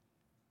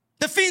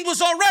 The Fiend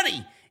was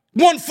already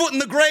 1 foot in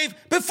the grave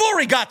before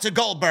he got to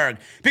Goldberg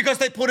because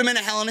they put him in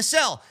a Hell in a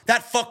Cell.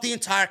 That fucked the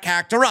entire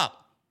character up.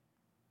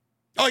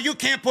 Oh, you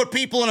can't put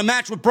people in a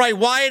match with Bray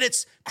Wyatt.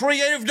 It's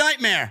creative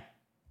nightmare.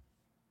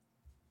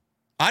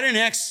 I didn't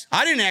ask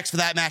for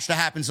that match to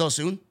happen so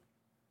soon.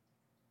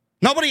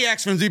 Nobody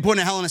asked for him to be put in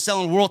a Hell in a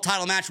Cell in a world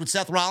title match with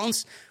Seth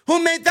Rollins.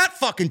 Who made that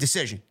fucking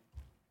decision?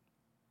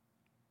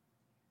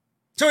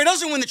 So he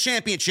doesn't win the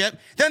championship,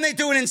 then they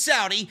do it in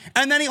Saudi,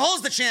 and then he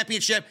holds the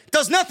championship,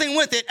 does nothing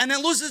with it, and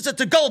then loses it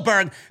to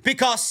Goldberg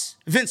because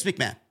Vince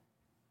McMahon.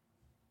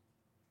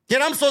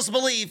 Yet I'm supposed to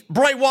believe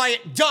Bray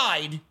Wyatt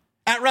died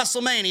at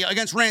WrestleMania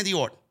against Randy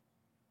Orton.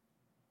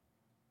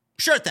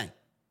 Sure thing.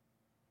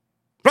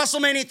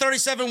 WrestleMania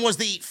 37 was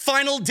the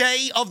final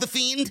day of The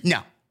Fiend?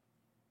 No.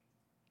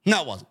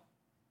 No, it wasn't.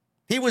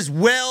 He was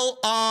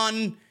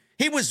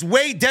he was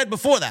way dead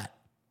before that.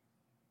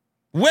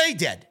 Way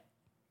dead.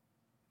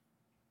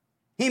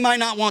 He might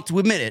not want to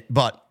admit it,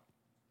 but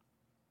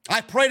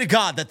I pray to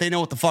God that they know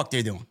what the fuck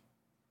they're doing.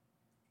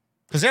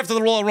 Because after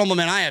the Royal Rumble,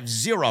 man, I have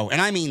zero, and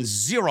I mean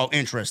zero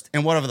interest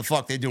in whatever the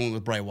fuck they're doing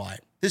with Bray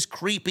Wyatt. This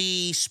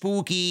creepy,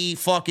 spooky,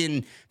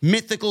 fucking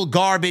mythical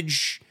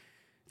garbage,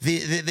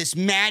 this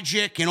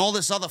magic and all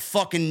this other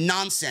fucking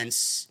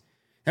nonsense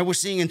that we're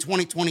seeing in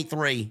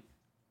 2023.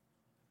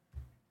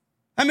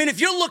 I mean, if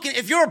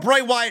you're a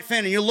Bray Wyatt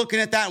fan and you're looking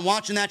at that and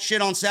watching that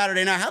shit on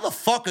Saturday night, how the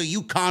fuck are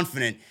you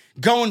confident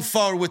going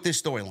forward with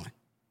this storyline?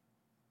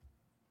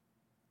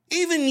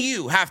 Even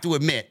you have to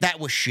admit that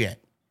was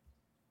shit.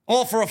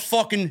 All for a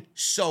fucking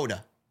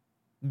soda.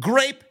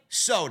 Grape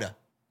soda.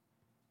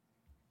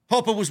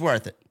 Hope it was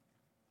worth it.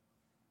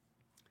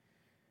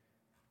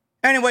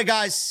 Anyway,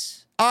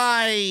 guys,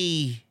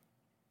 I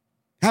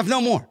have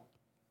no more.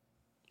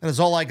 That is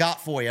all I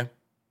got for you.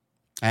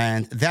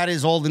 And that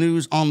is all the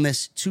news on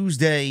this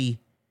Tuesday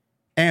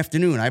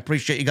afternoon. I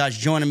appreciate you guys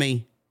joining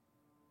me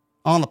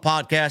on the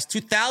podcast.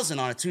 2,000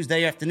 on a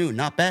Tuesday afternoon.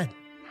 Not bad.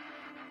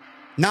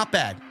 Not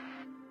bad.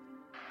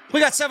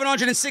 We got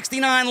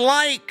 769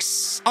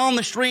 likes on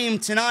the stream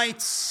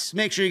tonight.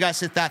 Make sure you guys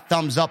hit that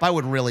thumbs up. I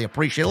would really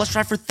appreciate it. Let's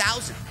try for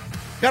 1,000.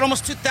 Got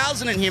almost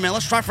 2,000 in here, man.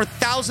 Let's try for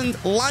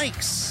 1,000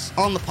 likes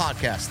on the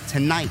podcast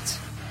tonight.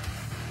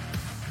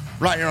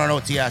 Right here on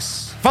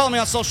OTS. Follow me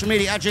on social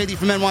media at JD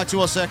from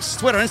NY206.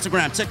 Twitter,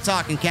 Instagram,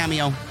 TikTok, and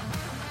Cameo.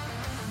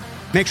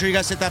 Make sure you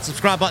guys hit that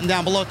subscribe button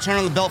down below. Turn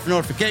on the bell for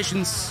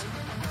notifications.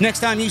 Next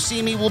time you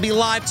see me, we'll be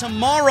live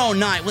tomorrow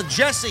night with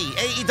Jesse,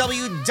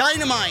 AEW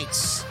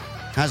Dynamite,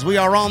 as we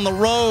are on the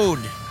road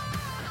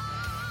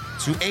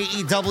to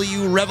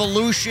AEW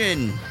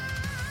Revolution.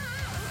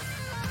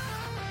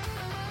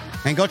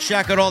 And go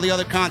check out all the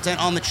other content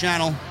on the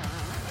channel.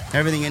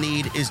 Everything you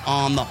need is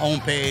on the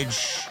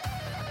homepage.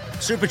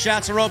 Super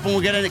chats are open.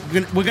 We're going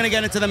to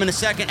get into them in a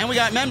second. And we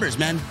got members,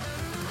 man.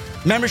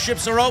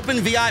 Memberships are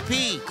open.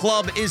 VIP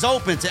Club is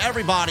open to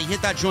everybody.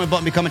 Hit that join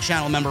button. Become a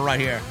channel member right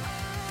here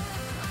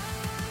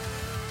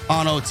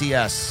on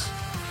OTS.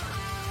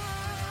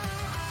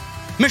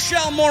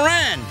 Michelle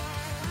Moran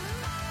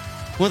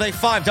with a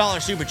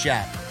 $5 super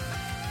chat.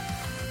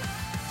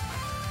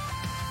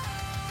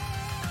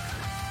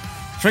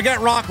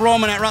 Forget Rock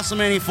Roman at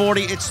WrestleMania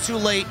 40. It's too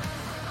late.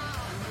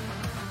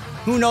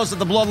 Who knows if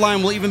the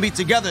Bloodline will even be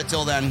together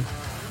till then.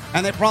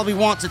 And they probably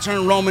want to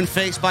turn Roman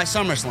face by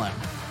SummerSlam.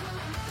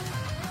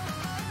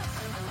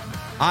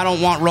 I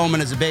don't want Roman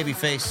as a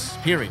babyface,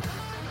 period.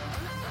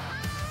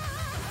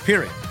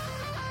 Period.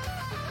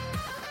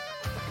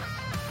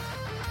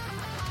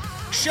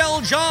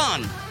 Shell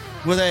John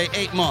with a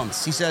 8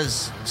 months. He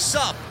says,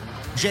 sup,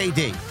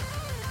 JD.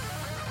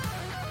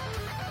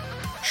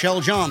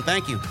 Shell John,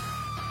 thank you.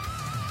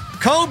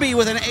 Kobe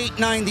with an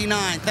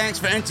 $8.99. Thanks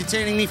for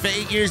entertaining me for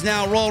 8 years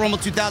now. Royal Rumble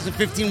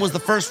 2015 was the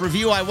first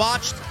review I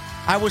watched.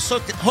 I was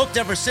hooked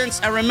ever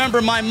since. I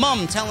remember my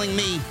mom telling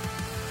me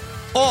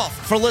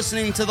off for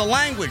listening to the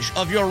language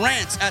of your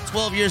rants at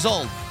 12 years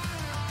old.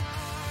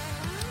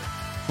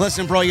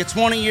 Listen, bro, you're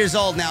 20 years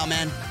old now,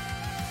 man.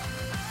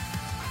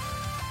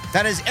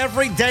 That is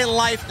everyday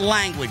life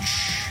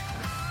language.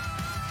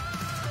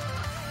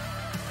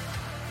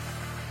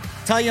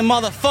 Tell your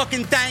mother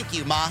fucking thank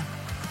you, ma.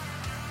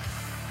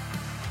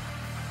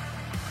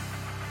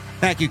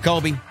 Thank you,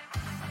 Kobe.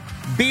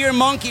 Beer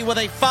Monkey with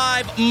a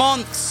 5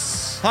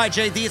 months. Hi,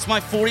 JD. It's my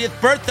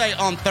 40th birthday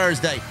on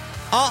Thursday.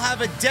 I'll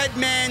have a dead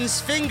man's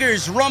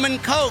fingers rum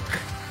and coke.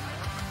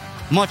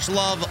 Much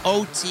love,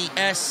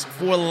 OTS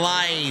for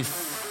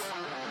life.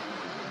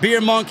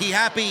 Beer Monkey,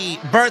 happy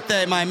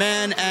birthday, my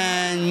man.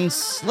 And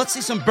let's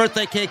see some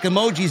birthday cake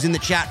emojis in the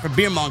chat for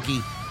Beer Monkey.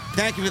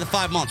 Thank you for the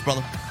 5 months,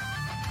 brother.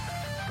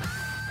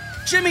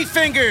 Jimmy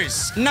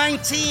Fingers,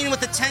 19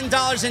 with the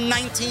 $10.19.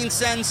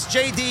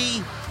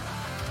 JD.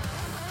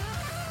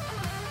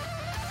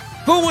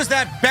 Who was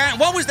that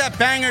what was that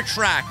banger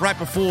track right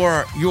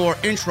before your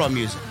intro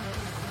music?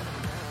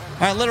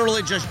 I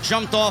literally just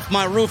jumped off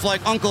my roof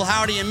like Uncle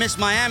Howdy and missed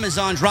my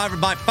Amazon driver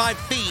by 5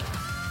 feet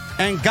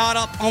and got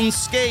up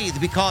unscathed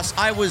because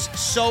I was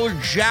so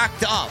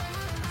jacked up.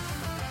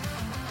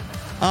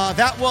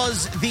 That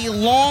was The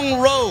Long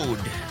Road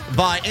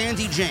by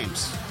Andy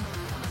James.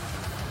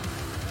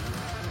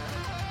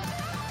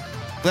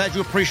 Glad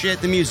you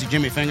appreciate the music,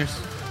 Jimmy Fingers.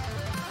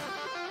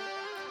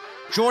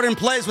 Jordan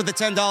Plays with the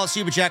 $10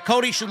 Super Chat.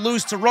 Cody should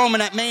lose to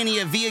Roman at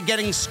Mania via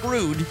getting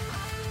screwed.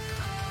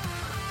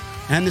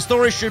 And the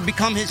story should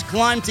become his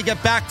climb to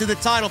get back to the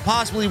title,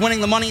 possibly winning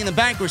the Money in the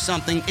Bank or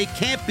something. It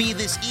can't be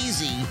this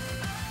easy,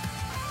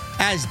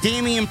 as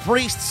Damian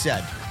Priest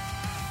said.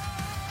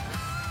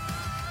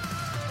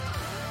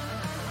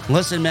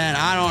 Listen, man,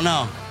 I don't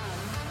know.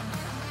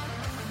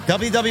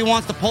 WWE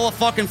wants to pull a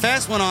fucking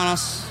fast one on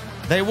us.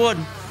 They would.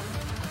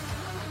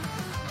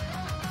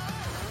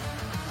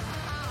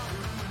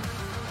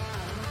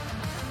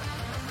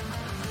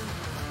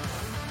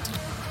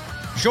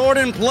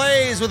 Jordan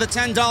Plays with a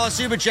 $10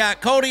 Super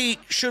Chat. Cody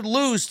should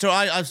lose to...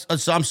 I'm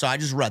sorry, I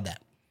just read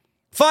that.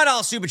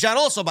 $5 Super Chat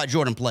also by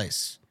Jordan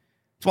Plays.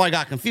 That's why I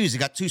got confused. He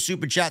got 2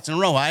 Super Chats in a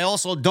row. I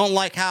also don't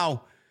like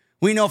how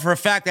we know for a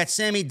fact that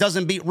Sami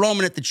doesn't beat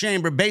Roman at the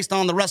Chamber based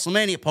on the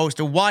WrestleMania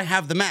poster. Why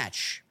have the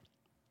match?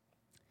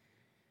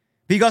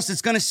 Because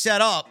it's going to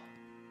set up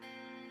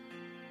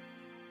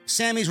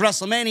Sami's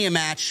WrestleMania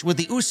match with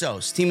the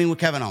Usos teaming with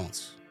Kevin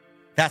Owens.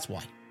 That's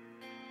why.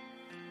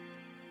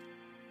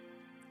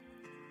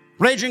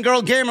 Raging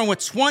Girl Gamer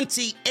with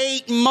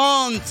 28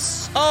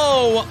 months.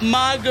 Oh,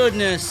 my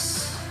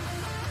goodness.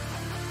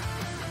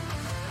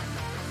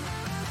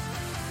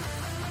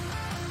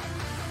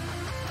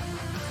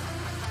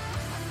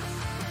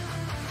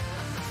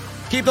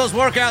 Keep those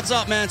workouts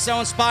up, man. So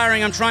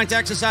inspiring. I'm trying to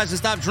exercise and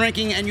stop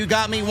drinking, and you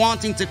got me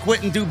wanting to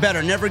quit and do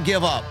better. Never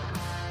give up.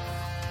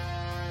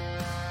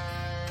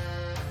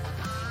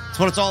 That's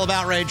what it's all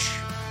about, Rage.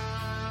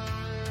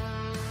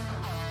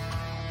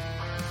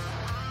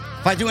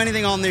 If I do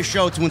anything on this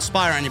show to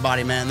inspire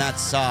anybody, man,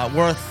 that's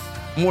worth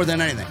more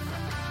than anything.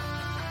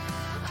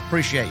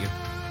 Appreciate you.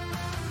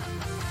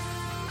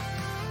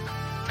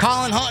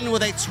 Colin Hutton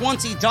with a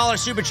 $20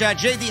 Super Chat.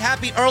 JD,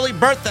 happy early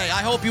birthday.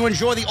 I hope you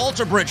enjoy the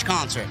Alter Bridge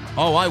concert.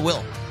 Oh, I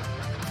will.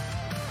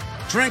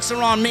 Drinks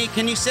are on me.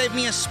 Can you save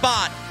me a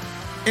spot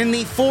in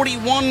the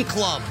 41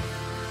 Club?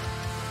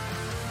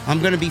 I'm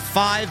going to be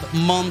 5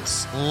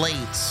 months late.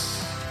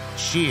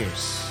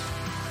 Cheers.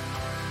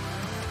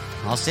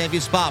 I'll save you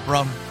a spot,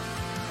 bro.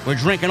 We're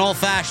drinking old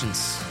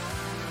fashions.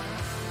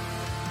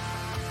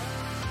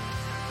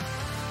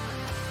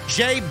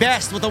 Jay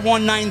Best with a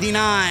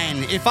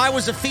 $1.99. If I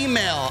was a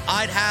female,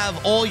 I'd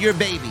have all your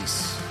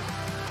babies.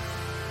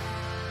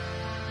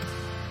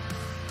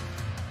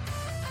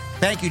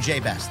 Thank you, Jay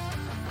Best.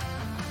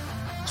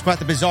 It's quite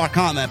the bizarre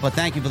comment, but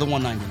thank you for the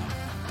 $1.99.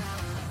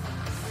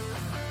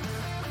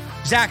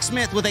 Zach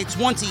Smith with a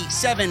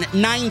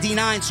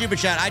 $27.99 Super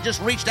Chat. I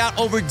just reached out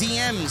over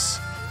DMs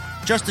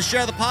just to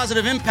share the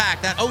positive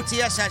impact that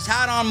OTS has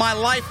had on my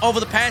life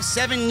over the past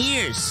 7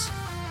 years.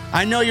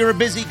 I know you're a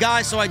busy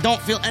guy, so I don't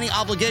feel any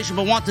obligation,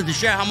 but wanted to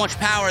share how much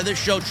power this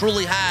show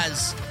truly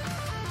has.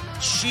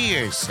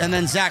 Cheers. And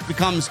then Zach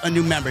becomes a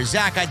new member.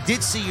 Zach, I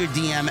did see your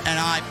DM, and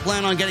I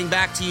plan on getting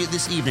back to you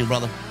this evening,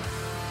 brother.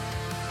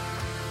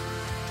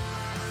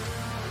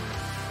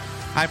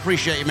 I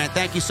appreciate you, man.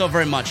 Thank you so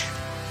very much.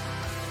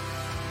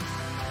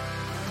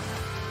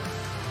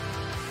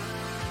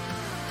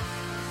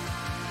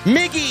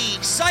 Miggy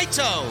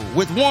Saito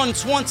with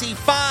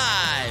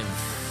 125.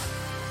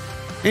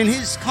 In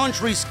his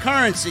country's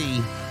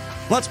currency,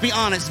 let's be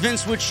honest,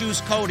 Vince would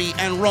choose Cody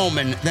and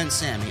Roman, then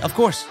Sami. Of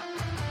course.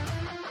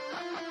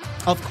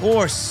 Of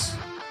course.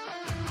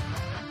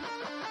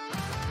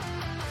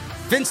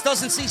 Vince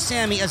doesn't see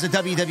Sami as a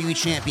WWE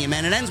champion,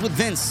 man. It ends with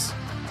Vince.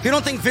 If you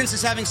don't think Vince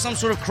is having some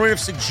sort of creative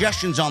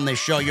suggestions on this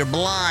show, you're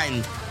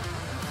blind.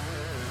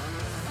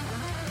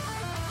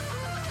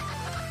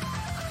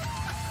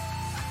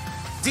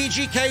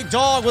 DGK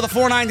Dog with a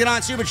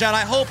 $4.99 Super Chat.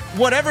 I hope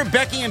whatever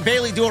Becky and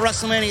Bayley do at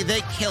WrestleMania,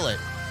 they kill it.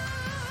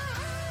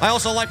 I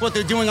also like what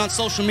they're doing on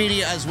social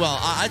media as well.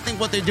 I think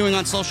what they're doing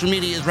on social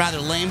media is rather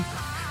lame.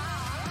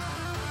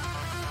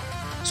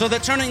 So they're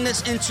turning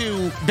this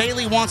into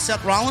Bayley wants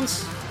Seth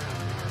Rollins?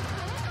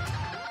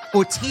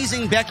 Or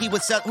teasing Becky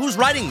with Seth? Who's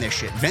writing this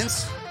shit?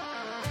 Vince?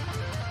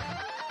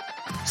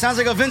 Sounds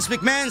like a Vince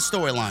McMahon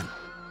storyline.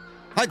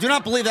 I do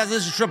not believe that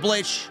this is Triple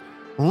H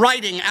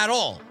writing at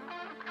all.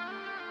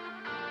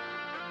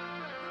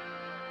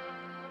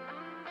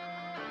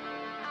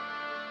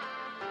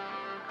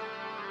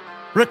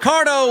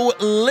 Ricardo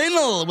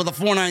Linnell with a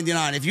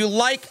 $4.99. If you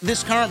like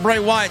this current Bray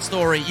Wyatt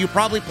story, you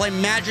probably play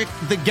Magic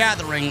the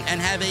Gathering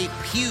and have a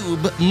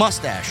pube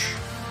mustache.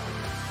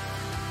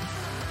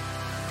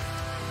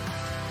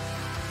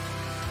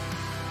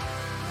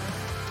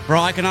 Bro,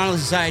 I can honestly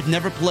say I've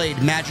never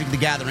played Magic the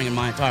Gathering in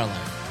my entire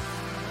life.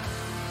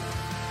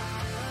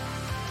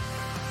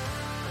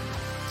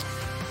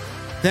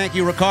 Thank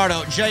you,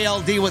 Ricardo.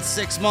 JLD with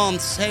 6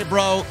 months. Hey,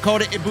 bro,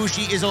 Kota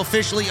Ibushi is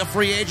officially a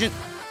free agent.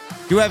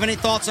 Do you have any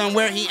thoughts on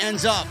where he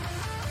ends up?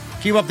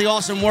 Keep up the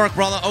awesome work,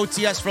 brother.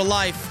 OTS for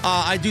life.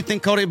 I do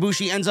think Kota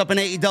Ibushi ends up in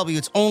AEW.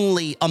 It's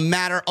only a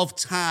matter of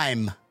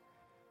time.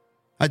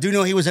 I do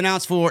know he was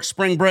announced for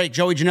Spring Break,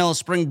 Joey Janela's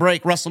Spring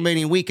Break,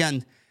 WrestleMania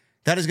weekend.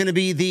 That is going to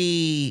be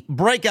the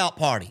breakout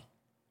party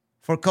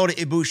for Kota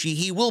Ibushi.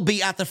 He will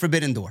be at the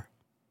Forbidden Door.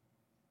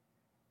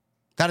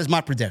 That is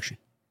my prediction.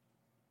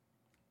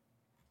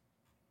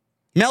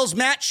 Mel's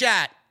Matt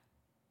Chat,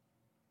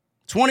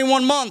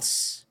 21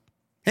 months.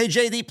 Hey,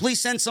 JD,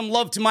 please send some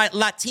love to my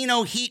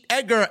Latino Heat,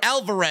 Edgar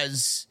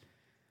Alvarez.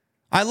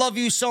 I love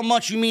you so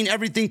much. You mean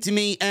everything to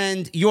me,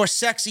 and you're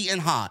sexy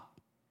and hot.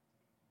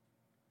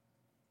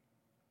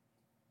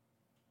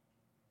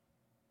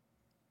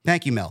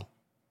 Thank you, Mel.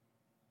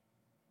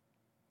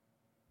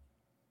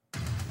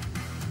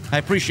 I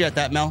appreciate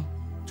that, Mel.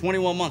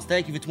 21 months.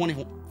 Thank you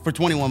for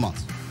 21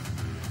 months.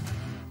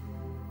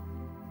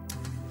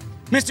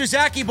 Mr.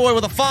 Zacky Boy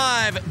with a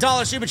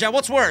 $5 super chat.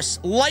 What's worse?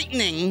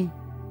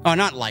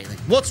 Not lightning.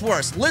 What's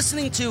worse?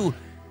 Listening to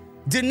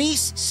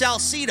Denise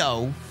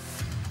Salcedo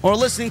or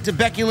listening to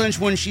Becky Lynch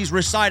when she's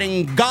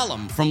reciting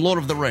Gollum from Lord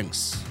of the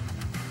Rings?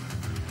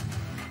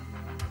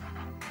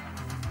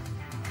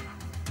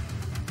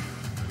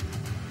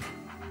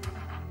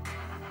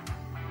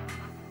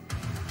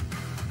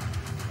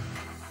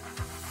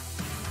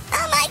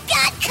 Oh my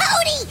God,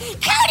 Cody!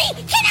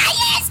 Cody, can I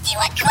ask you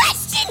a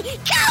question?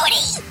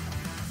 Cody!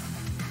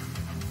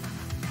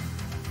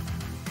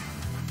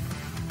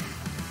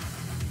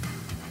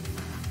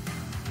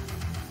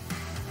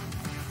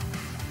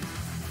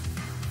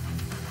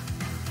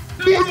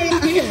 My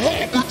little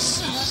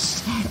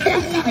hobbitses, my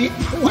little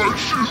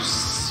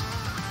precious.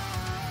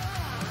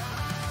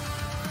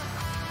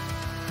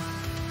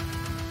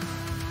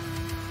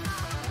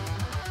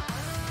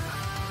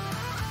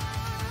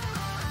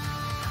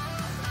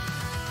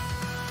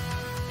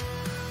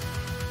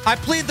 I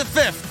plead the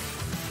fifth.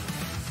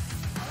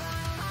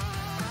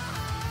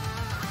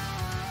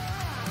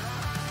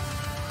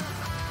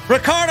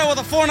 Ricardo with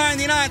a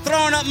 $4.99,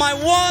 throwing up my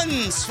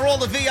ones for all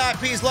the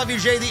VIPs. Love you,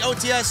 Jay. The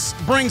OTS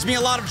brings me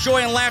a lot of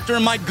joy and laughter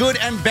in my good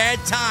and bad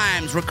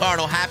times.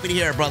 Ricardo, happy to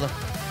hear it, brother.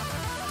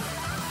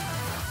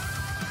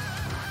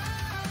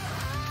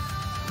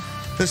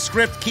 The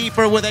Script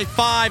Keeper with a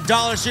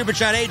 $5 super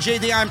chat. Hey,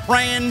 JD, I'm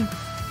praying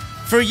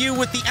for you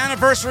with the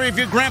anniversary of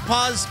your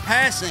grandpa's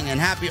passing. And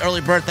happy early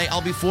birthday. I'll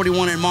be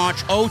 41 in March.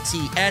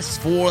 OTS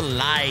for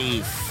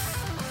life.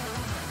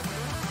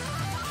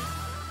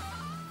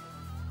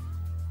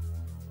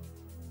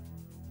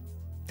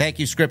 Thank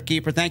you, Script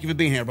Keeper. Thank you for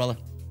being here, brother.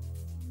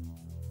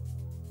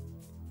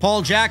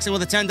 Paul Jackson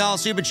with a $10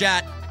 super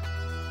chat.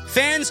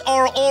 Fans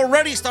are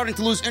already starting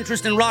to lose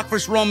interest in Rock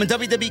vs. Roman.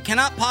 WWE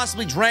cannot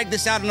possibly drag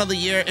this out another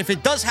year. If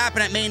it does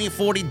happen at Mania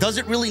 40, does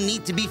it really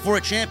need to be for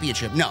a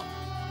championship? No.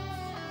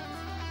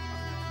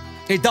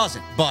 It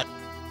doesn't, but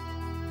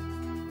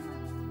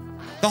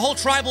the whole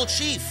tribal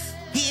chief,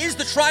 he is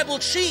the tribal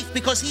chief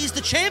because he's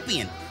the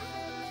champion.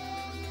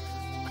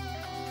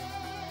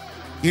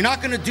 You're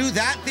not going to do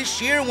that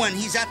this year when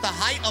he's at the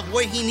height of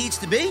where he needs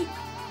to be?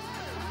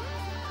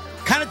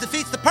 Kind of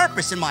defeats the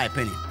purpose, in my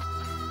opinion.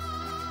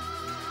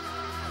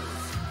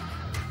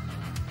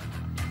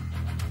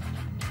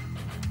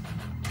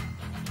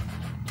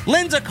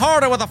 Linda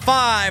Carter with a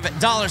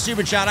 $5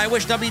 super chat. I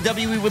wish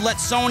WWE would let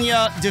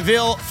Sonya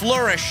Deville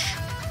flourish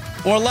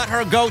or let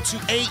her go to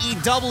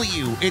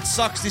AEW. It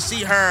sucks to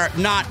see her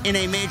not in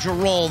a major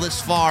role this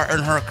far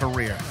in her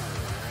career.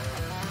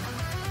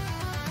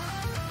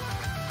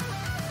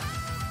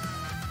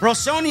 Bro,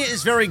 Sonya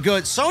is very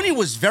good. Sonya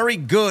was very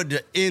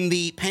good in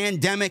the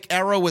pandemic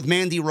era with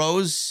Mandy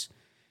Rose.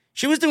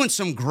 She was doing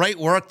some great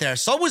work there.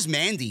 So was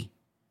Mandy.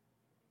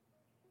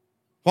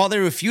 While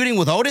they were feuding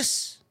with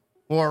Otis,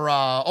 or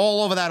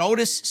all over that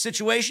Otis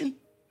situation.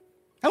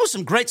 That was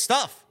some great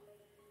stuff.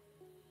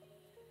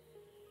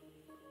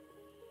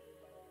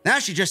 Now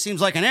she just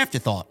seems like an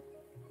afterthought.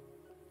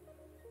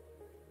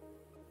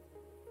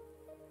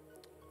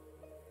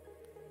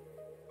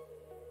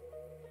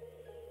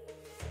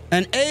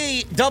 An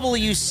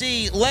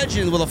AWC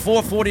legend with a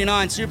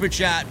 $4.49 super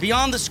chat.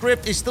 Beyond the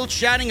Script is still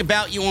chatting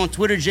about you on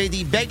Twitter,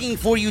 JD, begging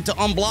for you to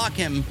unblock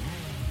him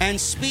and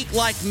speak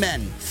like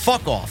men.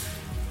 Fuck off.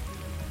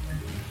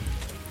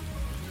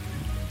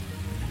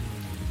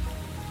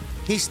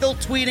 He's still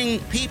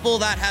tweeting people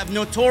that have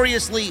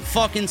notoriously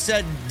fucking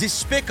said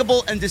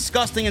despicable and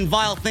disgusting and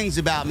vile things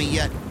about me,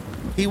 yet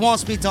he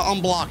wants me to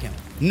unblock him.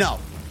 No.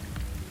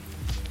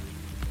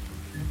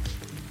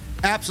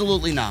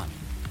 Absolutely not.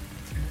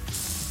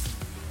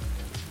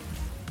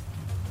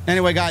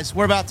 Anyway, guys,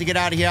 we're about to get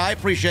out of here. I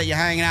appreciate you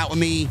hanging out with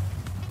me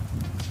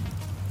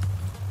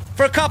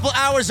for a couple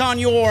hours on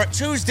your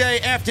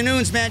Tuesday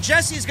afternoons, man.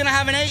 Jesse's going to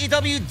have an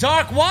AEW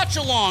Dark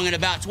watch-along in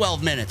about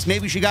 12 minutes.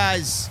 Maybe you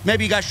guys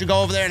should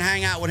go over there and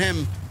hang out with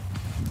him.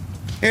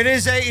 It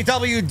is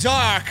AEW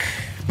Dark,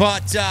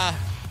 but,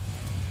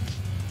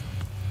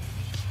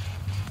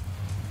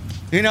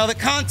 the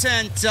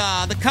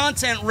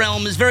content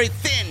realm is very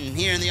thin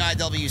here in the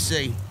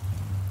IWC.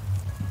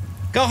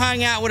 Go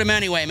hang out with him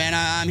anyway, man.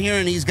 I'm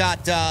hearing he's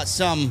got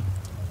some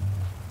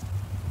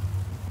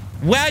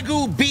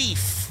Wagyu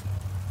beef.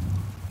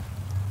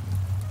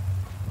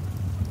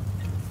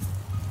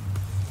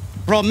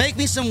 Bro, make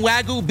me some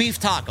Wagyu beef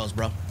tacos,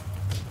 bro.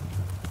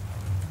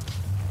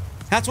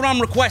 That's what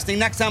I'm requesting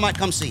next time I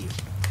come see you.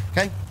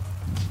 Okay?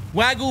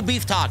 Wagyu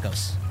beef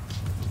tacos.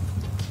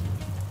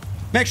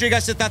 Make sure you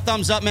guys hit that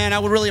thumbs up, man. I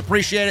would really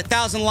appreciate it.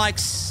 1,000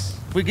 likes.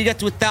 If we could get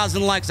to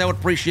 1,000 likes, I would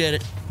appreciate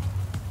it.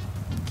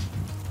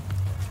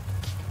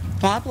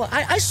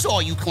 I saw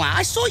you, clown.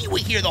 I saw you were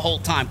here the whole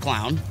time,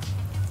 clown.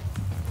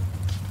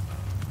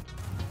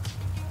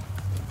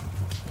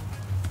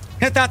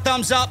 Hit that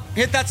thumbs up.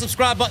 Hit that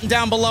subscribe button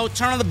down below.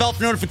 Turn on the bell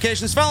for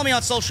notifications. Follow me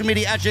on social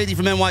media at JD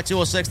from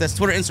NY206. That's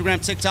Twitter,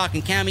 Instagram, TikTok,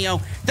 and Cameo.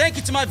 Thank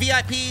you to my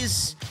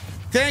VIPs.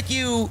 Thank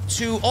you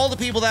to all the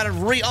people that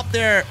have re-upped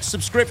their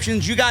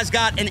subscriptions. You guys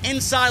got an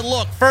inside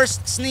look.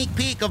 First sneak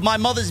peek of my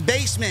mother's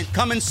basement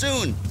coming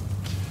soon.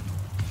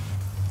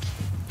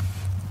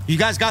 You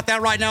guys got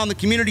that right now in the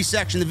community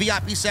section, the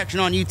VIP section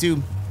on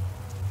YouTube.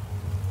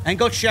 And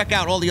go check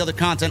out all the other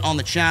content on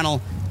the channel.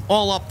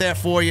 All up there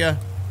for you.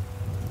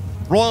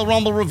 Royal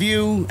Rumble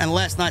review and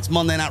last night's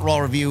Monday Night Raw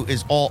review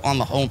is all on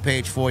the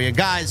homepage for you.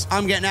 Guys,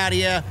 I'm getting out of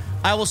here.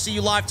 I will see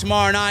you live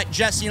tomorrow night.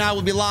 Jesse and I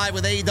will be live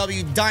with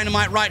AEW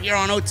Dynamite right here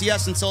on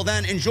OTS. Until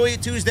then, enjoy your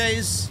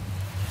Tuesdays.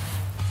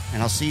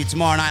 And I'll see you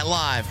tomorrow night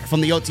live from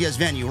the OTS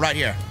venue right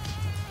here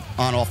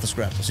on Off the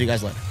Script. I'll see you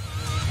guys later.